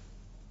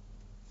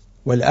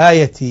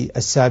 والآية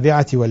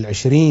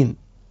 27: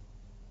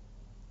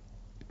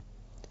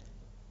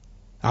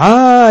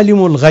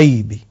 عالم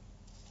الغيب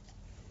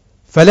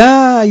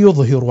فلا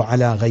يظهر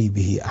على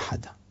غيبه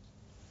أحدا.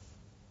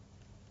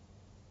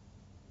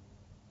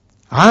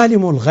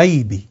 عالم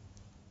الغيب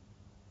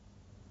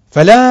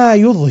فلا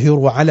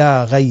يظهر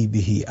على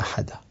غيبه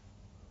أحدا.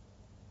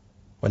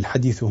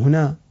 والحديث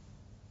هنا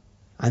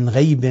عن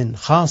غيب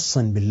خاص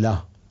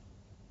بالله.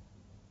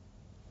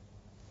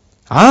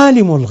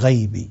 عالم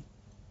الغيب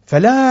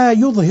فلا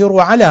يظهر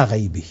على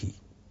غيبه.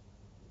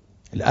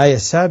 الآية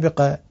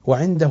السابقة: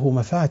 وعنده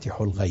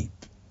مفاتح الغيب،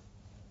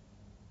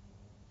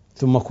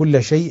 ثم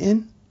كل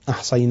شيء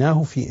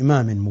أحصيناه في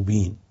إمام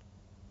مبين.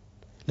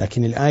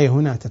 لكن الآية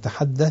هنا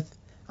تتحدث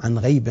عن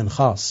غيب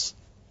خاص.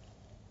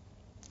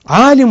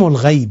 عالم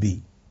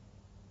الغيب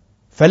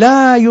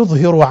فلا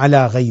يظهر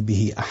على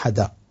غيبه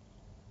أحدا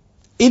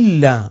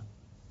إلا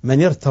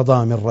من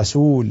ارتضى من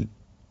رسول،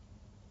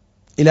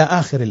 إلى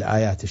آخر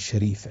الآيات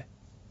الشريفة.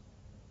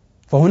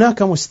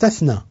 فهناك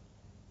مستثنى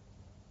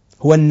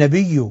هو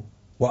النبي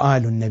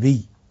وآل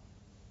النبي،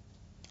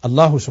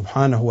 الله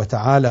سبحانه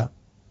وتعالى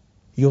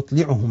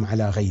يطلعهم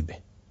على غيبه.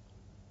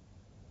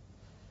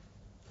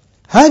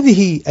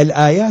 هذه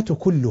الآيات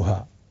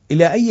كلها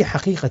إلى أي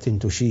حقيقة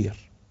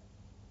تشير؟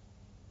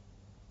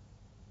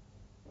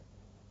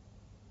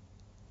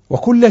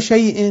 وكل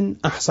شيء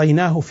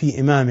أحصيناه في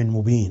إمام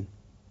مبين.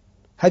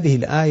 هذه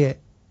الآية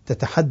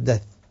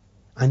تتحدث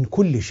عن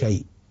كل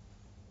شيء،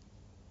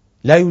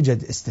 لا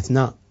يوجد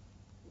استثناء.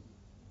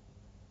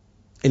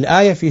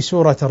 الآية في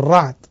سورة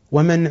الرعد: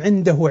 ومن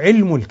عنده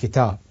علم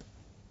الكتاب،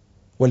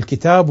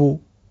 والكتاب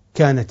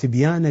كان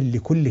تبيانا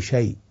لكل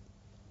شيء،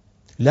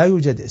 لا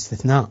يوجد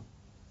استثناء.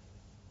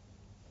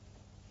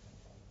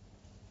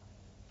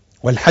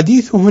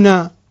 والحديث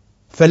هنا: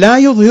 فلا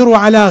يظهر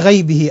على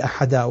غيبه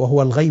أحدا،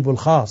 وهو الغيب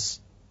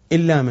الخاص،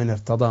 إلا من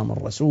ارتضى من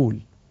رسول.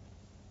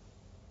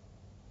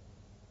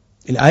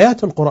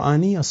 الآيات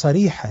القرآنية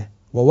صريحة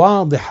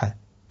وواضحة،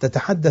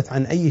 تتحدث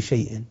عن أي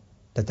شيء،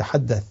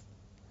 تتحدث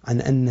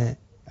عن أن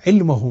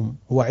علمهم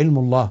هو علم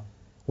الله،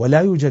 ولا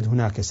يوجد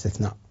هناك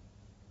استثناء.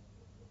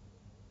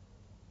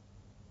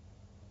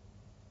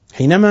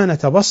 حينما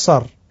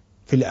نتبصر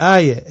في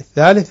الآية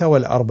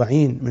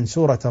 43 من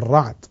سورة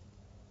الرعد: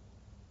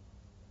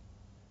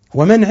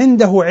 ومن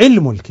عنده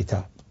علم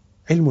الكتاب.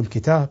 علم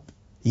الكتاب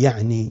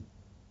يعني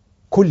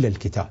كل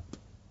الكتاب.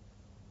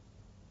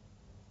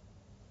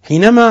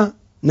 حينما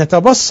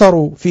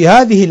نتبصر في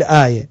هذه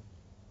الآية: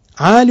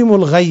 عالم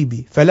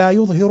الغيب فلا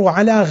يظهر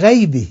على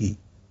غيبه،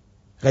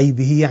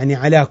 غيبه يعني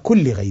على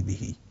كل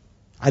غيبه،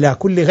 على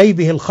كل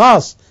غيبه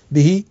الخاص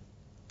به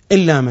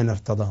إلا من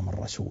ارتضى من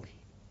رسول.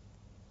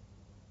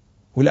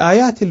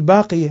 والآيات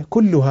الباقية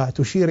كلها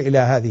تشير إلى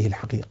هذه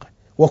الحقيقة: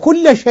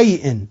 وكل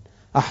شيء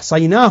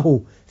أحصيناه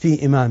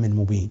في إمام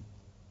مبين.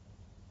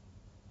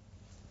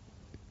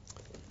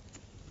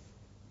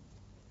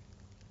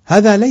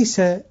 هذا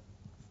ليس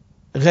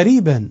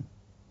غريبا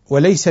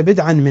وليس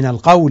بدعا من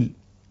القول،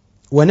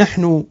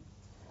 ونحن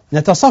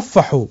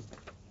نتصفح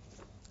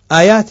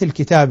آيات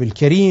الكتاب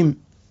الكريم.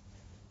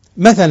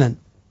 مثلا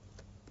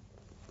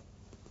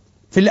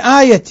في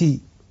الآية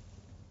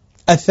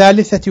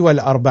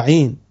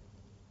 43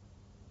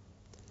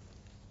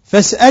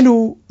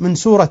 فاسألوا من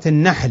سورة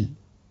النحل،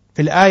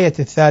 في الآية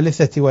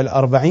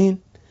 43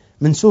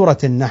 من سورة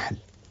النحل: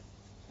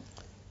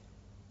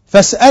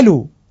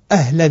 فاسألوا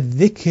أهل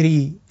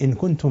الذكر إن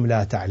كنتم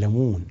لا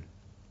تعلمون.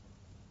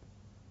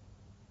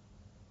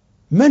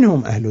 من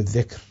هم أهل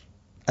الذكر؟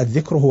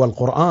 الذكر هو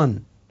القرآن،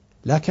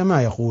 لا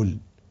كما يقول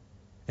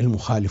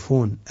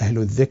المخالفون أهل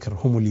الذكر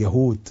هم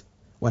اليهود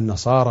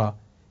والنصارى.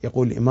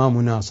 يقول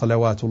إمامنا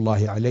صلوات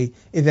الله عليه: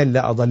 إذا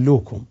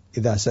لأضلوكم،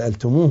 إذا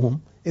سألتموهم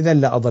إذا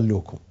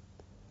لأضلوكم،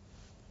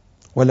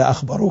 ولا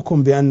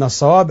أخبروكم بأن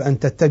الصواب أن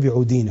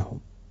تتبعوا دينهم.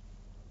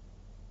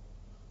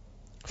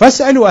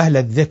 فاسألوا أهل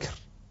الذكر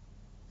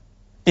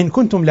إن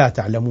كنتم لا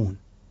تعلمون.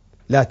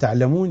 لا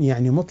تعلمون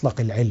يعني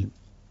مطلق العلم،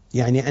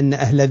 يعني أن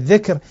أهل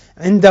الذكر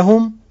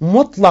عندهم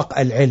مطلق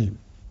العلم.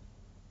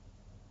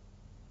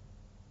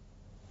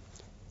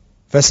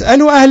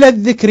 فاسألوا أهل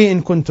الذكر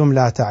إن كنتم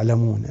لا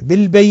تعلمون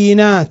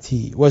بالبينات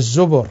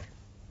والزبر.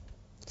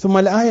 ثم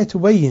الآية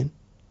تبين: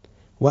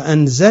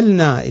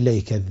 وأنزلنا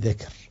إليك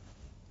الذكر.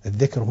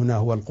 الذكر هنا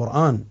هو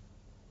القرآن،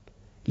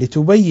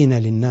 لتبين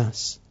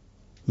للناس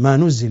ما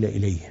نزل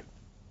إليهم.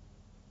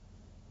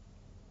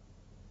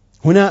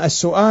 هنا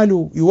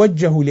السؤال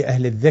يوجه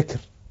لأهل الذكر: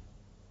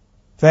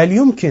 فهل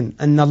يمكن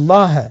أن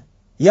الله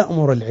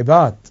يأمر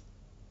العباد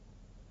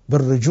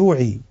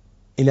بالرجوع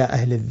إلى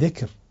أهل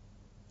الذكر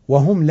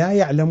وهم لا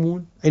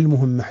يعلمون؟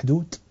 علمهم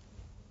محدود.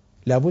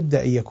 لا بد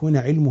أن يكون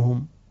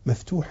علمهم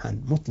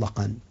مفتوحا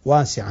مطلقا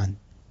واسعا.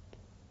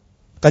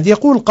 قد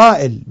يقول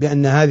قائل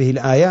بأن هذه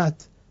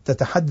الآيات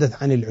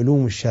تتحدث عن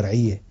العلوم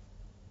الشرعية.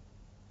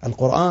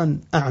 القرآن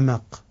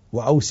أعمق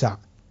وأوسع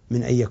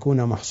من أن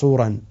يكون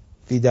محصورا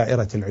في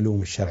دائرة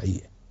العلوم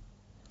الشرعية،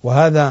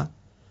 وهذا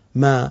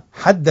ما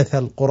حدث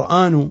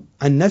القرآن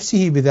عن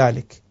نفسه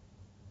بذلك،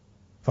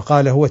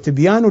 فقال: هو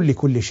تبيان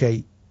لكل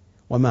شيء.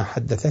 وما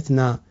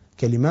حدثتنا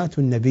كلمات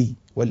النبي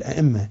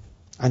والأئمة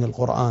عن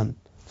القرآن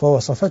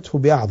فوصفته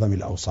بأعظم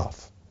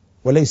الأوصاف،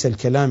 وليس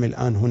الكلام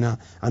الآن هنا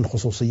عن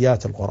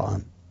خصوصيات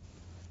القرآن.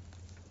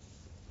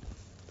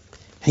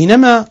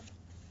 حينما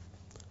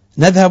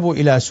نذهب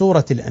إلى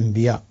سورة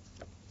الأنبياء،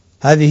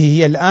 هذه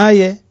هي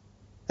الآية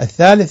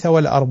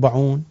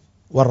 43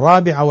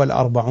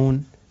 و44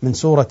 من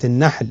سورة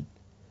النحل: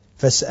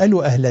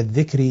 فاسألوا أهل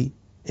الذكر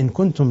إن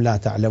كنتم لا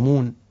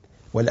تعلمون.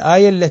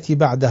 والآية التي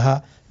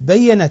بعدها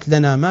بيّنت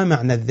لنا ما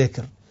معنى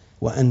الذكر: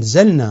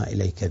 وأنزلنا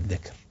إليك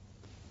الذكر.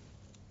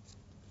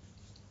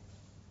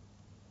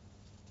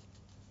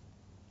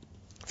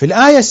 في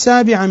الآية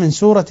 7 من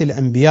سورة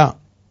الأنبياء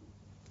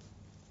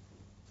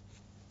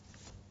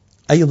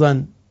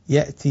أيضا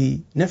يأتي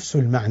نفس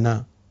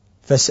المعنى: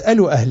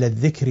 فاسألوا أهل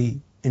الذكر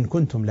إن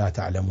كنتم لا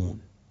تعلمون.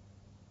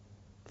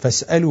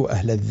 فاسألوا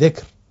أهل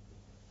الذكر،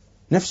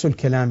 نفس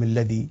الكلام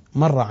الذي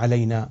مر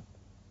علينا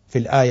في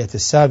الآية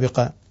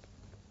السابقة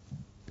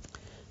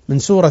من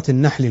سورة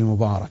النحل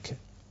المباركة،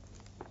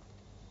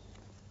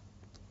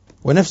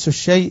 ونفس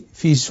الشيء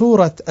في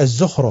سورة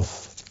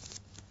الزخرف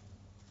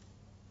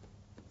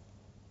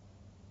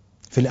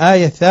في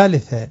الآية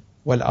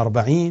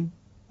 43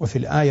 وفي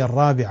الآية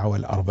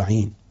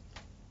 44: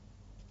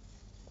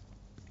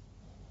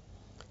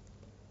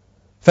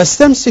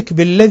 فاستمسك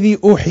بالذي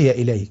أوحي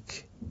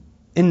إليك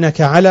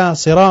إنك على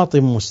صراط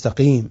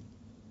مستقيم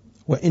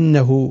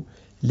وإنه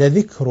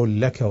لذكر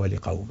لك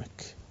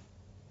ولقومك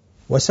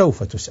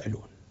وسوف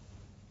تسألون.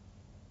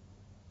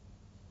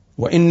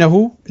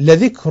 وإنه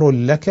لذكر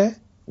لك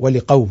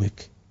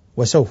ولقومك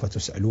وسوف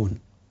تسألون.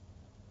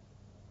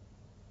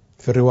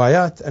 في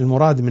الروايات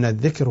المراد من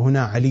الذكر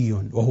هنا علي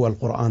وهو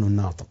القرآن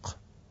الناطق،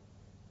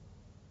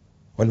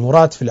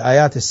 والمراد في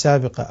الآيات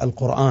السابقة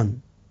القرآن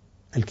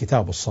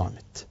الكتاب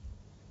الصامت.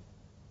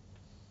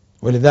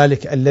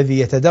 ولذلك الذي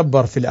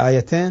يتدبر في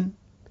الآيتين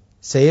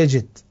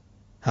سيجد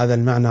هذا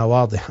المعنى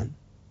واضحا: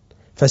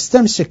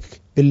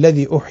 فاستمسك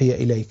بالذي أوحي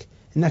إليك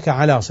إنك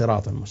على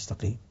صراط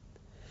مستقيم.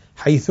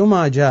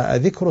 حيثما جاء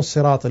ذكر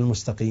الصراط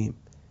المستقيم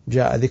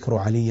جاء ذكر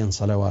علي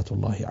صلوات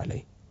الله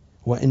عليه: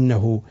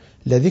 وإنه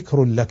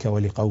لذكر لك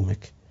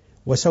ولقومك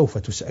وسوف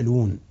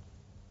تسألون.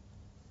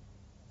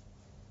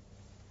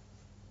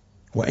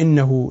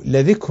 وإنه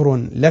لذكر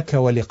لك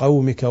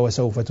ولقومك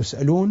وسوف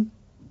تسألون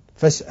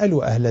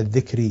فاسألوا أهل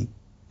الذكر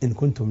إن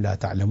كنتم لا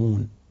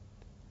تعلمون.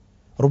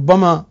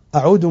 ربما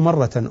أعود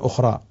مرة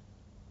أخرى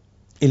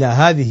إلى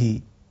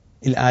هذه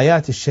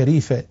الآيات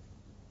الشريفة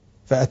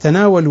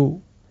فأتناول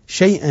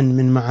شيئا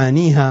من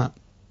معانيها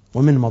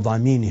ومن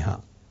مضامينها.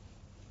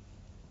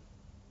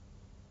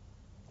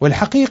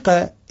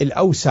 والحقيقة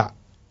الأوسع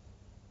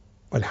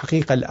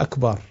والحقيقة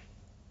الأكبر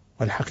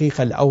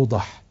والحقيقة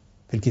الأوضح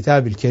في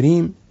الكتاب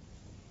الكريم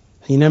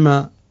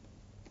حينما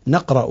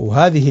نقرأ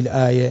هذه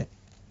الآية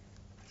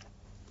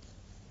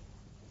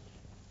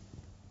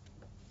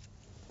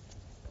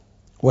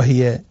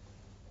وهي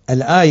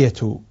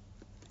الآية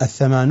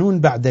 80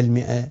 بعد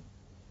 100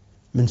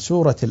 من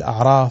سورة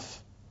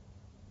الأعراف: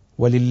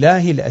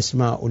 ولله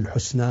الأسماء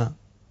الحسنى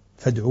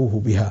فادعوه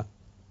بها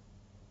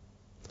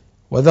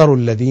وذروا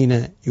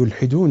الذين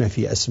يلحدون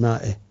في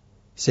أسمائه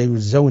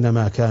سيجزون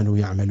ما كانوا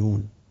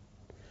يعملون.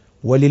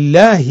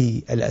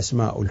 ولله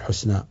الأسماء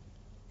الحسنى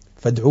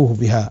فادعوه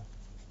بها.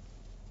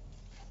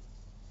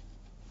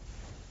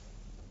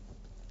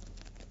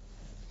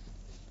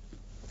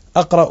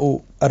 أقرأ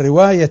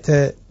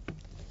الرواية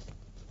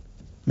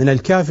من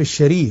الكافي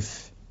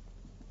الشريف،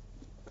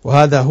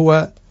 وهذا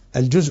هو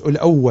الجزء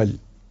الأول.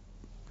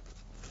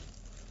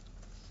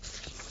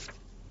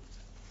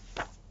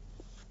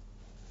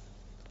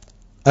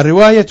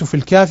 الرواية في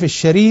الكافي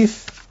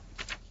الشريف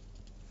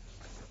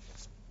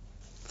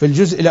في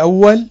الجزء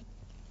الأول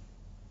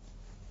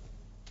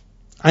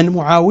عن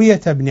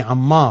معاوية بن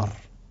عمار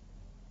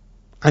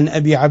عن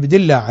أبي عبد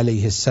الله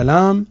عليه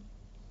السلام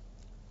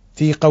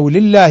في قول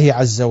الله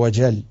عز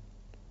وجل: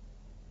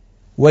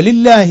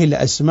 ولله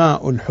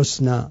الأسماء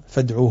الحسنى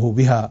فادعوه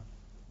بها.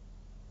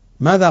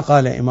 ماذا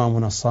قال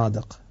إمامنا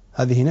الصادق؟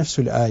 هذه نفس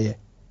الآية: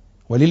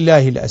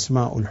 ولله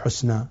الأسماء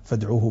الحسنى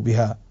فادعوه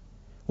بها،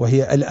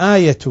 وهي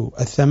الآية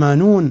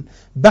 80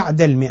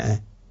 بعد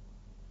 100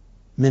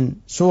 من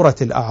سورة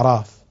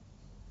الأعراف.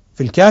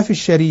 في الكافي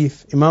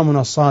الشريف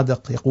إمامنا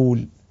الصادق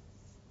يقول: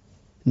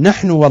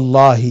 نحن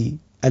والله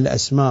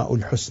الأسماء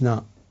الحسنى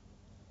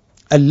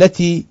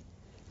التي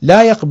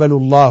لا يقبل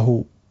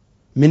الله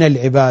من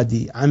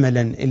العباد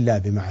عملا إلا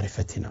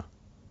بمعرفتنا.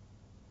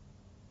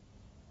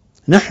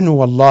 نحن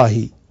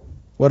والله،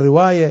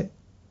 والرواية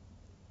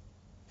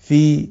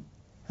في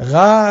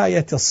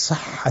غاية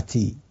الصحة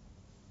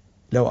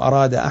لو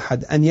أراد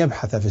أحد أن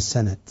يبحث في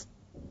السند،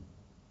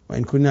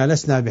 وإن كنا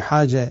لسنا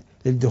بحاجة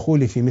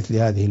للدخول في مثل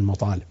هذه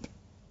المطالب.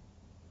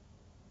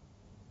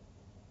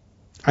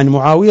 عن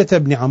معاوية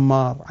بن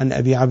عمار عن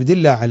أبي عبد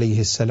الله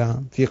عليه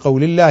السلام في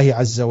قول الله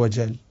عز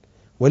وجل: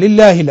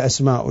 ولله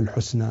الأسماء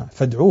الحسنى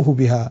فادعوه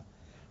بها،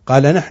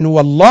 قال: نحن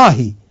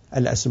والله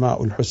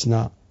الأسماء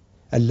الحسنى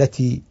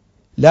التي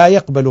لا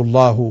يقبل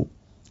الله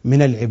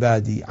من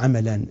العباد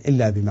عملا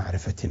إلا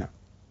بمعرفتنا.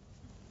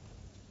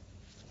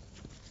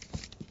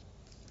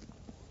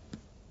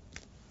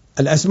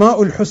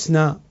 الأسماء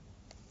الحسنى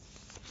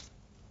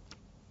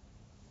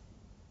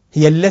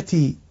هي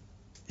التي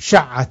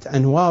شعت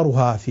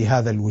أنوارها في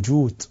هذا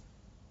الوجود،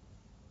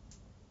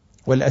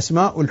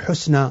 والأسماء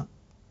الحسنى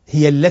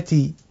هي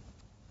التي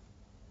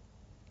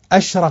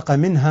أشرق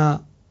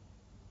منها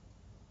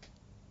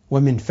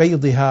ومن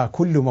فيضها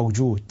كل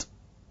موجود،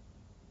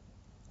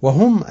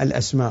 وهم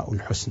الأسماء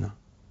الحسنى.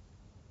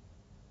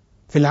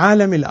 في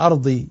العالم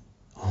الأرضي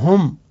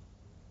هم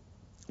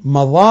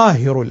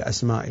مظاهر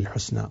الأسماء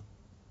الحسنى،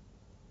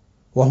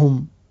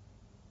 وهم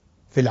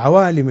في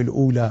العوالم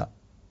الأولى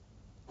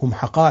هم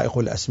حقائق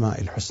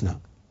الأسماء الحسنى.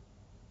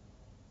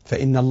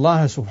 فإن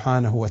الله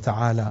سبحانه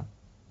وتعالى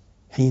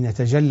حين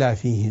تجلى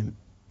فيهم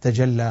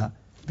تجلى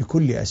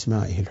بكل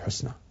أسمائه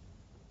الحسنى،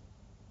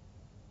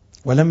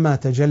 ولما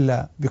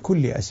تجلى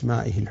بكل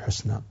أسمائه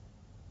الحسنى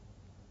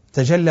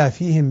تجلى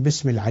فيهم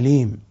باسم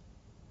العليم،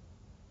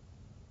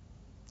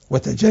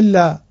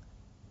 وتجلى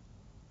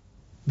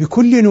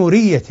بكل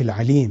نورية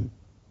العليم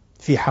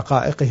في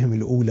حقائقهم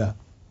الأولى،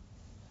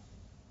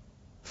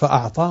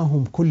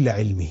 فأعطاهم كل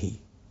علمه.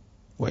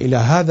 وإلى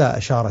هذا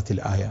أشارت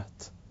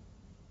الآيات.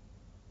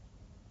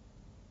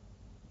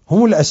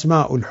 هم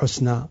الأسماء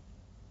الحسنى،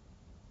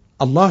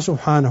 الله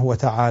سبحانه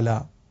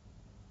وتعالى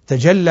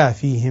تجلى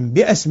فيهم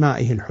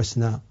بأسمائه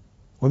الحسنى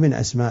ومن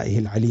أسمائه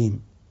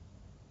العليم.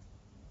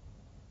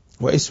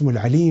 واسم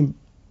العليم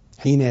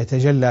حين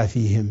يتجلى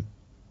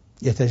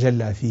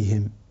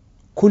فيهم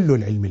كل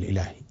العلم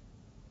الإلهي.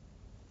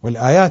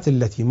 والآيات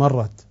التي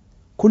مرت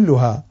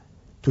كلها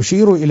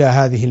تشير إلى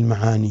هذه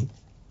المعاني،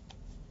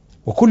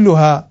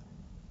 وكلها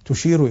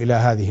تشير إلى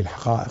هذه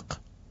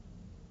الحقائق.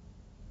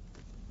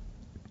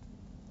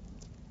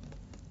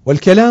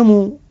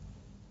 والكلام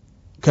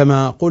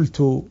كما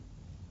قلت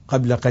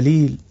قبل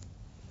قليل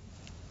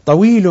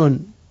طويل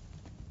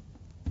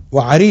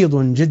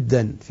وعريض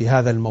جدا في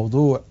هذا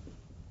الموضوع،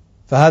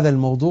 فهذا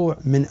الموضوع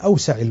من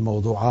أوسع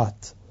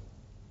الموضوعات.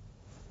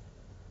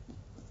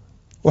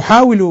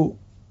 أحاول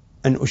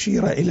أن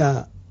أشير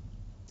إلى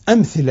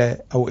أمثلة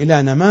أو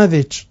إلى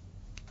نماذج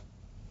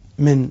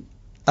من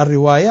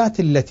الروايات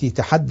التي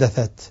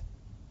تحدثت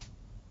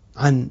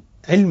عن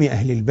علم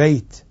أهل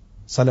البيت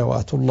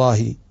صلوات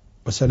الله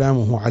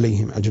وسلامه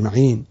عليهم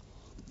أجمعين.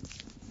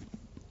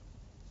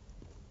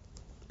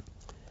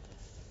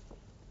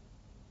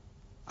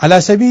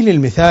 على سبيل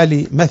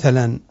المثال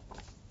مثلا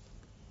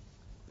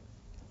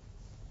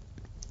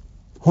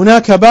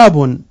هناك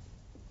باب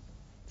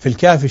في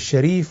الكافي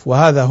الشريف،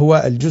 وهذا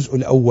هو الجزء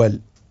الأول،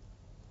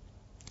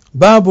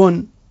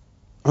 باب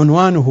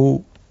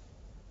عنوانه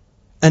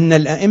أن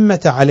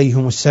الأئمة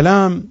عليهم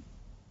السلام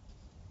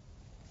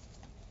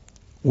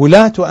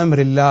ولاة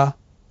أمر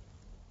الله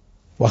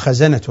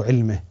وخزنة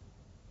علمه.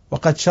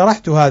 وقد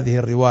شرحت هذه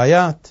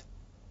الروايات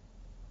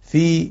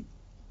في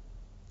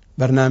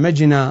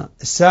برنامجنا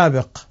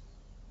السابق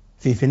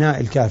في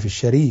فناء الكافي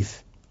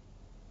الشريف،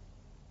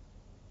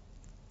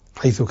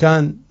 حيث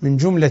كان من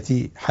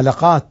جملة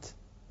حلقات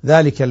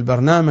ذلك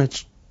البرنامج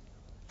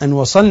أن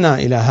وصلنا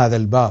إلى هذا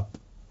الباب،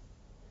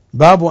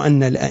 باب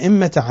أن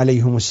الأئمة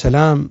عليهم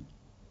السلام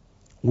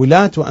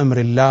ولاة أمر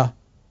الله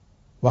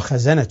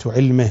وخزنة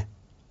علمه.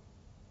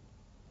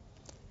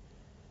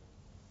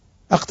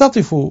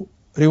 أقتطف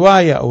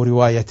رواية أو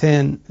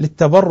روايتين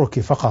للتبرك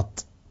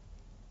فقط.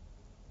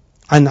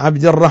 عن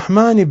عبد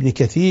الرحمن بن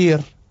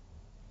كثير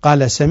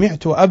قال: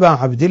 سمعت أبا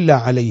عبد الله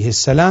عليه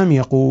السلام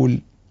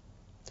يقول: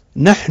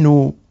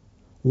 نحن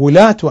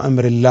ولاة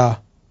أمر الله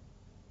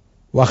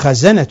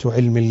وخزنة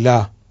علم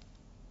الله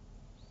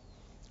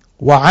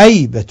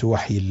وعيبة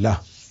وحي الله.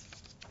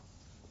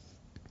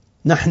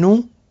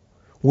 نحن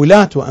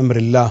ولاة أمر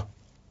الله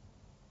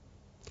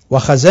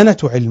وخزنة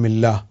علم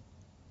الله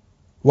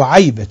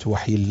وعيبة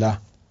وحي الله.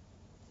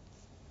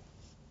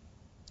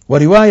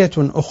 ورواية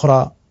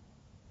أخرى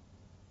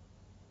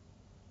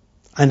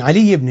عن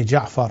علي بن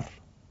جعفر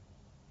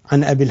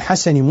عن أبي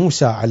الحسن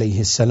موسى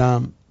عليه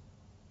السلام.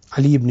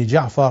 علي بن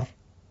جعفر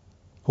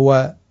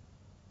هو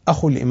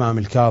أخو الإمام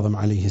الكاظم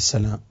عليه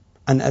السلام.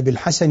 عن أبي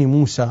الحسن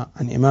موسى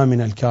عن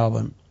إمامنا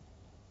الكاظم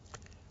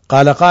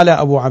قال: قال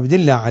أبو عبد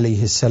الله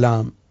عليه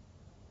السلام: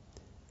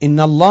 إن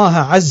الله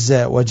عز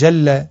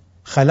وجل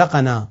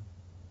خلقنا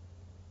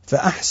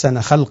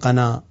فأحسن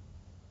خلقنا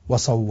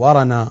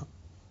وصورنا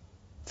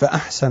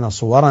فأحسن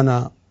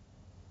صورنا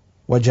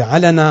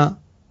وجعلنا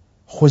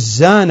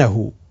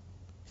خزانه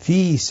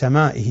في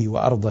سمائه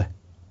وأرضه،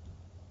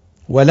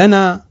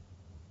 ولنا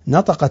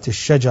نطقت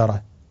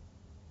الشجرة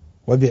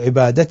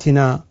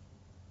وبعبادتنا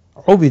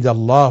عبد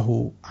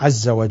الله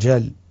عز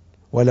وجل،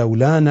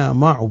 ولولانا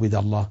ما عبد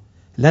الله.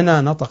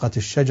 لنا نطقت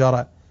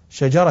الشجرة،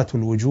 شجرة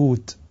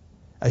الوجود،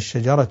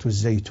 الشجرة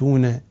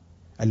الزيتونة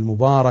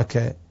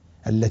المباركة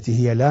التي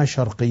هي لا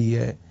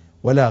شرقية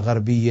ولا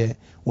غربية،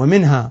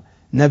 ومنها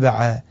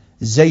نبع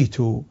زيت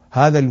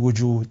هذا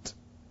الوجود،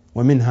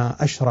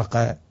 ومنها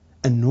أشرق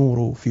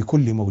النور في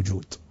كل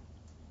موجود.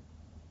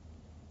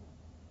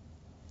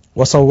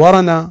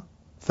 وصورنا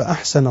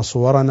فأحسن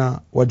صورنا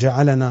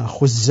وجعلنا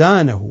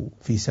خزانه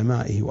في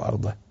سمائه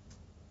وأرضه.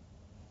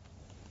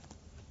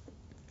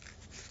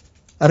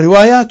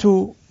 الروايات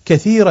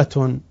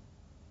كثيرة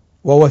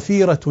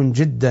ووفيرة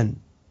جدا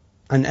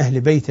عن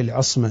أهل بيت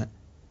العصمة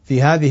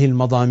في هذه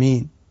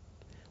المضامين،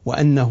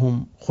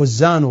 وأنهم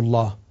خزان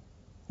الله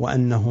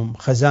وأنهم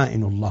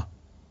خزائن الله.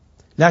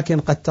 لكن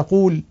قد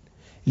تقول: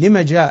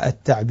 لما جاء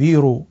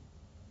التعبير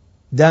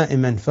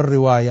دائما في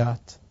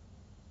الروايات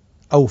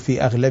أو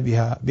في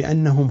أغلبها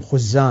بأنهم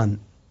خزان،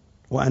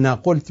 وأنا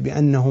قلت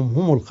بأنهم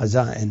هم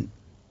الخزائن؟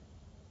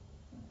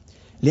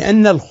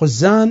 لأن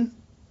الخزان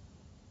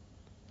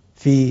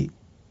في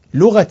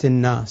لغة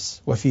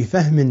الناس وفي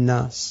فهم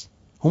الناس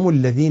هم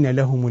الذين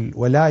لهم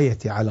الولاية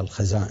على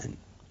الخزائن.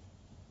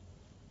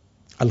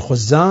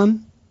 الخزان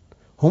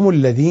هم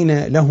الذين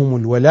لهم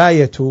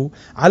الولاية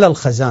على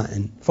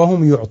الخزائن،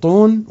 فهم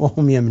يعطون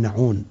وهم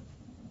يمنعون.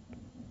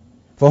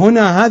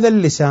 فهنا هذا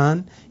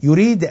اللسان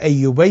يريد أن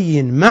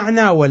يبين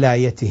معنى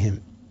ولايتهم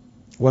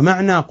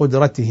ومعنى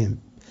قدرتهم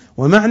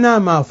ومعنى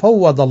ما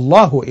فوض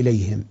الله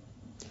إليهم،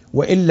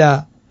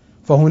 وإلا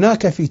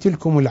فهناك في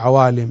تلكم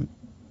العوالم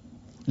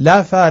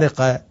لا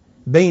فارق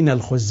بين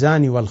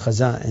الخزان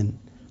والخزائن،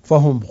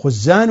 فهم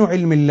خزان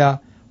علم الله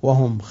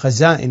وهم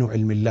خزائن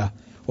علم الله،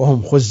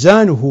 وهم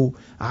خزانه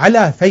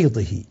على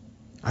فيضه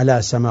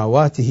على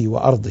سماواته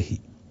وأرضه.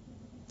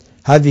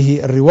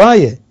 هذه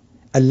الرواية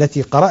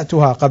التي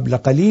قرأتها قبل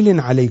قليل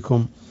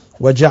عليكم: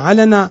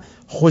 وجعلنا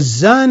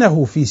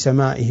خزانه في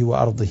سمائه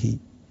وأرضه،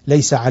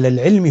 ليس على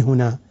العلم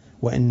هنا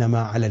وإنما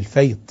على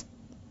الفيض.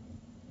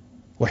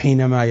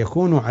 وحينما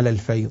يكون على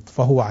الفيض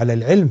فهو على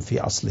العلم في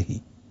أصله،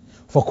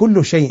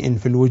 فكل شيء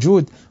في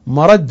الوجود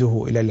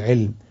مرده إلى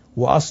العلم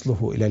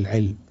وأصله إلى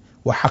العلم،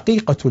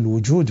 وحقيقة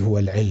الوجود هو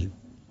العلم.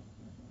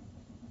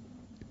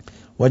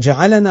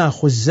 وجعلنا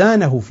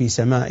خزانه في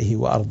سمائه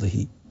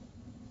وأرضه،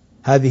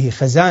 هذه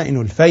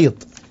خزائن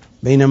الفيض.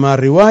 بينما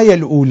الرواية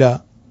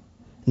الأولى: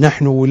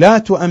 نحن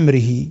ولاة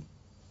أمره،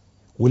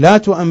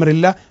 ولاة أمر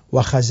الله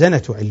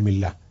وخزنة علم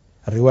الله.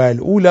 الرواية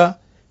الأولى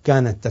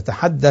كانت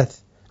تتحدث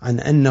عن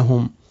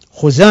أنهم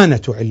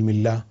خزانة علم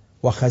الله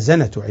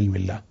وخزنة علم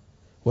الله،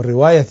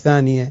 والرواية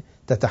الثانية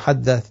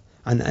تتحدث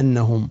عن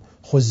أنهم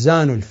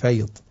خزان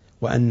الفيض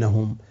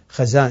وأنهم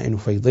خزائن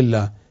فيض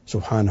الله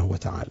سبحانه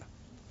وتعالى.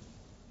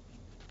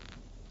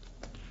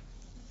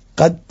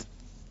 قد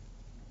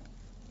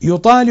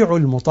يطالع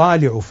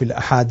المطالع في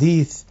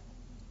الأحاديث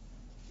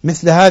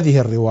مثل هذه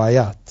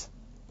الروايات،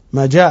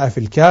 ما جاء في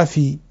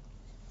الكافي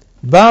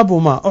باب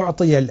ما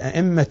أعطي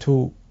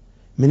الأئمة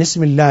من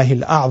اسم الله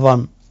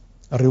الأعظم،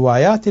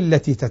 الروايات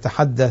التي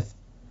تتحدث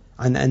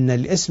عن أن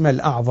الاسم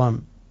الأعظم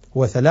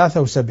هو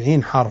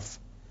 73 حرف،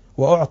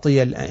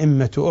 وأعطي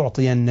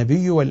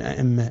النبي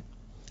والأئمة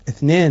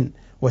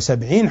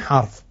 72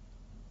 حرف.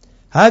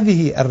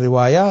 هذه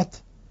الروايات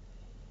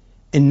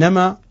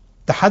إنما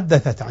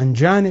تحدثت عن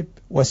جانب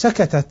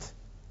وسكتت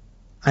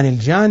عن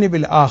الجانب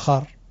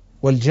الآخر،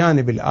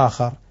 والجانب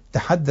الآخر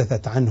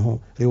تحدثت عنه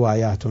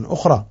روايات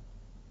أخرى.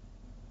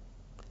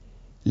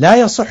 لا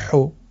يصح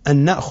أن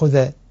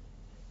نأخذ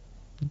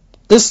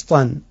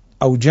قسطا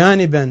أو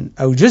جانبا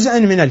أو جزءا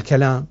من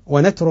الكلام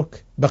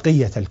ونترك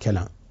بقية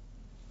الكلام.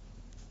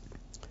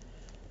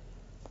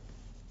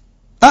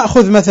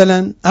 أخذ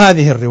مثلا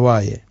هذه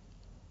الرواية،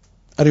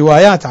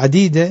 روايات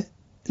عديدة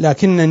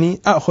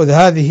لكنني أخذ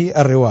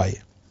هذه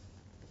الرواية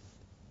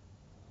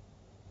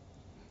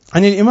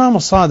عن الإمام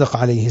الصادق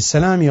عليه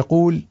السلام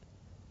يقول: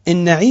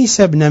 إن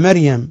عيسى ابن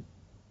مريم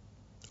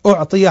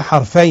أعطي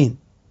حرفين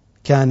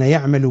كان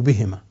يعمل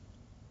بهما،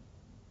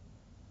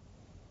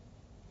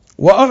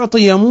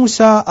 وأعطي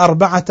موسى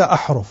 4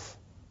 أحرف،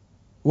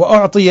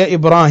 وأعطي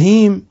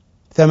إبراهيم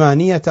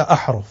 8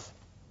 أحرف،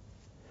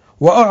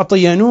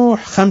 وأعطي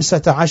نوح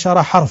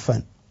 15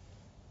 حرفا،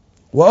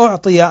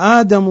 وأعطي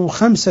آدم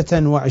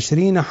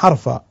 25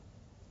 حرفا،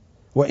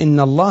 وإن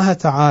الله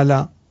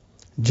تعالى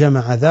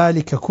جمع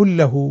ذلك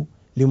كله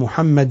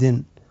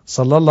لمحمد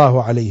صلى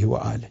الله عليه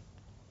وآله.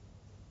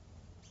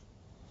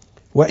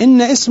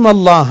 وإن اسم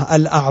الله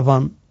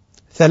الأعظم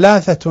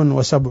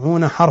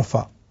 73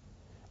 حرفا،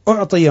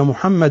 أعطي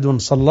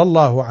محمد صلى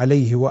الله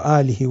عليه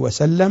وآله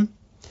وسلم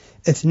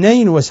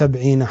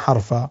 72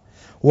 حرفا،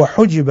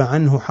 وحجب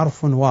عنه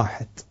حرف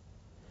واحد.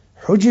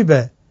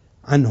 حجب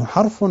عنه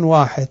حرف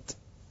واحد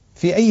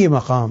في أي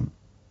مقام؟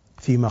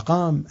 في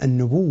مقام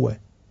النبوة،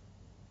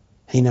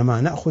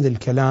 حينما نأخذ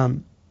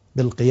الكلام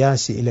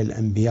بالقياس إلى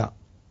الأنبياء.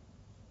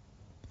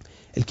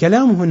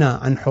 الكلام هنا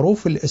عن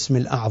حروف الاسم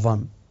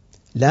الأعظم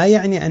لا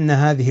يعني أن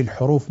هذه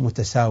الحروف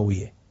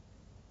متساوية.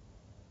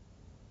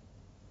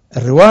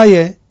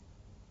 الرواية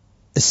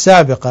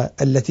السابقة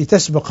التي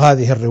تسبق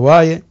هذه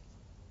الرواية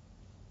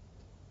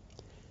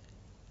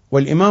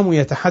والإمام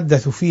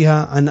يتحدث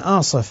فيها عن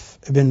آصف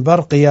بن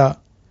برقية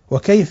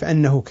وكيف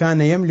أنه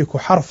كان يملك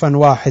حرفا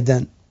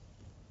واحدا،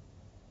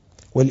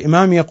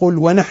 والإمام يقول: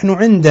 ونحن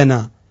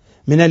عندنا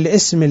من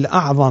الاسم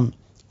الأعظم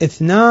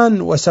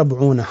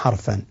 72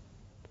 حرفا،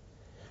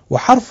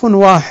 وحرف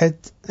واحد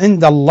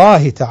عند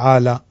الله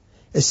تعالى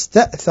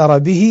استأثر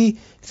به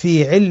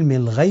في علم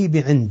الغيب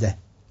عنده.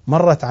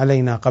 مرت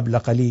علينا قبل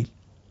قليل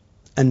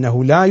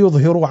أنه لا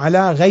يظهر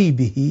على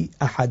غيبه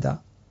أحدا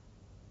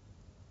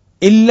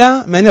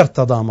إلا من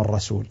ارتضى من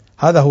رسول،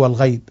 هذا هو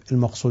الغيب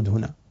المقصود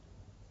هنا.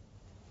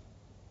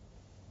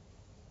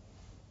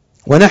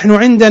 ونحن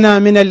عندنا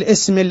من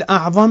الاسم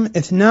الأعظم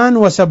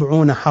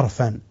 72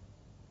 حرفا،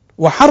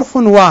 وحرف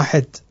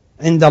واحد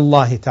عند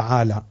الله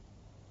تعالى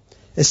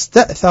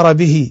استأثر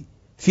به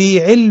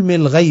في علم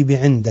الغيب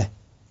عنده،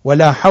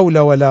 ولا حول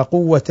ولا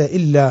قوة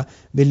إلا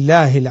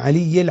بالله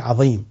العلي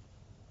العظيم.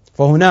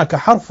 فهناك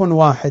حرف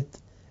واحد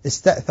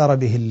استأثر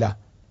به الله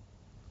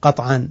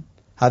قطعا،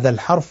 هذا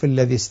الحرف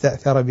الذي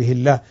استأثر به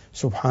الله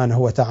سبحانه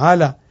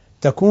وتعالى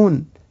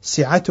تكون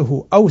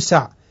سعته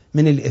أوسع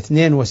من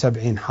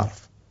 72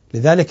 حرف.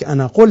 لذلك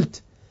أنا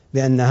قلت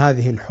بأن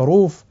هذه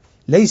الحروف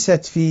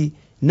ليست في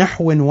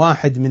نحو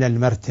واحد من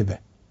المرتبة،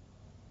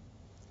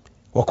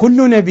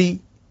 وكل نبي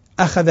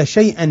أخذ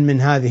شيئا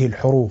من هذه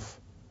الحروف،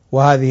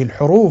 وهذه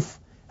الحروف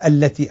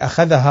التي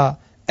أخذها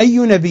أي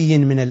نبي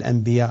من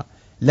الأنبياء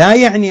لا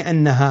يعني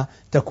أنها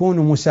تكون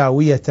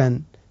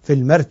مساوية في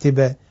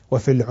المرتبة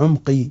وفي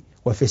العمق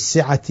وفي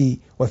السعة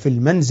وفي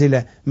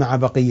المنزلة مع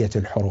بقية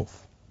الحروف.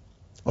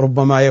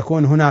 ربما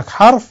يكون هناك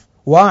حرف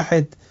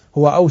واحد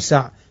هو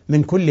أوسع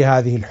من كل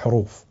هذه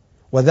الحروف،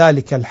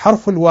 وذلك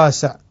الحرف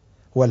الواسع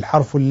هو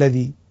الحرف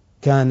الذي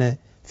كان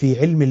في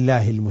علم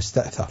الله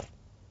المستأثر.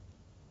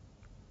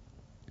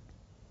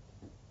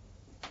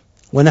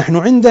 ونحن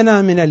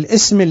عندنا من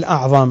الاسم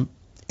الأعظم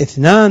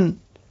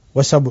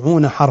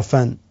 72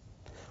 حرفا،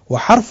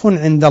 وحرف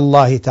عند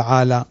الله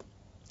تعالى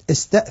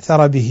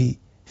استأثر به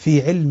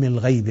في علم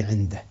الغيب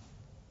عنده.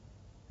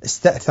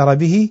 استأثر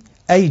به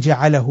أي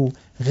جعله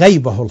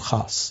غيبه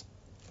الخاص،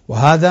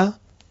 وهذا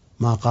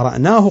ما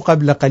قرأناه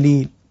قبل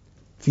قليل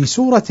في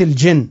سورة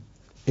الجن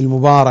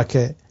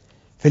المباركة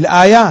في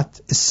الآيات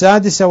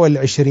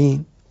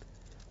 26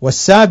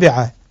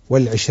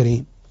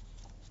 و27.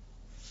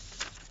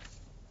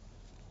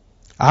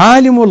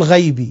 عالم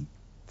الغيب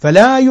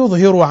فلا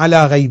يظهر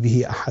على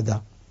غيبه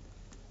أحدا.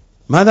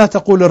 ماذا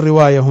تقول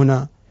الرواية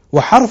هنا؟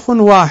 وحرف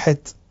واحد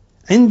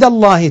عند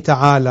الله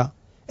تعالى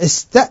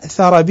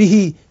استأثر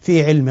به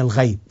في علم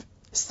الغيب.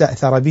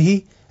 استأثر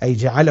به أي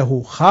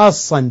جعله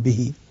خاصا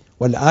به،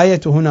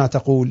 والآية هنا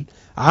تقول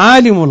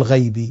عالم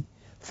الغيب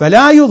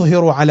فلا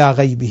يظهر على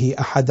غيبه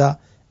أحدا،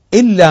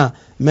 إلا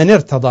من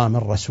ارتضى من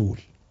رسول.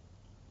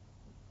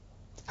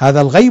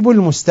 هذا الغيب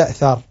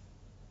المستأثر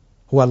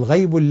هو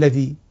الغيب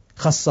الذي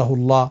خصه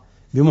الله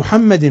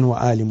بمحمد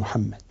وآل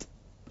محمد.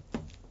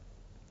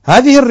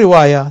 هذه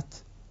الروايات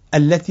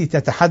التي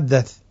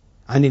تتحدث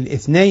عن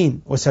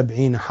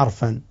 72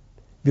 حرفا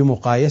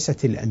بمقايسة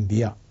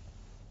الأنبياء.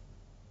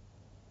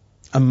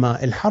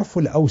 أما الحرف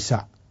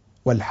الأوسع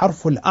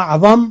والحرف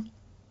الأعظم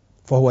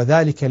فهو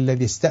ذلك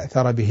الذي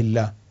استأثر به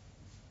الله،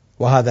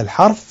 وهذا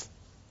الحرف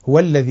هو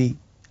الذي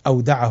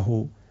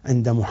أودعه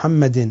عند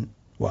محمد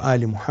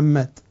وآل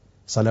محمد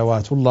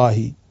صلوات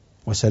الله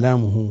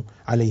وسلامه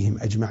عليهم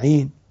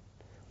أجمعين.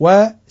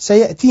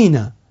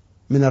 وسيأتينا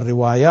من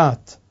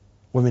الروايات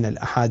ومن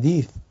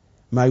الأحاديث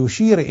ما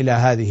يشير إلى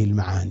هذه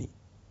المعاني.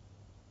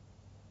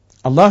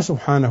 الله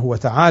سبحانه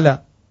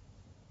وتعالى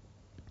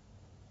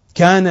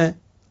كان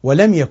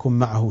ولم يكن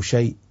معه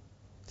شيء،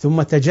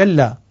 ثم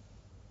تجلى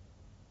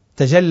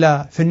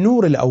في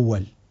النور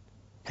الأول.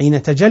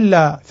 حين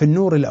تجلى في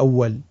النور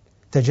الأول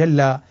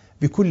تجلى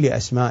بكل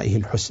أسمائه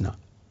الحسنى،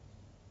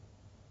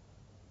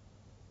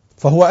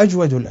 فهو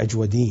أجود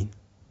الأجودين.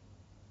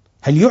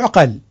 هل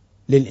يعقل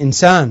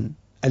للإنسان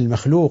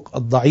المخلوق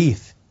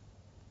الضعيف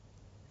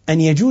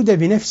أن يجود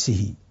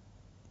بنفسه؟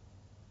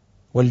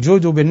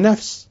 والجود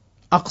بالنفس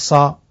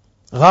أقصى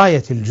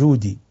غاية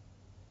الجود.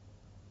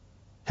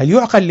 هل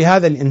يعقل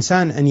لهذا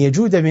الإنسان أن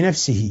يجود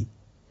بنفسه؟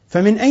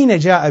 فمن أين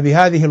جاء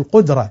بهذه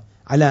القدرة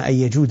على أن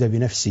يجود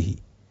بنفسه؟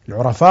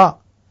 العرفاء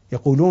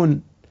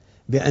يقولون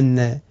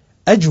بأن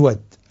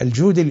أجود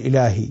الجود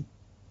الإلهي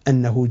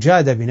أنه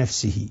جاد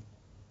بنفسه.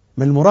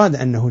 ما المراد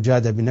أنه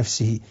جاد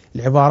بنفسه؟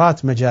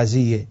 العبارات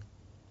مجازية.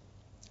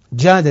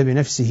 جاد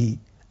بنفسه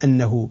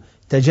أنه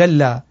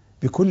تجلى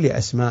بكل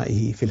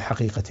أسمائه في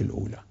الحقيقة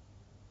الأولى.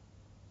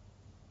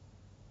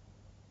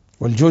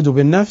 والجود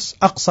بالنفس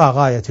أقصى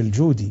غاية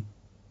الجود.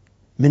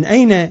 من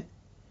أين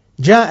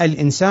جاء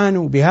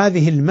الإنسان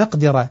بهذه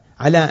المقدرة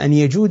على أن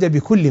يجود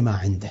بكل ما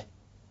عنده؟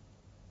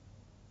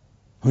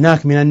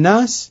 هناك من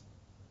الناس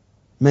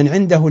من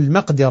عنده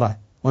المقدرة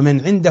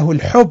ومن عنده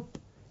الحب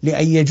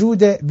لأن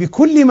يجود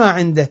بكل ما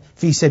عنده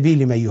في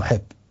سبيل من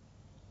يحب.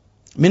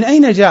 من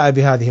أين جاء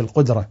بهذه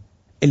القدرة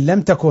إن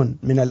لم تكن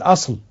من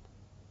الأصل؟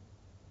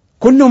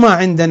 كل ما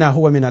عندنا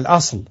هو من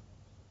الأصل.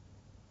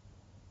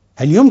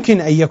 هل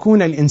يمكن أن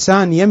يكون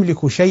الإنسان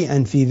يملك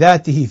شيئا في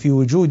ذاته، في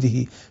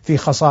وجوده، في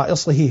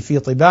خصائصه، في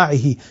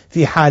طباعه،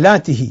 في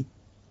حالاته،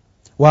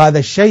 وهذا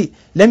الشيء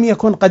لم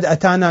يكن قد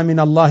أتانا من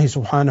الله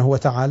سبحانه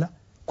وتعالى؟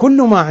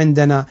 كل ما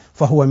عندنا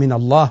فهو من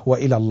الله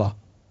وإلى الله.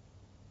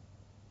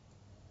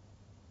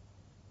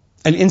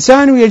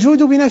 الإنسان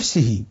يجود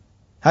بنفسه.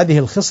 هذه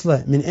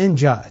الخصلة من أين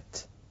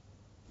جاءت؟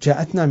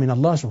 جاءتنا من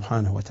الله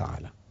سبحانه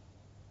وتعالى.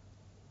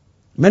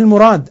 ما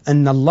المراد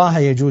أن الله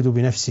يجود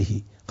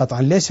بنفسه؟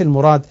 قطعا ليس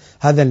المراد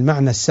هذا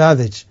المعنى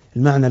الساذج،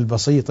 المعنى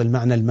البسيط،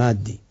 المعنى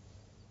المادي،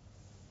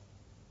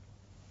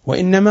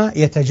 وإنما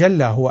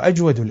يتجلى، هو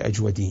أجود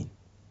الأجودين،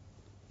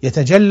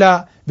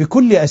 يتجلى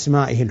بكل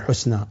أسمائه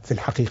الحسنى في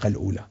الحقيقة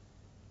الأولى.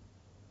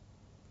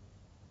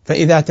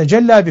 فإذا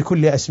تجلى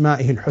بكل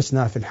أسمائه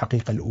الحسنى في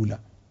الحقيقة الأولى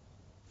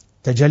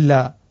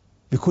تجلى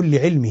بكل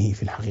علمه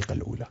في الحقيقة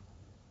الأولى،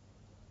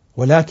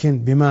 ولكن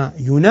بما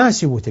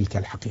يناسب تلك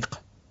الحقيقة.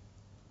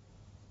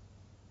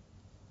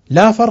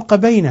 لا فرق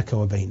بينك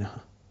وبينها،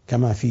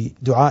 كما في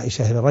دعاء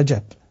شهر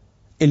رجب: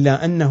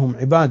 إلا أنهم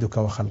عبادك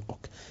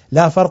وخلقك.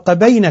 لا فرق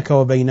بينك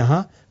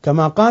وبينها،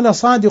 كما قال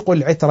صادق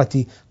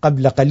العترة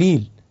قبل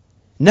قليل: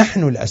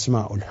 نحن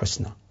الأسماء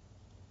الحسنى،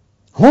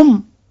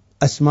 هم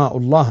أسماء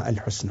الله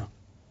الحسنى.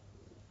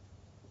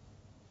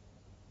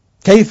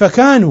 كيف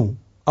كانوا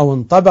أو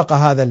انطبق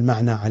هذا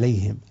المعنى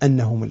عليهم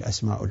أنهم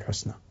الأسماء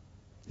الحسنى؟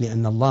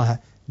 لأن الله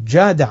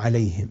جاد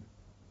عليهم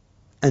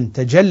أن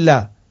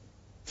تجلى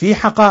في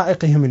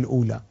حقائقهم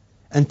الأولى،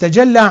 أن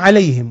تجلى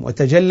عليهم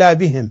وتجلى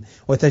بهم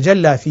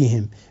وتجلى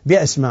فيهم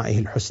بأسمائه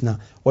الحسنى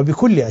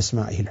وبكل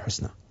أسمائه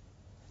الحسنى.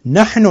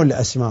 نحن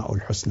الأسماء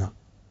الحسنى،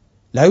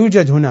 لا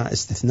يوجد هنا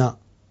استثناء.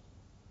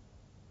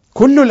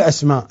 كل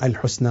الأسماء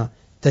الحسنى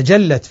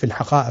تجلت في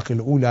الحقائق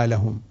الأولى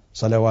لهم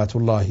صلوات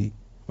الله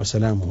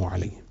وسلامه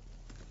عليهم.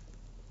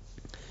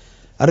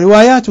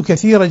 الروايات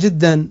كثيرة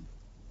جدا،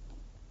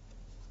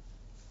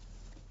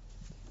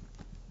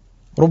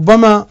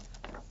 ربما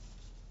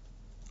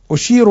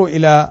أشير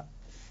إلى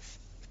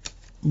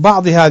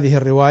بعض هذه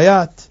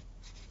الروايات.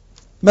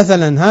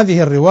 مثلا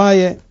هذه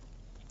الرواية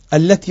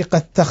التي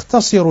قد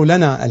تختصر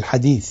لنا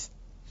الحديث،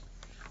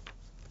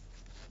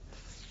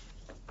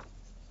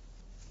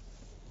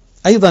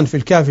 أيضا في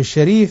الكافي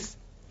الشريف،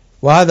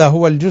 وهذا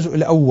هو الجزء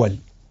الأول.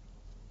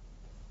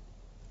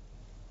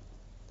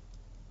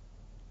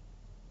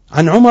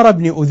 عن عمر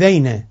بن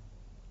أذينة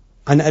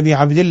عن أبي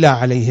عبد الله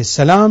عليه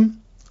السلام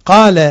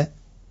قال: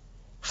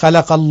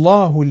 خلق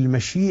الله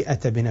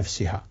المشيئة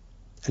بنفسها.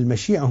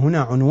 المشيئة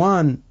هنا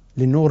عنوان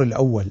للنور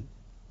الأول.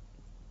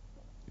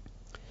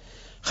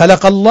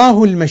 خلق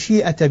الله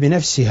المشيئة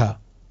بنفسها،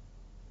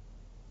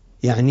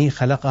 يعني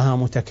خلقها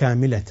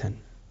متكاملة.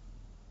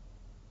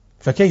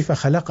 فكيف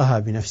خلقها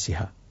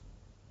بنفسها؟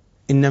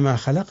 إنما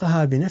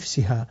خلقها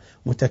بنفسها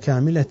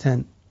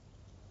متكاملة،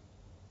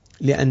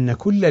 لأن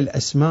كل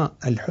الأسماء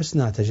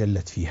الحسنى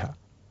تجلت فيها،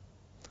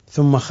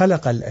 ثم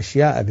خلق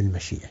الأشياء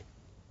بالمشيئة.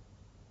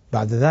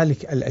 بعد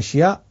ذلك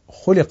الأشياء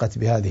خلقت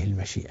بهذه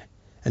المشيئة.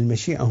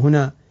 المشيئة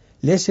هنا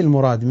ليس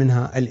المراد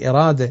منها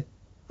الإرادة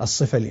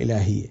الصفة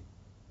الإلهية،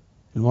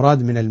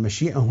 المراد من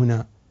المشيئة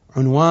هنا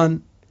عنوان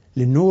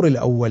للنور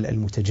الأول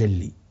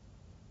المتجلي.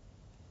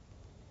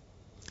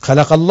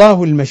 خلق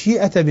الله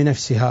المشيئة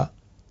بنفسها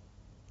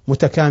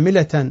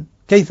متكاملة.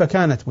 كيف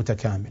كانت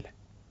متكاملة؟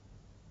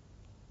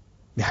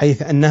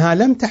 بحيث أنها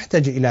لم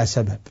تحتاج إلى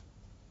سبب،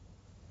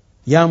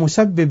 يا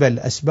مسبب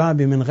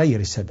الأسباب من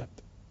غير سبب.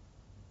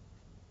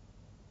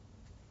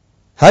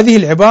 هذه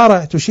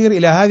العبارة تشير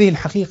إلى هذه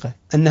الحقيقة،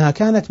 أنها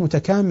كانت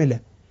متكاملة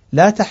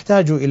لا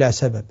تحتاج إلى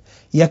سبب،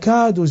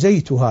 يكاد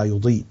زيتها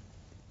يضيء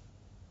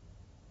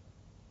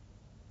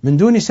من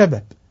دون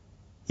سبب،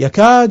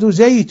 يكاد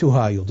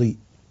زيتها يضيء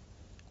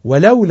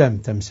ولو لم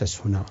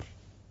تمسسه نار.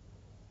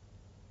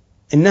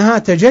 إنها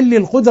تجلي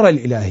القدرة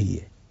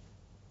الإلهية،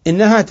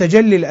 إنها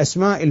تجلي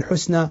الأسماء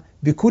الحسنى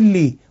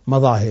بكل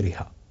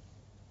مظاهرها.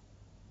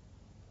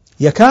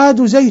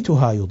 يكاد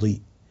زيتها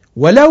يضيء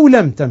ولو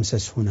لم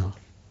تمسسه نار،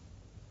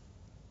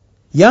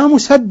 يا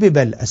مسبب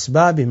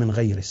الأسباب من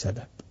غير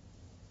سبب.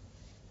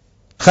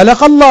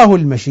 خلق الله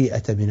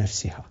المشيئة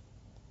بنفسها،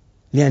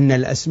 لأن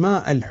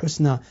الأسماء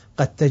الحسنى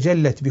قد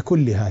تجلت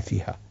بكلها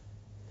فيها،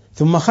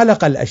 ثم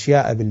خلق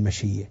الأشياء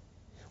بالمشيئة،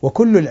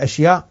 وكل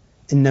الأشياء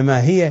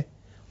إنما هي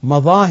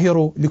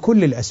مظاهر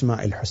لكل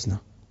الأسماء الحسنى.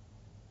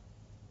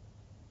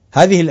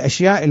 هذه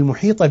الأشياء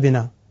المحيطة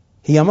بنا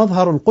هي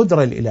مظهر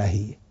القدرة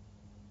الإلهية،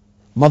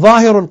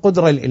 مظاهر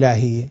القدرة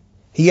الإلهية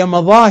هي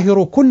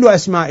مظاهر كل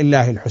أسماء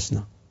الله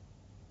الحسنى.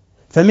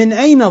 فمن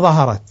أين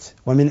ظهرت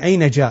ومن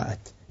أين جاءت؟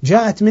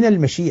 جاءت من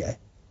المشيئة،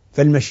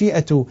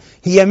 فالمشيئة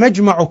هي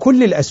مجمع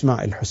كل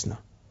الأسماء الحسنى.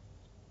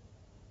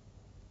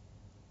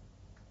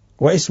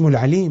 واسم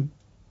العليم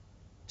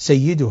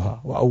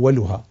سيدها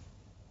وأولها،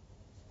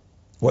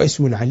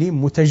 واسم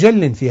العليم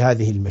متجل في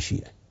هذه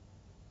المشيئة.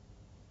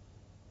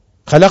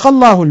 خلق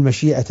الله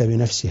المشيئة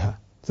بنفسها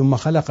ثم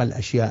خلق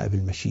الأشياء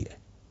بالمشيئة.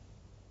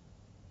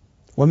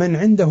 ومن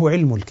عنده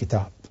علم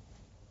الكتاب،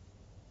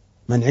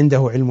 من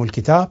عنده علم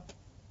الكتاب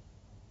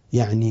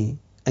يعني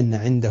أن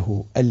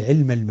عنده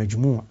العلم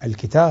المجموع.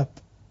 الكتاب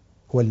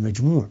هو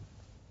المجموع،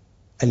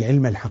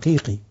 العلم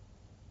الحقيقي،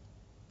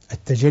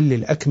 التجلي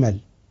الأكمل،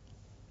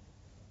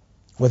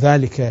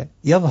 وذلك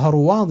يظهر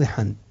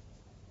واضحا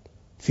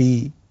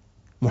في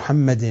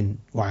محمد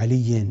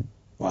وعلي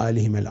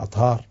وآلهم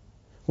الأطهار.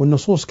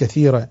 والنصوص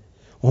كثيرة،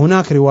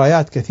 وهناك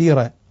روايات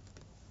كثيرة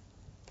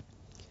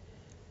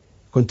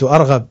كنت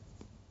أرغب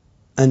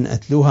أن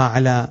أتلوها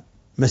على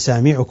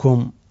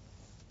مسامعكم،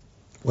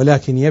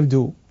 ولكن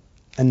يبدو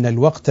أن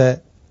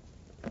الوقت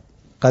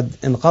قد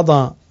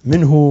انقضى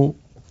منه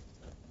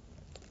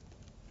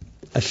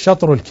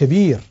الشطر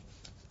الكبير،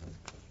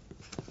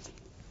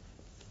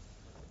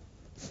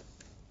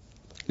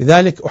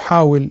 لذلك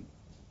أحاول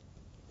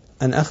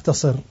أن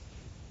أختصر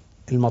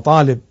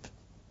المطالب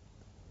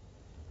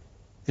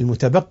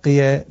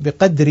المتبقية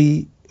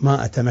بقدر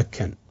ما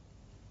أتمكن.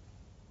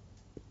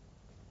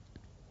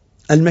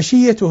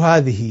 المشيئة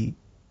هذه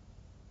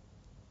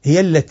هي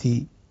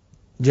التي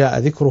جاء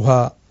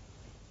ذكرها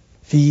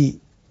في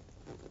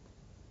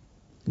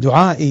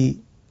دعاء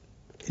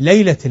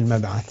ليلة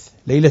المبعث،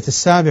 ليلة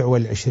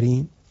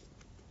 27،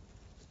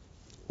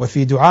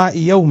 وفي دعاء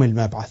يوم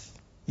المبعث،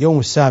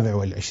 يوم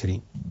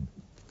 27.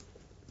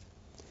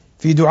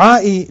 في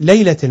دعاء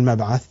ليلة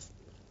المبعث: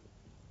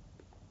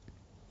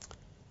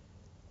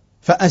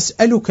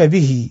 فأسألك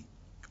به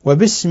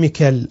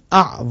وباسمك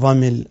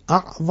الأعظم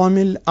الأعظم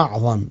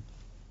الأعظم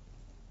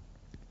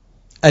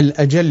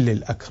الأجل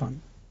الأكرم.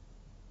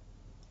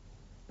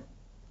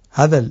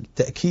 هذا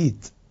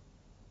التأكيد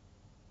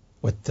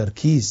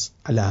والتركيز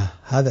على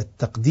هذا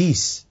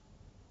التقديس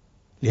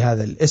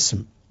لهذا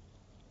الاسم،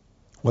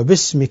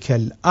 وباسمك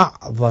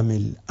الأعظم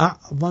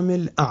الأعظم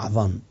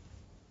الأعظم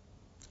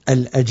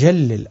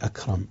الأجل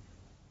الأكرم.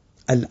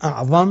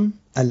 الأعظم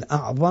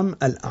الأعظم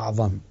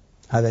الأعظم،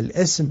 هذا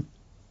الاسم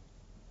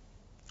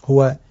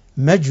هو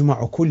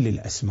مجمع كل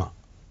الأسماء،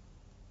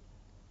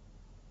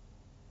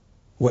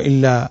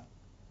 وإلا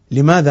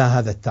لماذا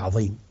هذا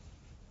التعظيم؟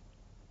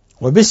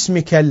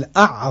 وباسمك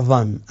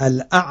الأعظم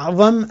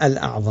الأعظم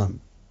الأعظم،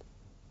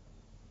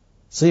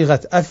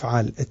 صيغة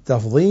أفعل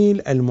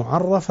التفضيل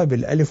المعرفة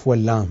بالألف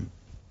واللام،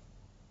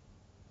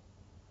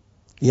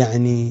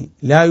 يعني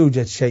لا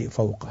يوجد شيء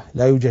فوقه،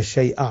 لا يوجد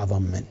شيء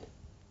أعظم منه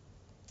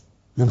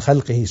من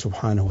خلقه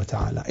سبحانه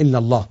وتعالى إلا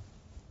الله.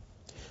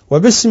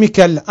 وباسمك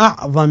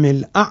الأعظم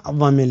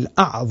الأعظم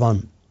الأعظم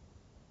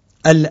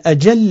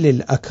الأجل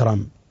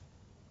الأكرم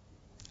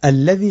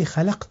الذي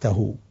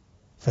خلقته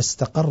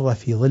فاستقر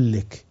في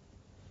ظلك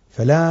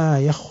فلا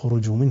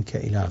يخرج منك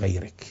إلى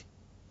غيرك،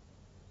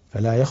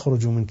 فلا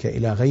يخرج منك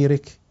إلى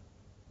غيرك.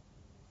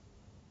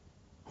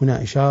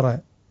 هنا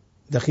إشارة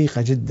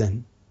دقيقة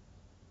جدا،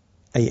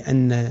 أي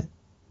أن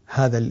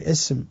هذا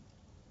الاسم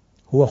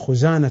هو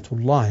خزانة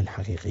الله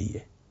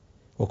الحقيقية،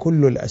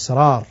 وكل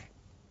الأسرار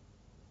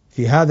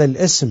في هذا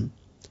الاسم،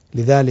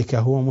 لذلك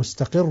هو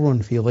مستقر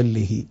في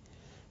ظله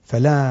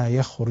فلا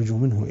يخرج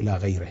منه إلى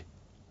غيره.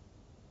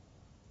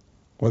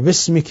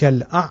 وباسمك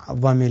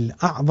الأعظم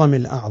الأعظم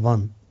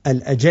الأعظم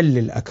الأجل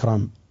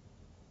الأكرم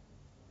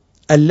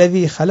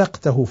الذي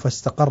خلقته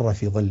فاستقر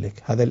في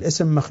ظلك. هذا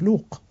الاسم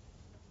مخلوق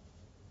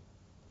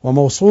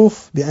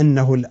وموصوف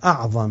بأنه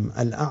الأعظم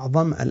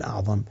الأعظم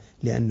الأعظم،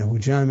 لأنه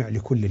جامع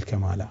لكل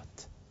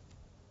الكمالات،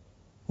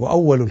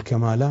 وأول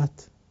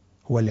الكمالات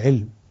هو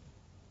العلم.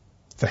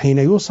 فحين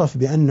يوصف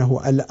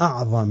بأنه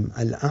الأعظم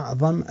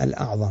الأعظم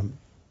الأعظم،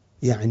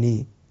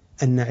 يعني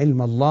أن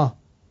علم الله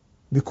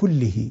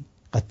بكله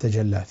قد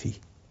تجلى فيه.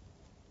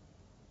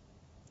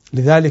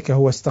 لذلك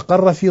هو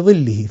استقر في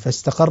ظله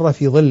فاستقر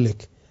في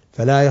ظلك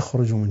فلا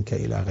يخرج منك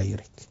إلى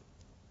غيرك.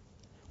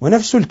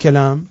 ونفس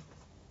الكلام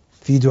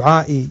في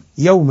دعاء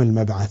يوم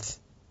المبعث: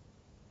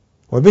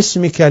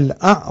 وباسمك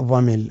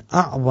الأعظم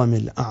الأعظم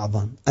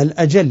الأعظم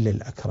الأجل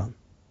الأكرم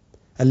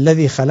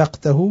الذي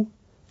خلقته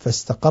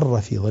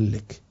فاستقر في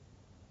ظلك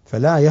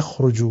فلا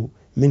يخرج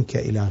منك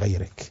إلى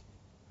غيرك.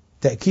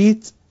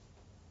 تأكيد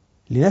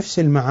لنفس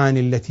المعاني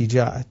التي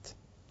جاءت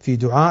في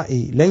دعاء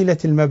ليلة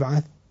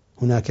المبعث،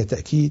 هناك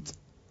تأكيد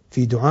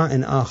في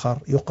دعاء آخر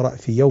يقرأ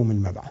في يوم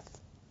المبعث.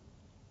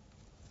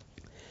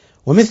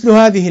 ومثل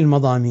هذه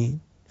المضامين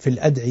في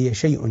الأدعية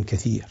شيء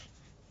كثير،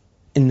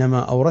 إنما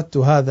أوردت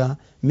هذا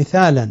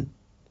مثالا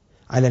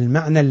على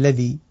المعنى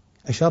الذي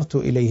أشرت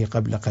إليه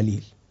قبل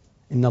قليل.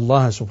 إن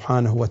الله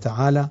سبحانه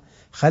وتعالى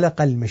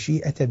خلق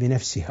المشيئة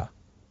بنفسها.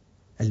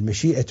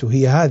 المشيئة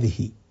هي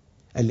هذه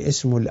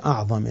الاسم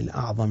الأعظم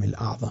الأعظم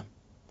الأعظم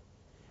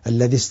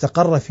الذي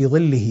استقر في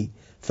ظله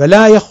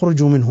فلا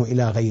يخرج منه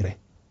إلى غيره.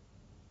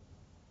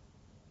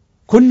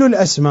 كل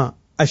الأسماء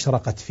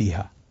أشرقت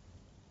فيها،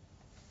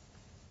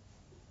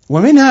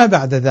 ومنها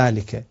بعد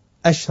ذلك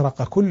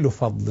أشرق كل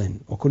فضل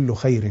وكل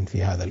خير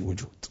في هذا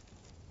الوجود.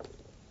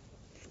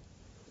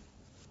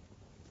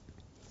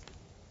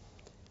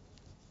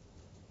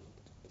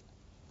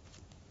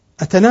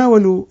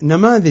 أتناول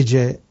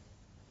نماذج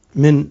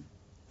من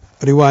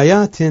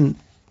روايات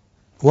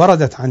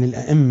وردت عن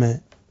الأئمة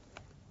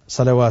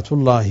صلوات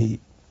الله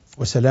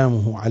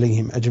وسلامه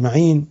عليهم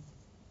أجمعين،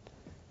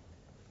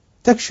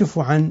 تكشف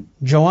عن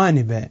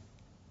جوانب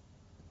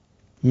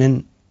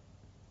من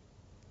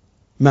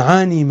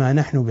معاني ما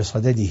نحن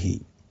بصدده.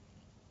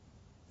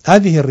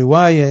 هذه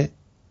الرواية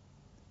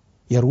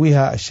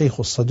يرويها الشيخ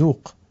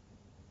الصدوق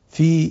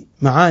في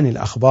معاني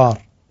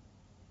الأخبار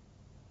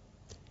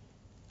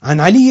عن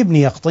علي بن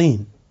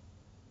يقطين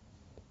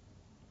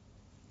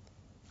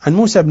عن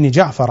موسى بن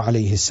جعفر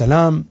عليه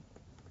السلام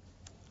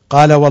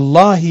قال: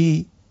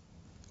 والله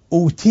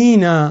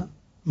أوتينا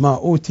ما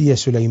أوتي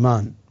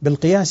سليمان،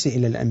 بالقياس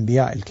إلى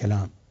الأنبياء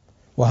الكلام،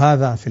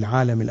 وهذا في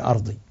العالم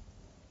الأرضي.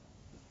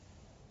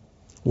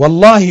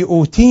 والله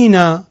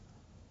أوتينا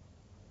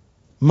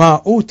ما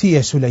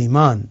أوتي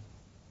سليمان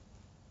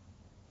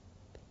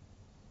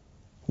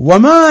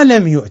وما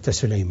لم يؤت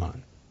سليمان.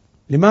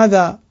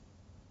 لماذا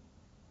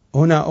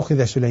هنا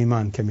أخذ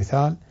سليمان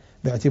كمثال؟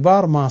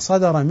 باعتبار ما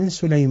صدر من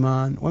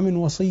سليمان ومن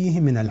وصيه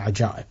من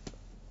العجائب.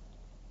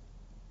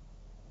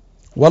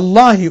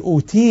 والله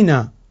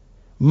أوتينا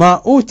ما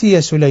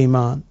أوتي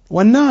سليمان،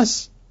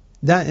 والناس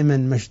دائما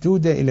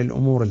مشدودة إلى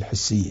الأمور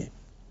الحسية.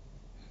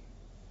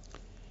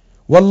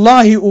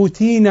 والله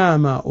أوتينا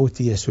ما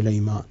أوتي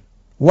سليمان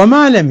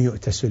وما لم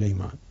يؤت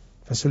سليمان،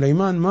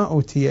 فسليمان ما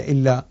أوتي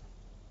إلا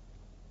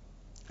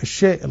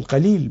الشيء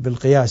القليل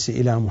بالقياس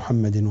إلى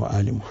محمد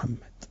وآل محمد.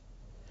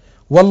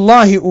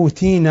 والله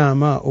أوتينا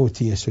ما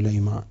أوتي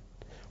سليمان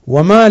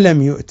وما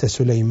لم يؤت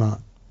سليمان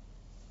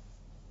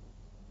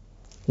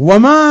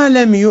وما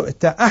لم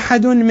يؤت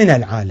أحد من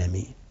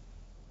العالمين.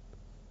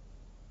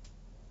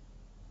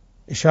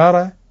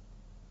 إشارة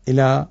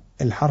إلى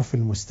الحرف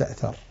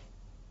المستأثر،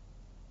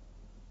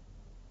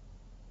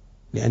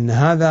 لأن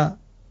هذا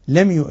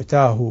لم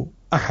يؤتاه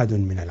أحد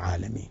من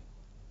العالمين.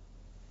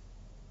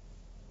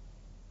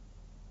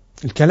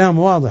 الكلام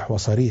واضح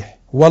وصريح.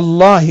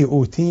 والله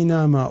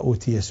أوتينا ما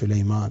أوتي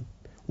سليمان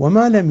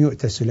وما لم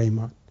يؤت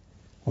سليمان،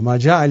 وما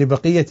جاء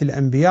لبقية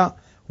الأنبياء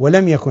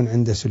ولم يكن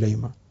عند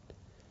سليمان،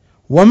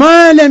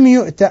 وما لم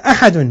يؤت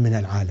أحد من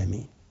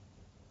العالمين.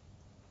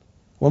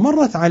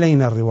 ومرت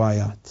علينا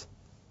الروايات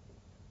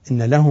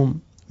إن لهم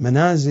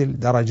منازل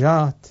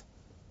درجات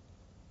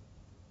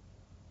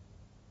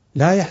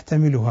لا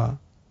يحتملها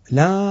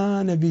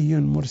لا نبي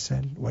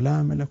مرسل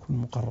ولا ملك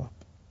مقرب.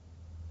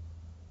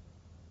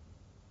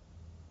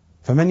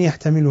 فمن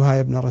يحتملها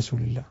يا ابن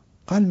رسول الله؟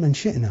 قال: من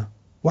شئنا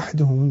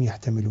وحده هم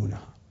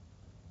يحتملونها،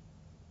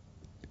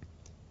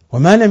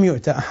 وما لم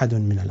يؤت أحد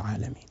من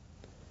العالمين.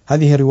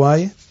 هذه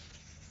رواية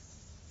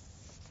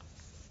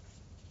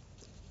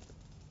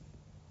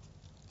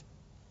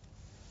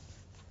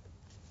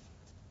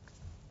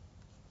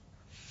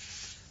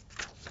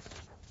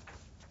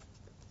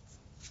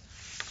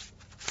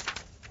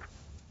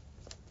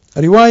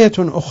رواية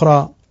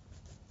أخرى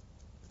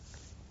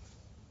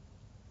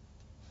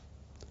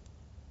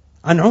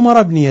عن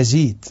عمر بن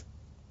يزيد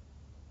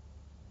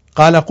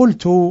قال: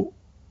 قلت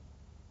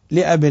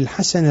لأبي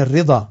الحسن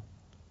الرضا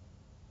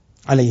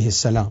عليه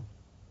السلام.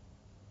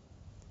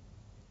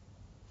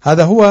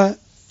 هذا هو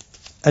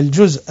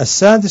الجزء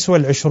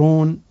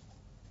 26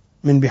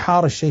 من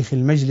بحار الشيخ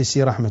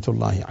المجلسي رحمة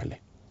الله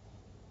عليه.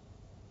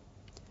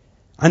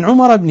 عن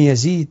عمر بن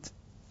يزيد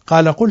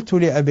قال: قلت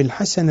لأبي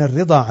الحسن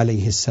الرضا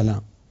عليه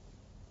السلام: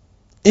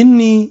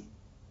 إني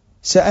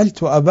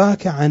سألت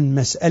أباك عن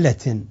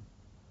مسألة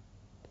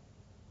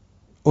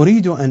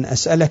أريد أن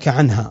أسألك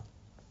عنها.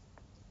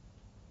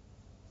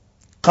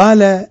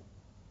 قال: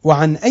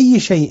 وعن أي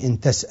شيء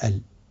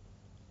تسأل؟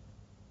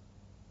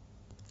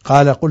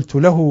 قال: قلت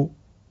له: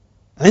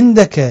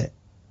 عندك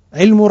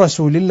علم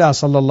رسول الله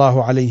صلى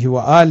الله عليه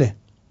وآله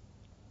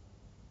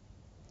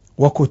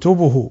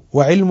وكتبه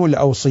وعلم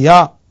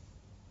الأوصياء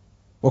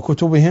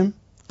وكتبهم؟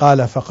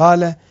 قال: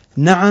 فقال: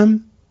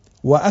 نعم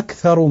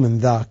وأكثر من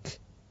ذاك،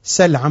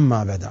 سل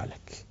عما بدا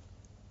لك.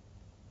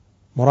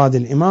 مراد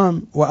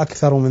الإمام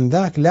وأكثر من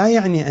ذاك لا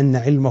يعني أن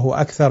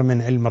علمه أكثر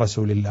من علم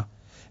رسول الله،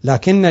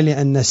 لكن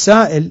لأن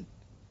السائل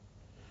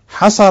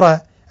حصر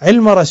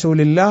علم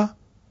رسول الله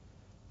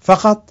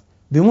فقط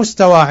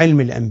بمستوى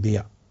علم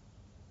الأنبياء.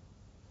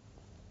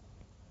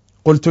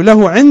 قلت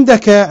له: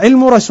 عندك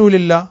علم رسول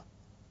الله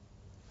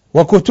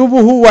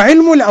وكتبه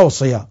وعلم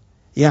الأوصياء،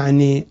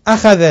 يعني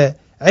أخذ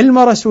علم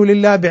رسول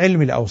الله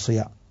بعلم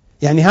الأوصياء،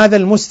 يعني هذا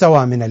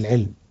المستوى من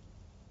العلم،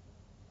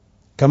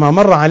 كما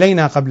مر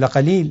علينا قبل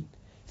قليل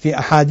في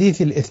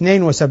أحاديث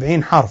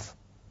 72 حرف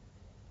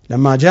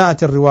لما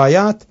جاءت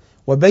الروايات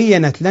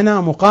وبينت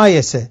لنا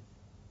مقايسة: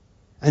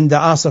 عند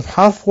آصف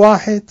حرف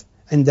 1،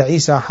 عند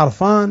عيسى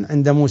حرفان،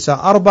 عند موسى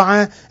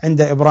 4،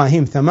 عند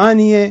إبراهيم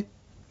 8،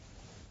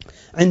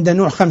 عند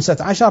نوح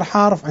 15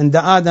 حرف، عند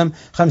آدم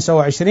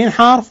 25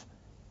 حرف،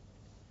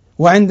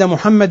 وعند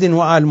محمد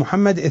وآل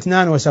محمد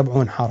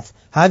 72 حرف.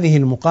 هذه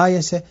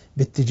المقايسة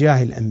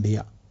باتجاه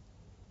الأنبياء.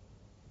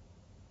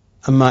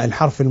 أما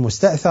الحرف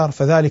المستأثر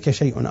فذلك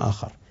شيء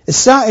آخر.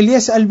 السائل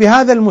يسأل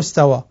بهذا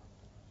المستوى: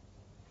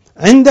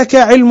 عندك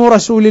علم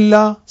رسول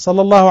الله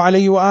صلى الله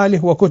عليه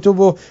وآله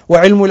وكتبه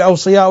وعلم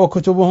الأوصياء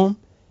وكتبهم؟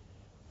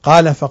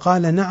 قال: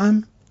 فقال: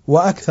 نعم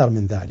وأكثر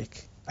من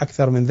ذلك.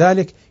 أكثر من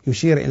ذلك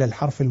يشير إلى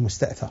الحرف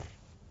المستأثر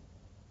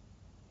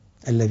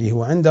الذي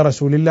هو عند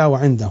رسول الله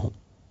وعندهم.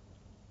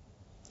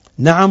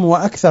 نعم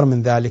وأكثر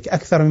من ذلك،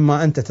 أكثر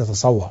مما أنت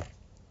تتصور،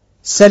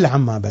 سل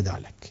عما بدا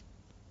لك.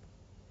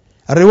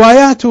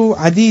 الروايات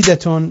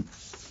عديدة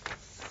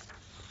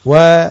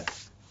وكثيرة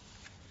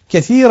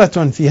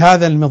في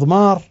هذا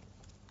المضمار،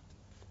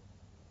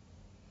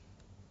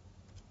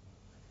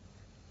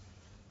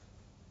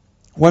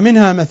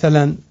 ومنها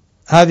مثلا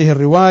هذه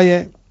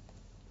الرواية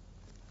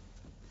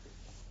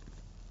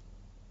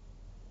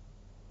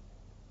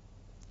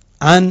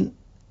عن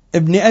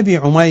ابن أبي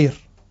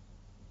عمير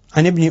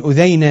عن ابن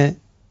أذينة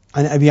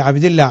عن أبي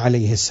عبد الله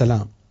عليه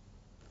السلام.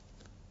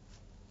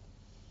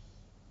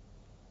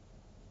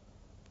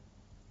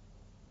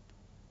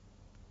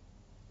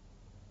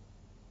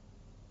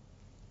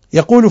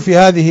 يقول في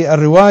هذه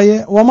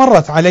الرواية: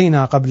 ومرت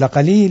علينا قبل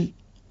قليل: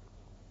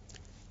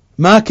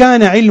 ما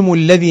كان علم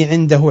الذي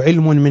عنده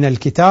علم من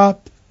الكتاب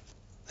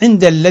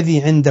عند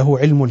الذي عنده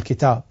علم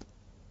الكتاب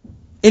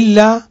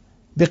إلا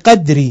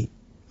بقدر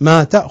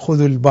ما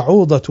تأخذ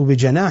البعوضة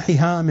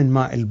بجناحها من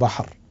ماء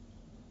البحر،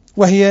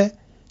 وهي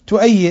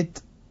تؤيد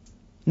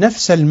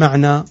نفس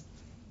المعنى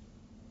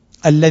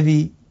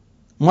الذي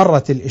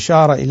مرت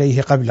الإشارة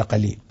إليه قبل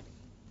قليل.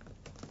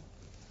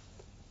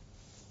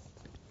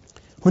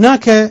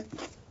 هناك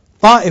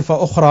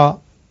طائفة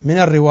أخرى من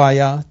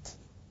الروايات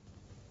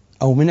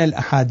أو من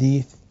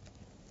الأحاديث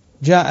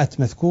جاءت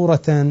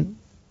مذكورة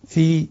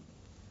في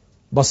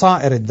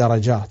بصائر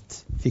الدرجات،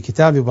 في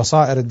كتاب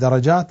بصائر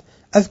الدرجات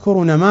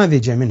أذكر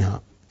نماذج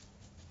منها.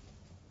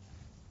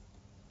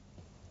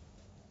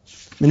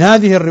 من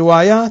هذه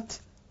الروايات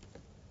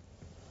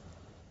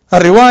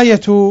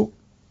الرواية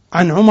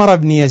عن عمر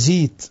بن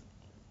يزيد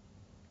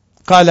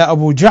قال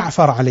أبو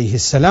جعفر عليه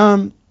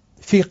السلام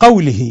في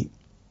قوله: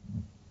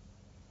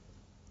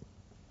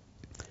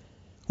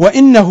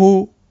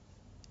 وإنه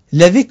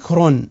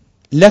لذكر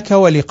لك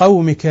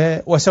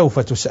ولقومك وسوف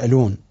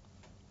تسألون.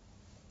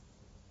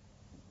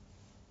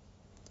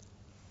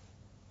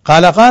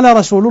 قال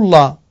رسول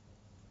الله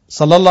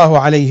صلى الله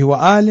عليه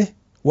وآله: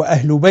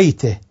 وأهل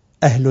بيته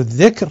أهل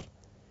الذكر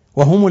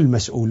وهم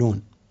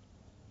المسؤولون.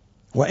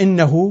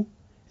 وإنه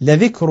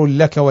لذكر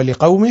لك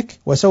ولقومك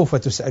وسوف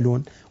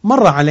تسألون.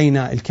 مر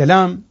علينا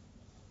الكلام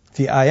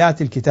في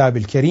آيات الكتاب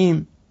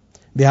الكريم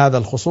بهذا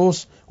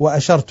الخصوص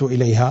وأشرت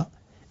إليها،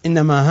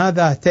 إنما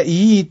هذا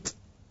تأييد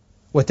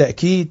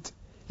وتأكيد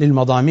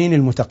للمضامين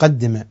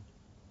المتقدمة.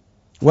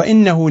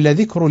 وإنه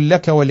لذكر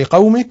لك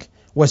ولقومك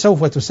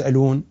وسوف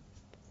تسألون.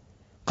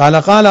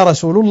 قال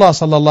رسول الله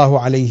صلى الله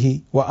عليه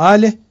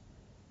وآله: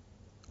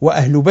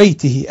 وأهل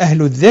بيته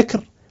أهل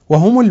الذكر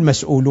وهم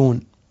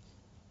المسؤولون.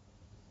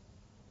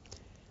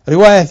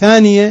 رواية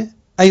ثانية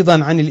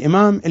أيضا عن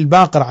الإمام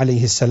الباقر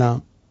عليه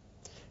السلام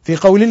في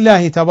قول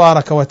الله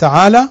تبارك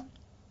وتعالى: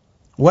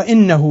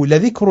 وإنه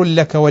لذكر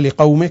لك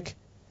ولقومك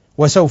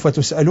وسوف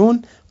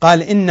تسألون.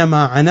 قال: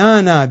 إنما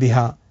عنانا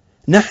بها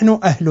نحن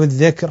أهل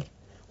الذكر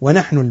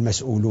ونحن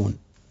المسؤولون.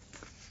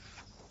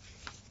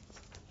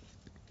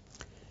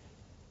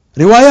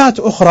 روايات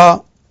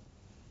أخرى،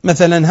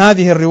 مثلا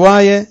هذه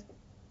الرواية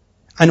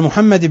عن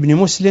محمد بن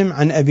مسلم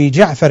عن أبي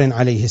جعفر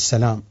عليه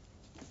السلام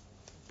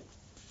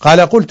قال: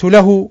 قلت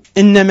له: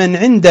 إن من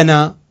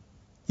عندنا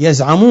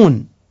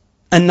يزعمون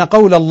أن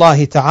قول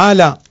الله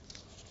تعالى: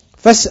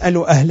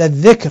 فاسألوا أهل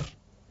الذكر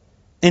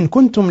إن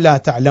كنتم لا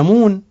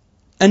تعلمون،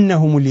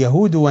 أنهم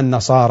اليهود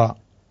والنصارى.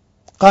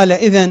 قال: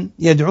 إذن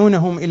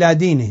يدعونهم إلى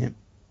دينهم.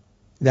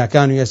 إذا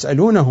كانوا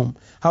يسألونهم،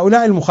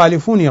 هؤلاء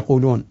المخالفون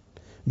يقولون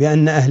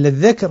بأن أهل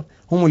الذكر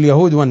هم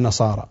اليهود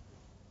والنصارى.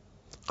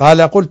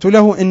 قال: قلت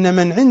له: إن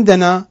من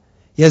عندنا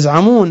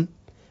يزعمون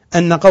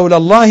أن قول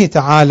الله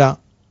تعالى: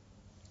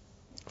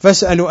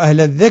 فاسألوا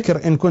أهل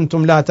الذكر إن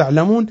كنتم لا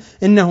تعلمون،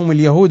 إنهم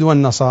اليهود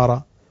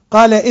والنصارى.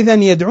 قال: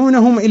 إذن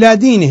يدعونهم إلى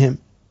دينهم.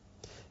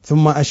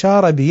 ثم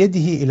أشار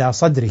بيده إلى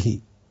صدره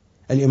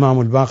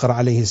الإمام الباقر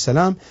عليه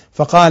السلام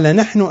فقال: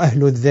 نحن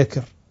أهل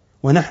الذكر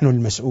ونحن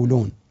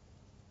المسؤولون.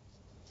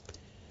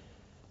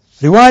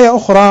 رواية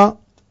أخرى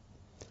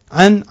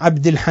عن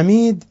عبد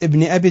الحميد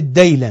بن أبي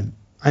الديلم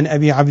عن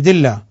أبي عبد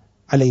الله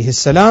عليه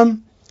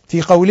السلام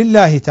في قول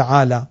الله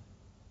تعالى: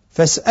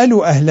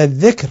 فاسألوا أهل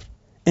الذكر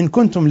إن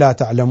كنتم لا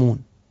تعلمون.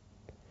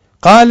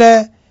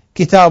 قال: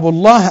 كتاب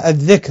الله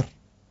الذكر،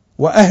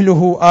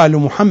 وأهله آل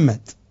محمد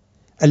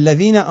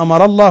الذين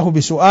أمر الله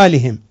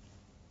بسؤالهم،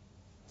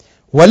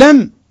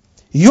 ولم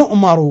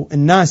يؤمروا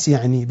الناس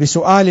يعني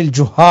بسؤال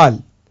الجهال.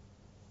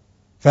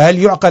 فهل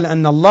يعقل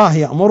أن الله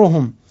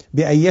يأمرهم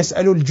بأن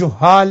يسألوا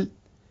الجهال؟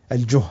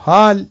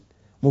 الجهال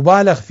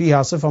مبالغ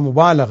فيها، صفة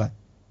مبالغة.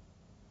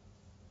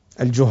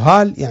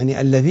 الجهال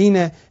يعني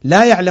الذين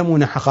لا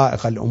يعلمون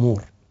حقائق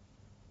الأمور.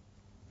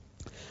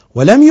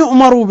 ولم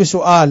يؤمروا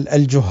بسؤال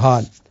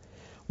الجهال.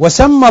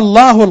 وسمى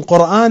الله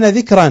القرآن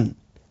ذكرا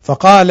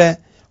فقال: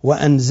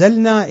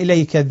 وأنزلنا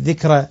إليك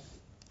الذكر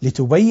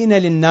لتبين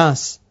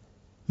للناس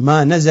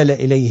ما نزل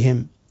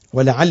إليهم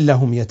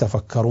ولعلهم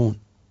يتفكرون.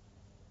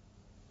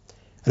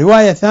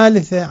 رواية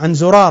ثالثة عن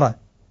زرارة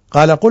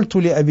قال: قلت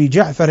لأبي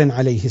جعفر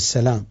عليه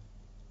السلام: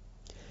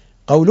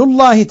 قول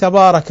الله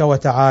تبارك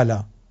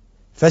وتعالى: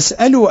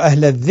 فاسألوا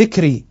أهل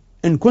الذكر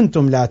إن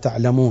كنتم لا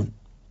تعلمون،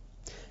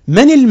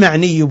 من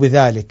المعني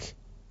بذلك؟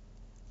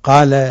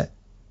 قال: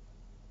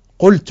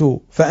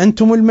 قلت: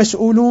 فأنتم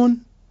المسؤولون؟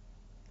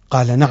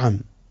 قال: نعم.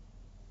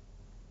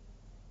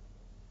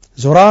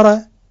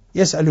 زرارة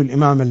يسأل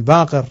الإمام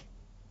الباقر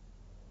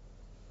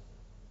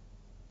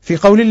في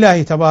قول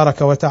الله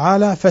تبارك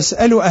وتعالى: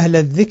 فاسألوا أهل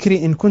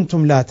الذكر إن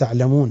كنتم لا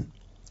تعلمون،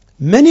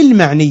 من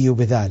المعني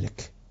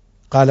بذلك؟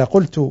 قال: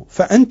 قلت: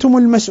 فأنتم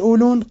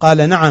المسؤولون؟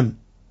 قال: نعم.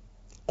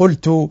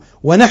 قلت: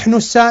 ونحن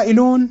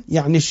السائلون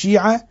يعني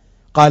الشيعة؟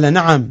 قال: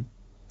 نعم.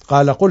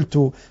 قال: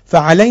 قلت: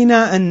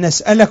 فعلينا أن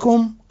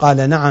نسألكم؟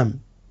 قال: نعم.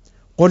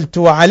 قلت: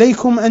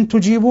 وعليكم أن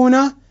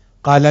تجيبونا؟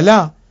 قال: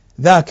 لا،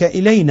 ذاك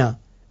إلينا،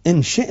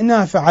 إن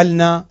شئنا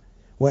فعلنا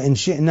وإن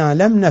شئنا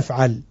لم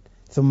نفعل.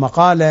 ثم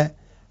قال: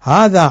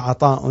 هذا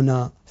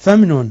عطاؤنا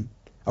فامنن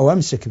أو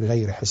أمسك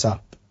بغير حساب.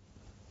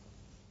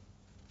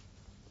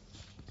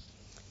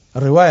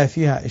 الرواية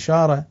فيها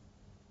إشارة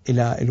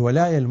إلى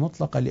الولاية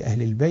المطلقة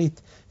لأهل البيت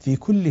في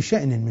كل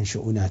شأن من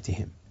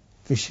شؤوناتهم،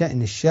 في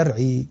الشأن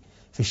الشرعي،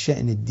 في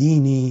الشأن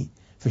الديني،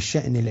 في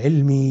الشأن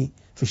العلمي،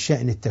 في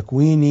الشأن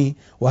التكويني،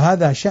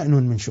 وهذا شأن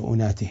من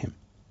شؤوناتهم.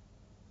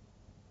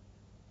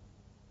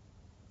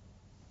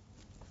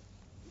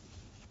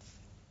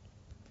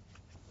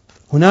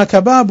 هناك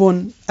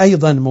باب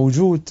أيضا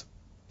موجود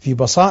في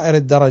بصائر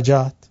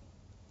الدرجات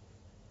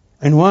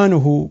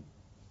عنوانه: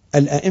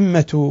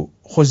 الأئمة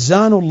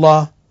خزان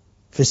الله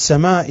في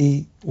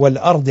السماء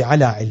والأرض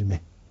على علمه.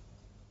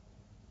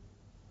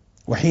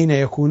 وحين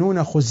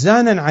يكونون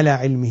خزانا على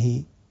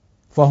علمه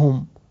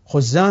فهم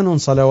خزان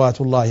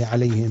صلوات الله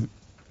عليهم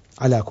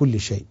على كل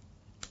شيء.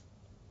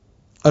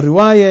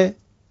 الرواية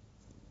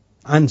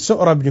عن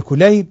سؤر بن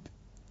كليب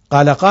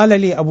قال: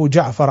 قال لي أبو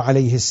جعفر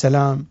عليه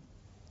السلام: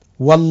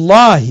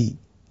 والله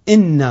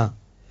إنا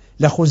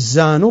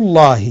لخزان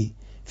الله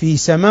في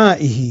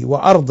سمائه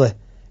وأرضه،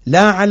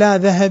 لا على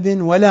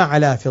ذهب ولا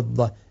على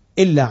فضة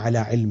إلا على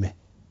علمه.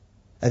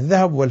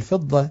 الذهب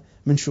والفضة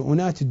من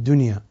شؤونات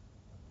الدنيا،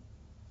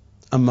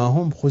 أما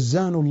هم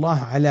خزان الله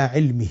على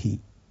علمه،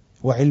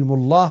 وعلم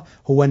الله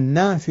هو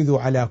النافذ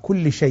على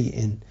كل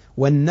شيء،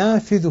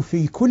 والنافذ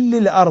في كل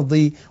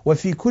الأرض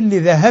وفي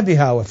كل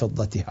ذهبها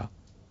وفضتها.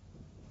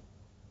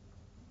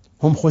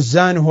 هم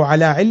خزانه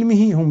على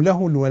علمه، هم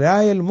له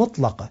الولاية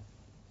المطلقة.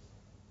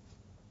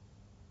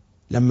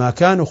 لما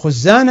كانوا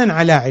خزانا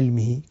على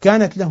علمه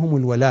كانت لهم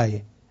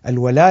الولاية.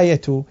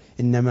 الولاية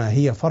إنما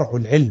هي فرع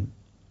العلم.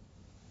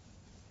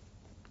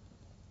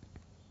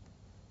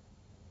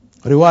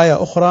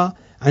 رواية أخرى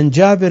عن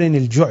جابر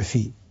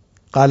الجعفي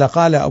قال: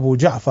 قال أبو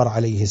جعفر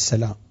عليه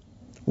السلام: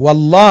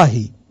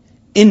 والله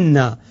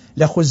إنا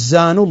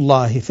لخزان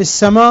الله في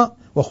السماء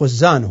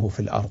وخزانه في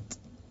الأرض.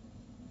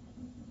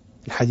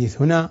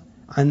 الحديث هنا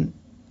عن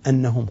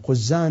أنهم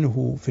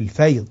خزانه في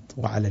الفيض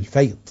وعلى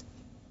الفيض.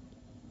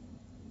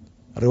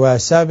 الرواية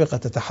السابقة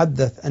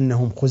تتحدث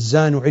أنهم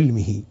خزان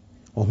علمه،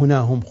 وهنا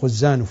هم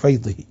خزان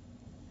فيضه.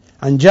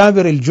 عن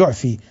جابر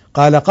الجعفي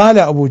قال: قال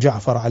أبو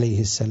جعفر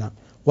عليه السلام: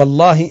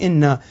 والله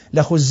إنا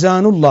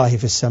لخزان الله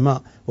في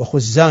السماء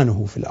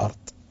وخزانه في الأرض.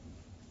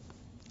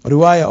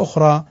 رواية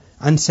أخرى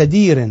عن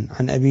سدير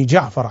عن أبي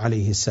جعفر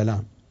عليه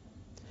السلام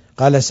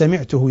قال: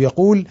 سمعته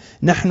يقول: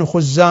 نحن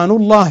خزان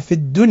الله في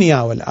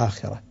الدنيا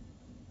والآخرة،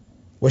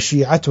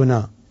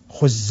 وشيعتنا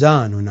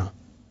خزاننا.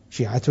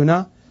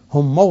 شيعتنا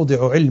هم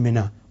موضع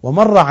علمنا،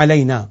 ومر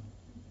علينا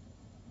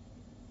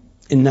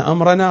إن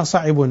أمرنا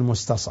صعب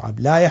مستصعب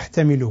لا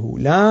يحتمله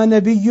لا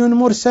نبي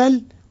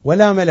مرسل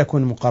ولا ملك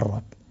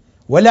مقرب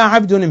ولا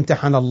عبد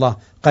امتحن الله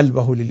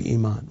قلبه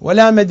للإيمان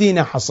ولا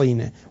مدينة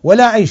حصينة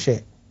ولا أي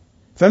شيء،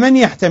 فمن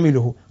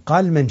يحتمله؟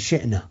 قال: من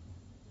شئنا.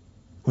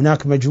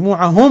 هناك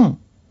مجموعة هم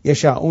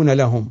يشاءون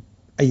لهم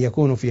أن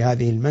يكونوا في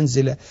هذه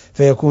المنزلة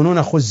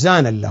فيكونون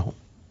خزانا لهم.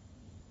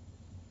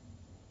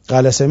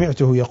 قال: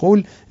 سمعته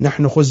يقول: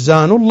 نحن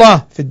خزان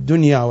الله في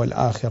الدنيا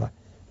والآخرة،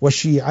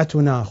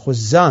 وشيعتنا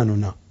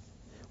خزاننا،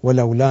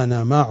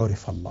 ولولانا ما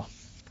عرف الله.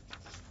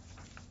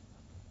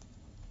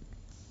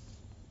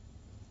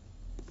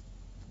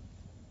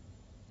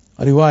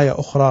 رواية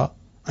أخرى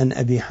عن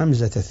أبي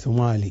حمزة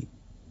الثمالي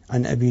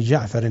عن أبي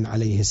جعفر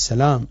عليه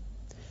السلام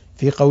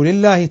في قول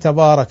الله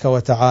تبارك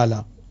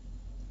وتعالى،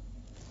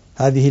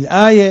 هذه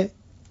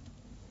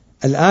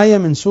الآية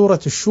من سورة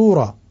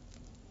الشورى،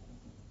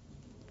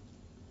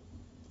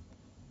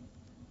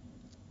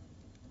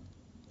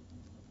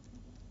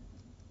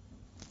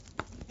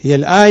 هي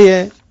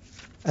الآية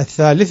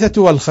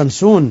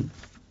 53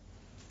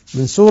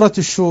 من سورة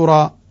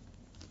الشورى،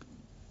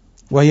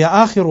 وهي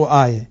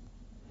آخر آية: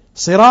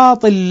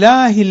 صراط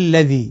الله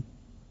الذي.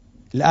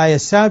 الآية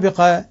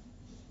السابقة: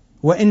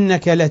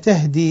 وإنك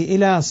لتهدي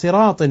إلى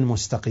صراط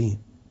مستقيم.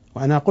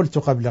 وأنا قلت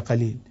قبل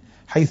قليل: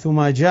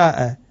 حيثما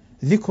جاء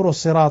ذكر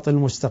الصراط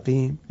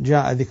المستقيم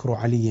جاء ذكر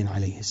علي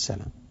عليه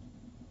السلام.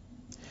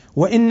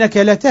 وإنك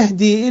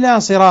لتهدي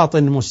إلى صراط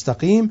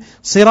مستقيم،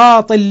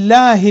 صراط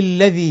الله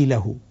الذي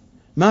له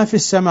ما في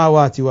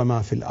السماوات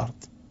وما في الأرض،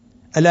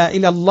 ألا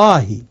إلى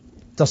الله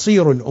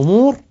تصير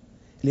الأمور.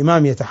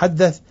 الإمام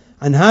يتحدث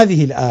عن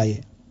هذه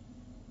الآية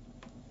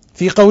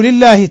في قول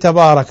الله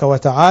تبارك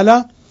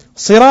وتعالى: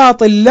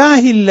 صراط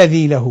الله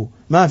الذي له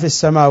ما في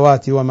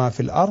السماوات وما في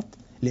الأرض.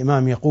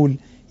 الإمام يقول: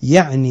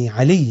 يعني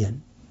عليا،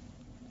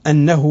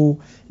 أنه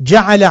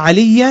جعل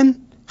عليا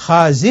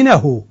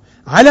خازنه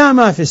على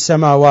ما في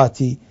السماوات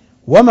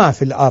وما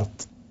في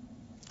الأرض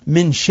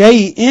من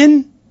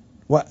شيء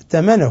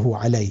وائتمنه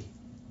عليه،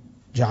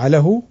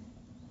 جعله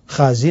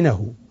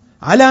خازنه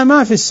على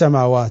ما في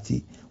السماوات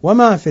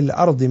وما في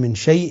الأرض من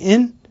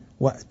شيء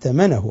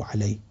وائتمنه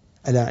عليه،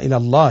 ألا إلى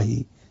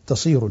الله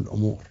تصير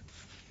الأمور.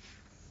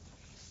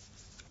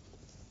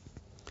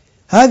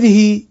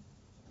 هذه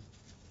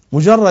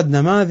مجرد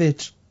نماذج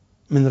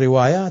من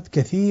روايات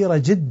كثيرة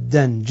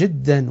جدا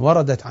جدا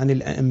وردت عن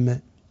الأئمة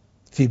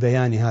في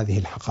بيان هذه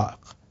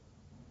الحقائق.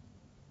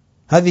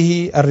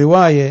 هذه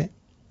الرواية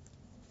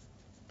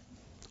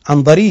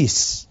عن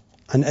ضريس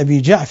عن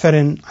أبي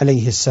جعفر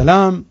عليه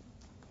السلام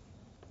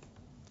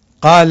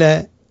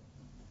قال: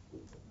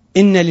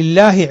 إن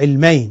لله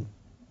علمين: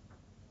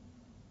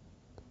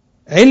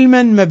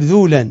 علما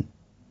مبذولا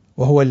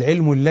وهو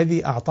العلم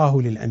الذي أعطاه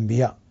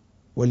للأنبياء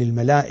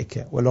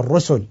وللملائكة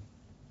وللرسل.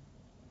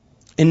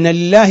 إن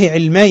لله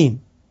علمين: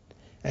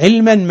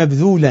 علما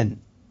مبذولا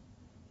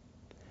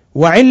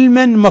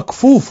وعلما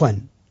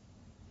مكفوفا.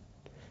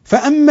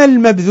 فأما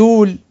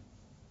المبذول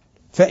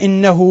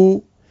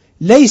فإنه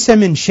ليس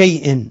من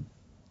شيء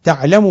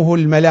تعلمه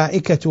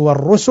الملائكة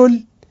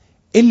والرسل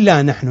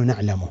إلا نحن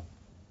نعلمه.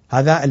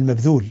 هذا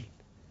المبذول،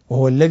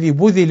 وهو الذي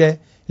بذل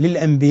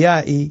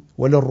للأنبياء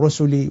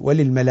وللرسل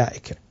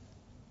وللملائكة.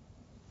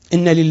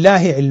 إن لله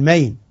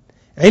علمين: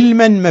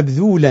 علما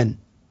مبذولا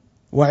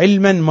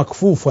وعلما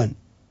مكفوفا.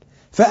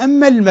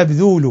 فأما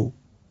المبذول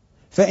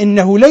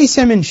فإنه ليس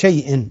من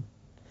شيء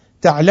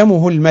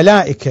تعلمه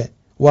الملائكة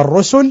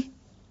والرسل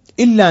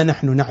إلا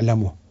نحن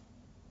نعلمه.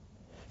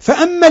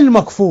 فأما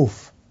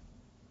المكفوف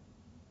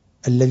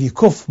الذي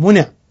كف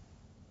منع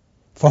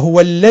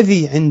فهو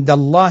الذي عند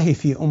الله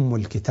في أم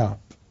الكتاب.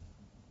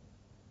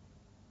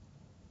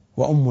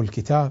 وأم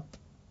الكتاب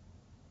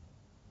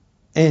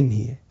أين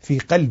هي؟ في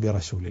قلب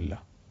رسول الله.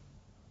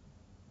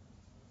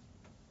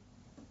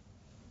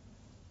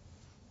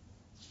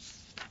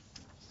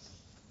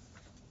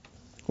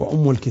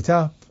 وأم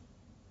الكتاب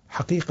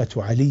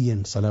حقيقة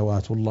علي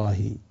صلوات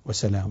الله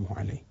وسلامه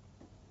عليه،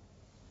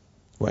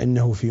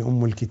 وإنه في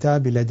أم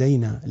الكتاب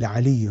لدينا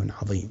لعلي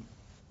عظيم.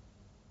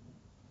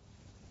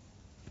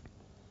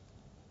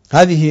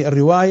 هذه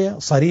الرواية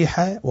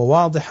صريحة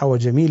وواضحة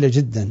وجميلة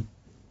جدا.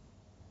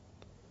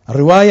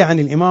 الرواية عن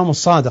الإمام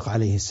الصادق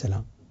عليه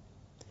السلام: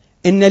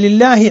 إن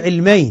لله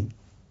علمين: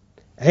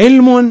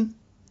 علم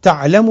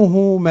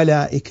تعلمه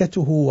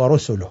ملائكته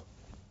ورسله،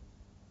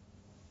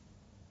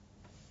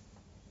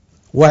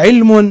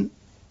 وعلم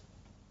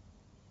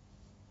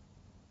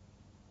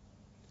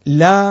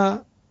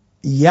لا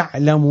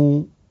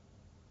يعلم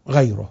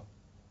غيره.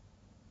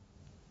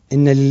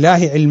 إن لله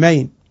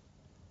علمين: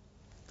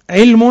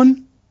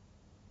 علم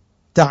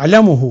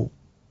تعلمه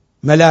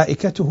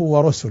ملائكته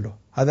ورسله،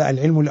 هذا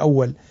العلم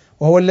الأول،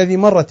 وهو الذي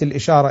مرت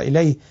الإشارة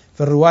إليه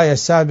في الرواية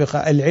السابقة،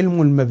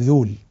 العلم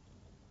المبذول.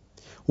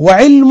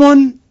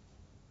 وعلم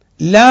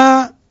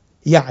لا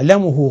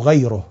يعلمه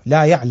غيره،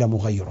 لا يعلم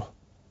غيره،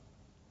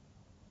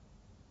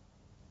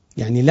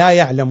 يعني لا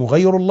يعلم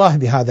غير الله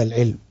بهذا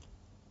العلم.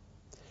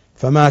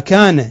 فما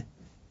كان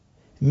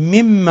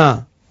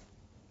مما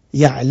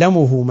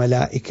يعلمه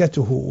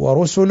ملائكته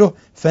ورسله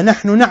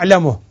فنحن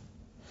نعلمه،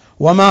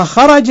 وما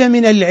خرج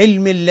من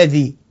العلم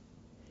الذي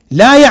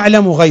لا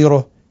يعلم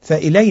غيره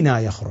فإلينا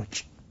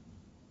يخرج.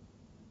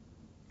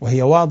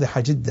 وهي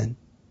واضحة جدا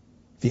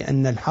في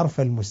أن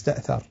الحرف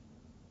المستأثر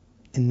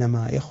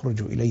إنما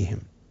يخرج إليهم.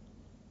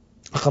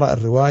 أقرأ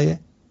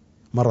الرواية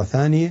مرة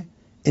ثانية: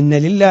 إن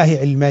لله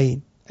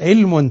علمين: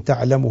 علم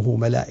تعلمه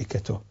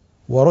ملائكته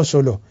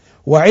ورسله،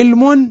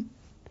 وعلم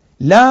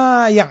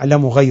لا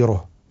يعلم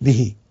غيره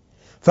به.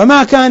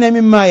 فما كان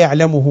مما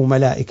يعلمه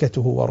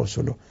ملائكته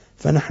ورسله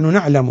فنحن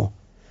نعلمه،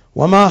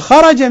 وما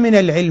خرج من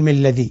العلم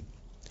الذي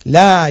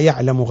لا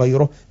يعلم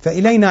غيره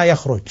فإلينا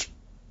يخرج.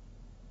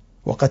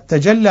 وقد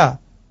تجلى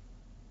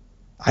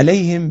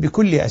عليهم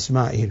بكل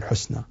أسمائه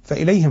الحسنى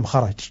فإليهم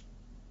خرج.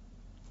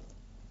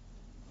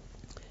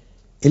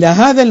 إلى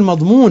هذا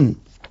المضمون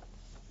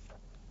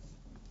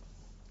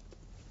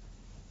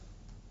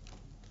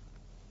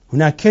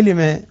هناك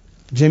كلمة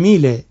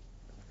جميلة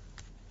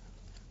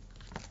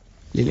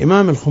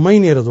للإمام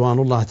الخميني رضوان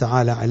الله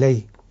تعالى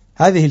عليه.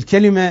 هذه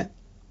الكلمة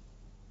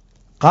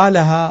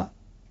قالها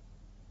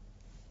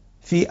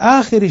في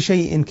آخر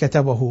شيء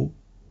كتبه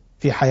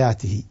في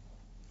حياته،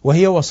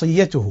 وهي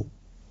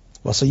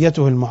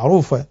وصيته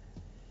المعروفة.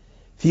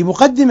 في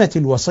مقدمة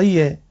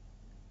الوصية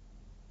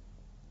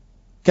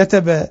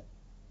كتب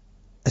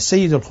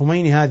السيد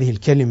الخميني هذه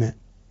الكلمة،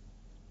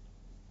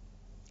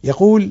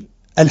 يقول: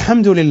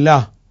 الحمد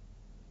لله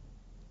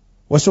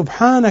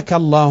وسبحانك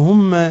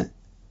اللهم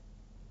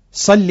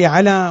صل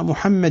على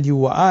محمد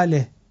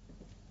وآله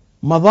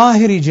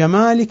مظاهر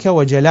جمالك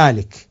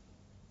وجلالك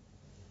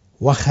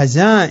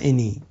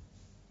وخزائن.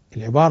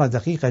 العبارة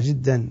دقيقة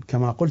جدا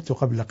كما قلت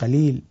قبل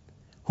قليل،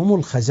 هم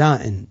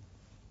الخزائن،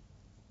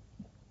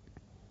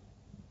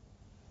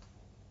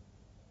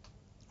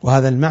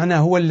 وهذا المعنى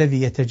هو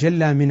الذي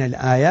يتجلى من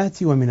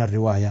الآيات ومن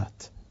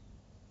الروايات.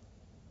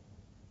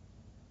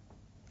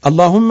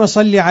 اللهم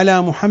صل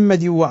على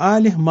محمد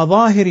وآله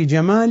مظاهر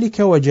جمالك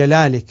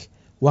وجلالك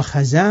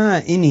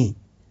وخزائن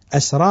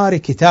أسرار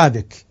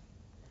كتابك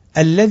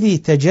الذي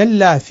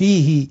تجلى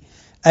فيه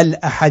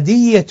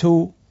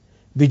الأحدية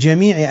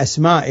بجميع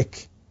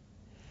أسمائك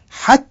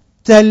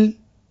حتى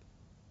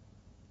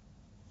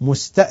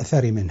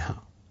المستأثر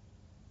منها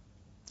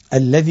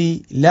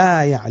الذي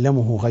لا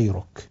يعلمه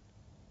غيرك.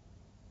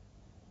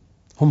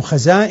 هم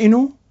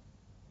خزائن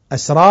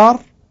أسرار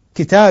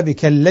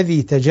كتابك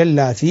الذي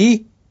تجلى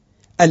فيه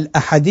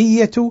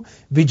الأحدية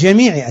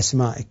بجميع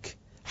أسمائك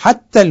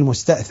حتى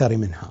المستأثر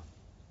منها.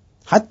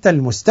 حتى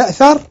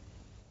المستأثر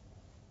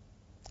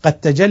قد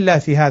تجلى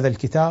في هذا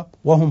الكتاب،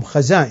 وهم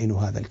خزائن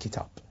هذا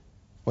الكتاب.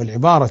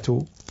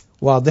 والعبارة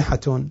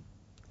واضحة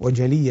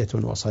وجلية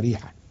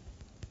وصريحة،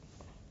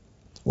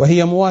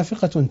 وهي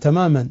موافقة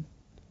تماما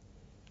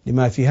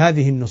لما في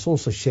هذه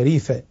النصوص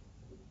الشريفة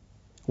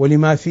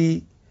ولما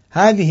في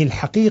هذه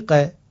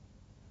الحقيقة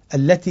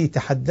التي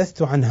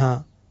تحدثت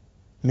عنها،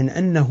 من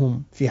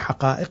أنهم في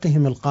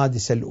حقائقهم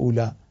القادسة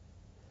الأولى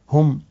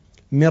هم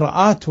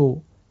مرآة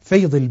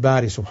فيض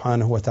الباري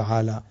سبحانه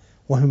وتعالى،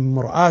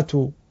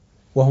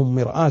 وهم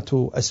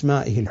مرآة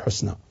أسمائه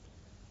الحسنى.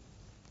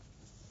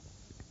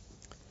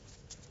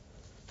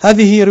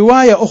 هذه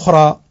رواية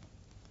أخرى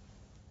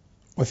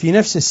وفي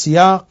نفس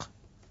السياق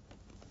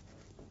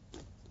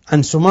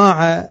عن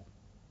سماعة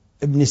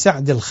ابن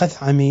سعد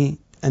الخثعمي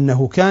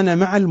أنه كان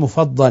مع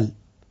المفضل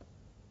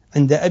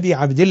عند أبي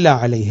عبد الله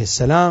عليه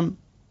السلام،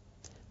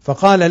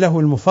 فقال له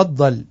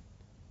المفضل: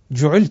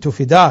 جعلت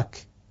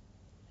فداك،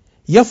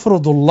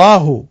 يفرض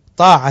الله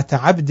طاعة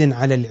عبد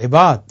على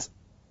العباد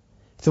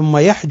ثم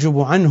يحجب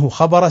عنه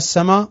خبر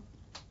السماء؟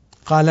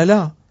 قال: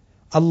 لا،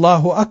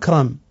 الله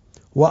أكرم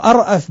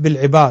وأرأف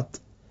بالعباد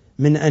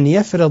من أن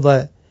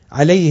يفرض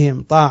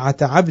عليهم طاعة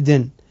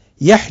عبد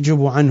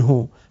يحجب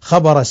عنه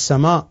خبر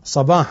السماء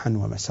صباحا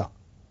ومساء.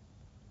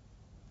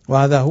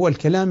 وهذا هو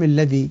الكلام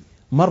الذي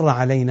مر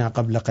علينا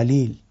قبل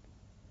قليل،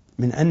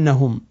 من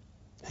أنهم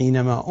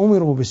حينما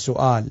أمروا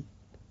بالسؤال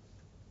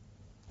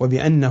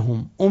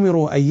وبأنهم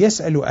أمروا أن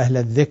يسألوا أهل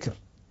الذكر،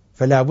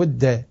 فلا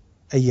بد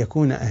أن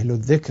يكون أهل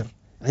الذكر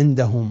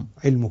عندهم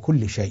علم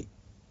كل شيء.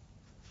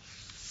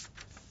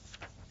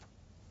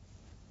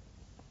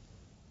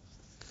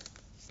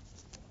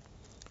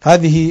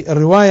 هذه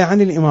الرواية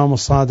عن الإمام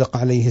الصادق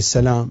عليه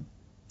السلام،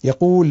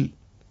 يقول: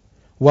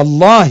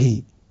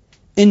 والله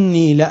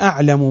إني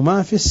لأعلم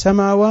ما في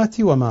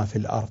السماوات وما في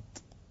الأرض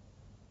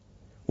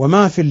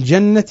وما في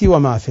الجنة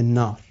وما في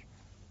النار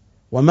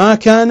وما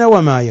كان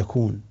وما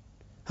يكون.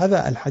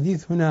 هذا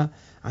الحديث هنا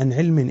عن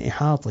علم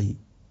إحاطي،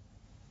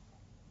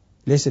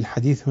 ليس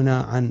الحديث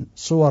هنا عن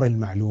صور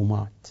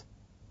المعلومات،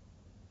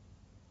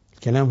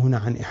 الكلام هنا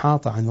عن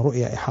إحاطة، عن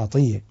رؤية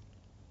إحاطية.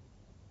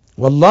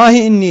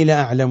 والله إني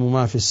لأعلم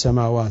ما في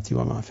السماوات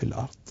وما في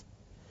الأرض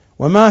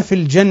وما في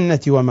الجنة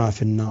وما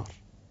في النار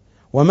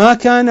وما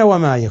كان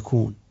وما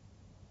يكون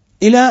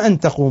إلى أن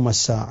تقوم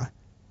الساعة.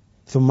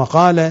 ثم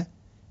قال: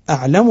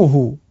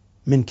 أعلمه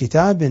من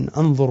كتاب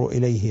أنظر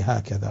إليه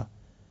هكذا.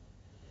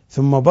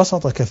 ثم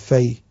بسط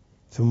كفيه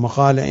ثم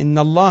قال: إن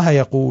الله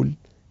يقول: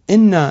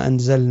 إنا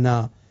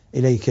أنزلنا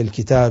إليك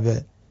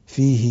الكتاب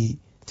فيه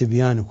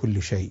تبيان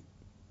كل شيء.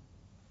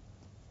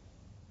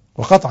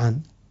 وقطعا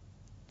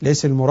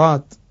ليس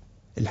المراد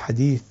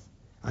الحديث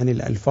عن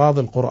الألفاظ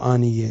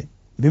القرآنية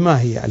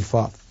بما هي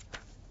ألفاظ،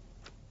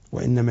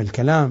 وإنما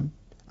الكلام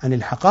عن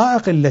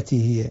الحقائق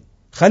التي هي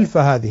خلف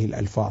هذه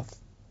الألفاظ،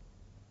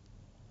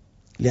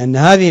 لأن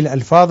هذه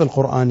الألفاظ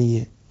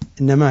القرآنية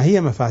إنما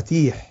هي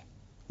مفاتيح،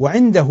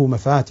 وعنده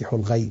مفاتح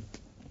الغيب.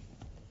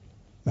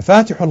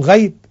 مفاتح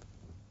الغيب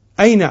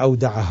أين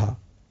أودعها؟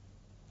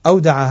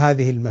 أودع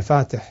هذه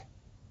المفاتح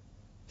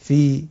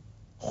في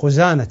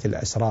خزانة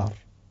الأسرار،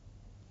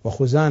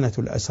 وخزانة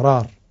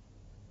الأسرار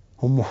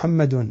هم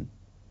محمد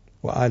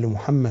وآل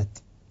محمد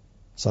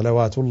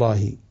صلوات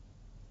الله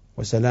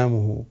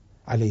وسلامه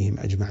عليهم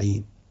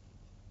أجمعين.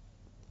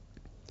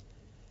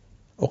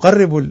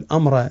 أقرب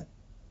الأمر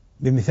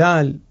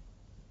بمثال: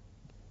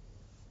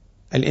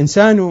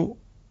 الإنسان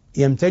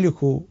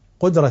يمتلك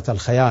قدرة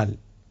الخيال.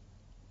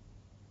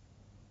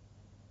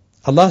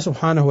 الله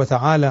سبحانه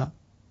وتعالى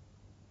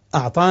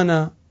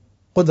أعطانا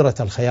قدرة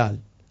الخيال،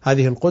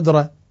 هذه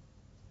القدرة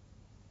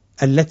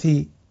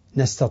التي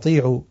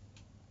نستطيع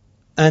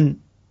أن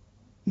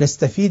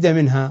نستفيد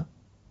منها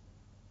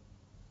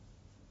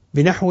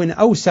بنحو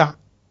أوسع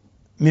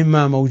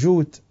مما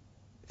موجود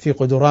في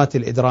قدرات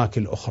الإدراك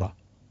الأخرى.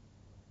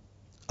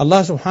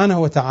 الله سبحانه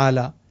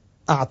وتعالى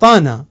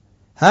أعطانا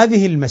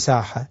هذه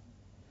المساحة،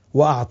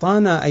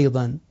 وأعطانا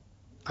أيضا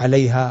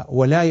عليها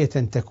ولاية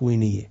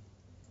تكوينية،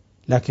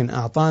 لكن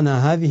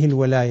أعطانا هذه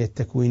الولاية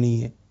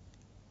التكوينية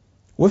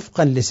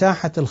وفقا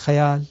لساحة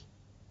الخيال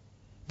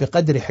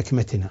بقدر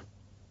حكمتنا،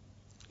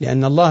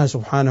 لأن الله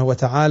سبحانه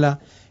وتعالى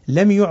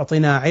لم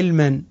يعطنا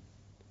علما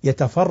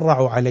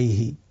يتفرع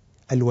عليه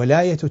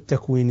الولاية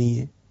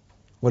التكوينية،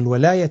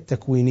 والولاية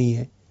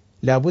التكوينية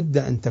لا بد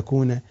أن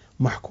تكون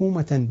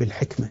محكومة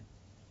بالحكمة.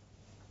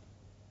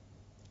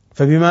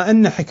 فبما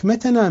أن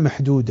حكمتنا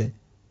محدودة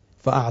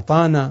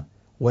فأعطانا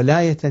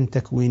ولاية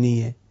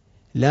تكوينية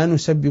لا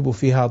نسبب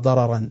فيها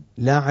ضررا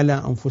لا على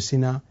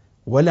أنفسنا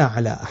ولا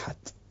على أحد.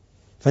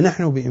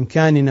 فنحن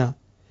بإمكاننا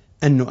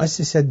أن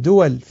نؤسس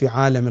الدول في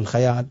عالم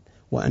الخيال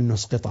وأن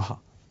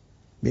نسقطها،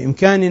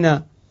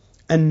 بإمكاننا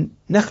أن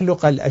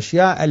نخلق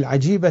الأشياء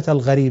العجيبة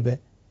الغريبة،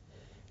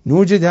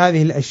 نوجد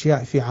هذه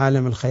الأشياء في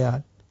عالم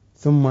الخيال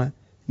ثم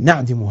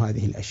نعدم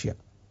هذه الأشياء.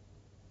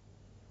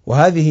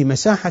 وهذه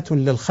مساحة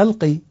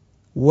للخلق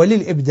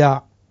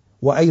وللإبداع،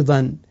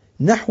 وأيضا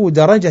نحو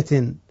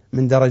درجة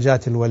من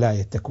درجات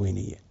الولاية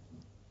التكوينية.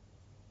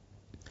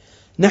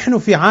 نحن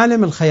في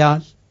عالم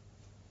الخيال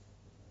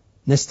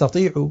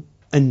نستطيع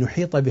أن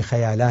نحيط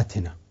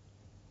بخيالاتنا،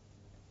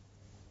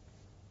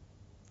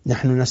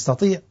 نحن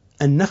نستطيع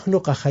أن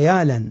نخلق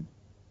خيالا،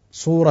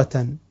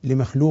 صورة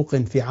لمخلوق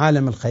في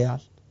عالم الخيال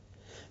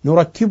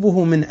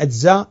نركبه من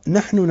أجزاء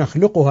نحن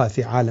نخلقها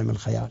في عالم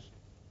الخيال،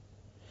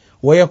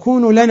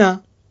 ويكون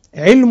لنا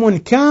علم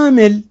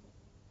كامل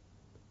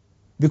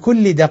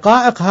بكل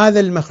دقائق هذا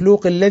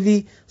المخلوق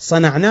الذي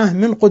صنعناه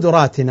من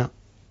قدراتنا،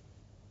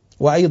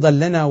 وأيضا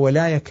لنا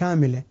ولاية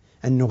كاملة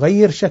أن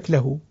نغير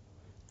شكله،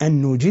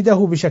 أن نوجده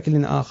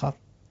بشكل آخر،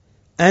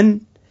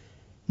 أن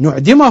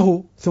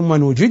نعدمه ثم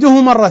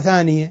نوجده مرة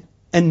ثانية،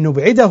 أن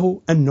نبعده،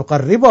 أن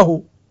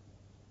نقربه.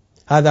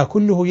 هذا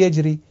كله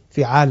يجري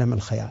في عالم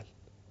الخيال.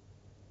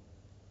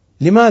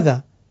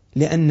 لماذا؟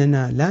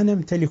 لأننا لا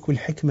نمتلك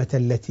الحكمة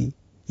التي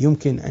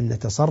يمكن أن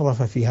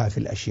نتصرف فيها في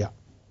الأشياء.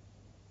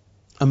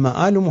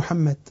 أما آل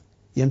محمد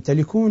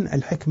يمتلكون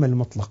الحكمة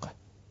المطلقة.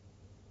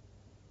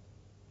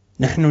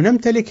 نحن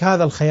نمتلك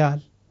هذا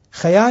الخيال،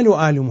 خيال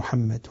آل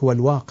محمد هو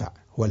الواقع،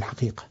 هو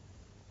الحقيقة.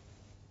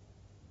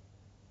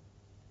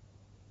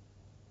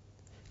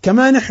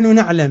 كما نحن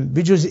نعلم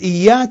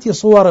بجزئيات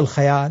صور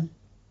الخيال،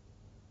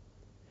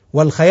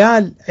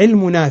 والخيال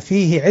علمنا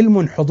فيه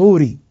علم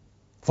حضوري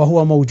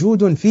فهو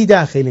موجود في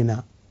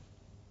داخلنا،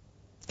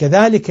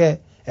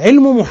 كذلك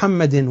علم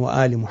محمد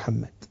وآل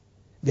محمد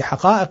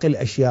بحقائق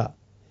الأشياء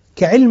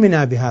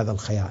كعلمنا بهذا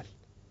الخيال،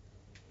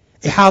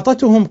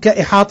 إحاطتهم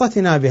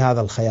كإحاطتنا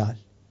بهذا الخيال،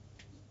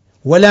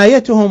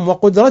 ولايتهم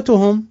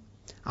وقدرتهم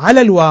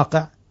على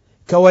الواقع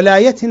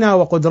كولايتنا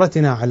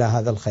وقدرتنا على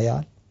هذا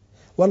الخيال.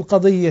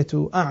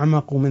 والقضية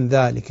أعمق من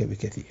ذلك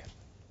بكثير.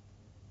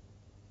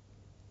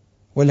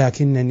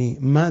 ولكنني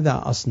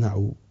ماذا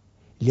أصنع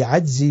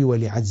لعجزي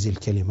ولعجز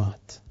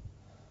الكلمات؟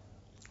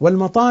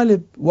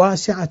 والمطالب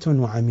واسعة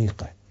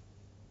وعميقة،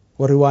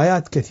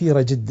 والروايات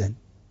كثيرة جدا،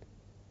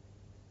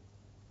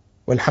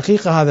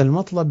 والحقيقة هذا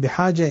المطلب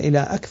بحاجة إلى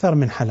أكثر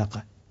من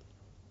حلقة،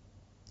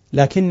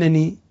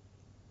 لكنني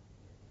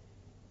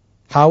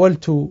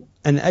حاولت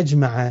أن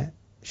أجمع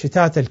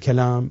شتات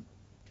الكلام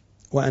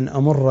وأن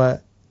أمر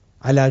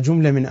على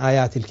جملة من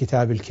آيات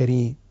الكتاب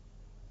الكريم،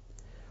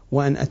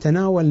 وأن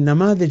أتناول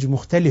نماذج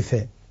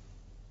مختلفة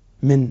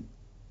من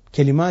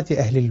كلمات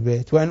أهل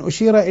البيت، وأن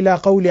أشير إلى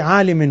قول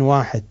عالم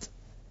واحد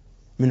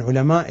من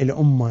علماء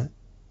الأمة،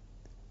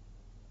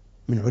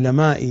 من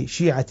علماء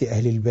شيعة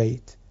أهل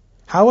البيت.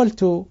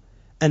 حاولت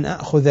أن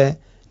أخذ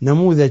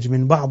نموذج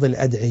من بعض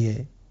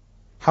الأدعية،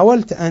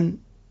 حاولت أن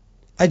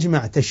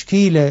أجمع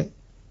تشكيلة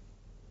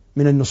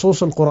من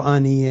النصوص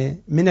القرآنية،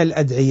 من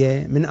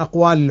الأدعية، من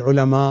أقوال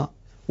العلماء،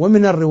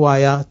 ومن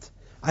الروايات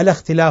على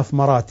اختلاف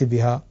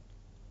مراتبها،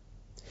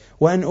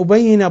 وأن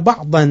أبين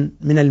بعضا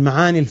من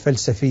المعاني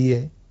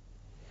الفلسفية،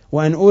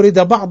 وأن أورد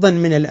بعضا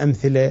من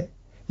الأمثلة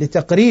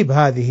لتقريب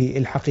هذه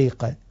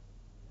الحقيقة.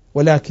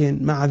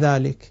 ولكن مع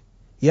ذلك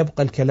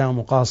يبقى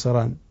الكلام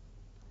قاصرا،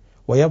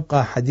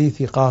 ويبقى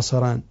حديثي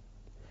قاصرا،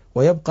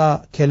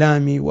 ويبقى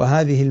كلامي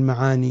وهذه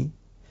المعاني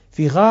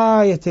في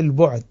غاية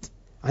البعد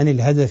عن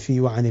الهدف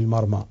وعن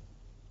المرمى.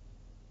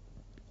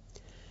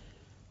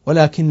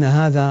 ولكن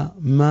هذا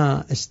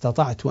ما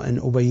استطعت أن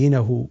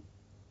أبينه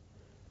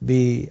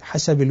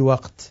بحسب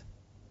الوقت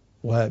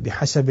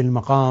وبحسب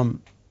المقام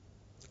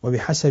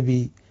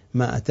وبحسب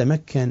ما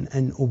أتمكن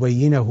أن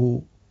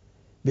أبينه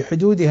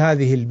بحدود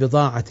هذه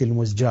البضاعة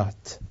المزجاة،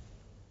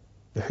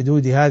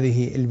 بحدود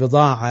هذه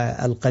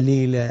البضاعة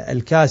القليلة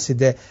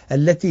الكاسدة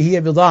التي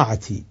هي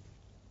بضاعتي.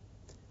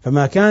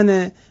 فما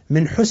كان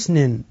من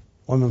حسن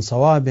ومن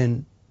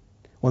صواب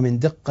ومن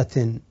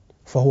دقة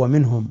فهو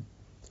منهم،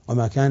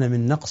 وما كان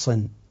من نقص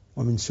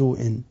ومن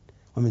سوء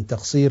ومن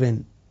تقصير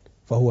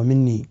فهو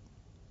مني.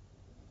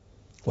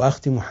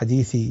 وأختم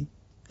حديثي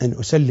أن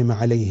أسلم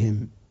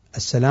عليهم: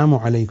 السلام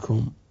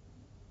عليكم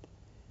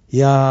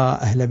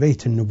يا أهل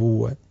بيت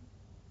النبوة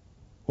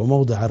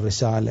وموضع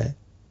الرسالة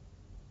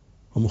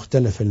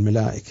ومختلف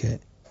الملائكة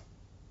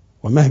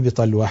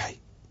ومهبط الوحي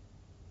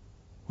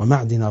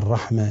ومعدن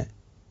الرحمة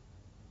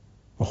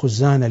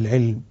وخزان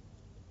العلم،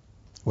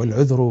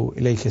 والعذر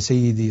إليك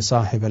سيدي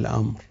صاحب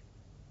الأمر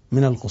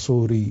من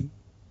القصور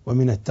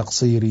ومن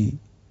التقصير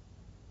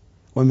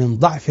ومن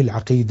ضعف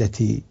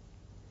العقيدة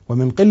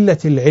ومن قلة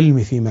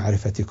العلم في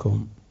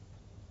معرفتكم.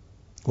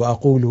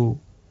 وأقول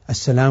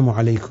السلام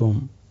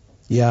عليكم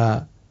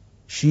يا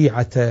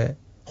شيعة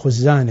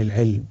خزان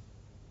العلم،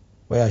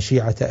 ويا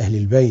شيعة أهل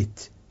البيت،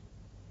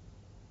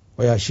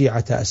 ويا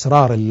شيعة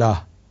أسرار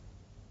الله،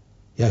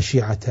 يا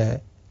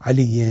شيعة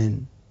علي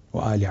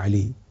وآل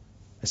علي.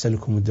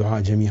 أسألكم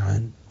الدعاء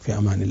جميعا، في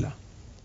أمان الله.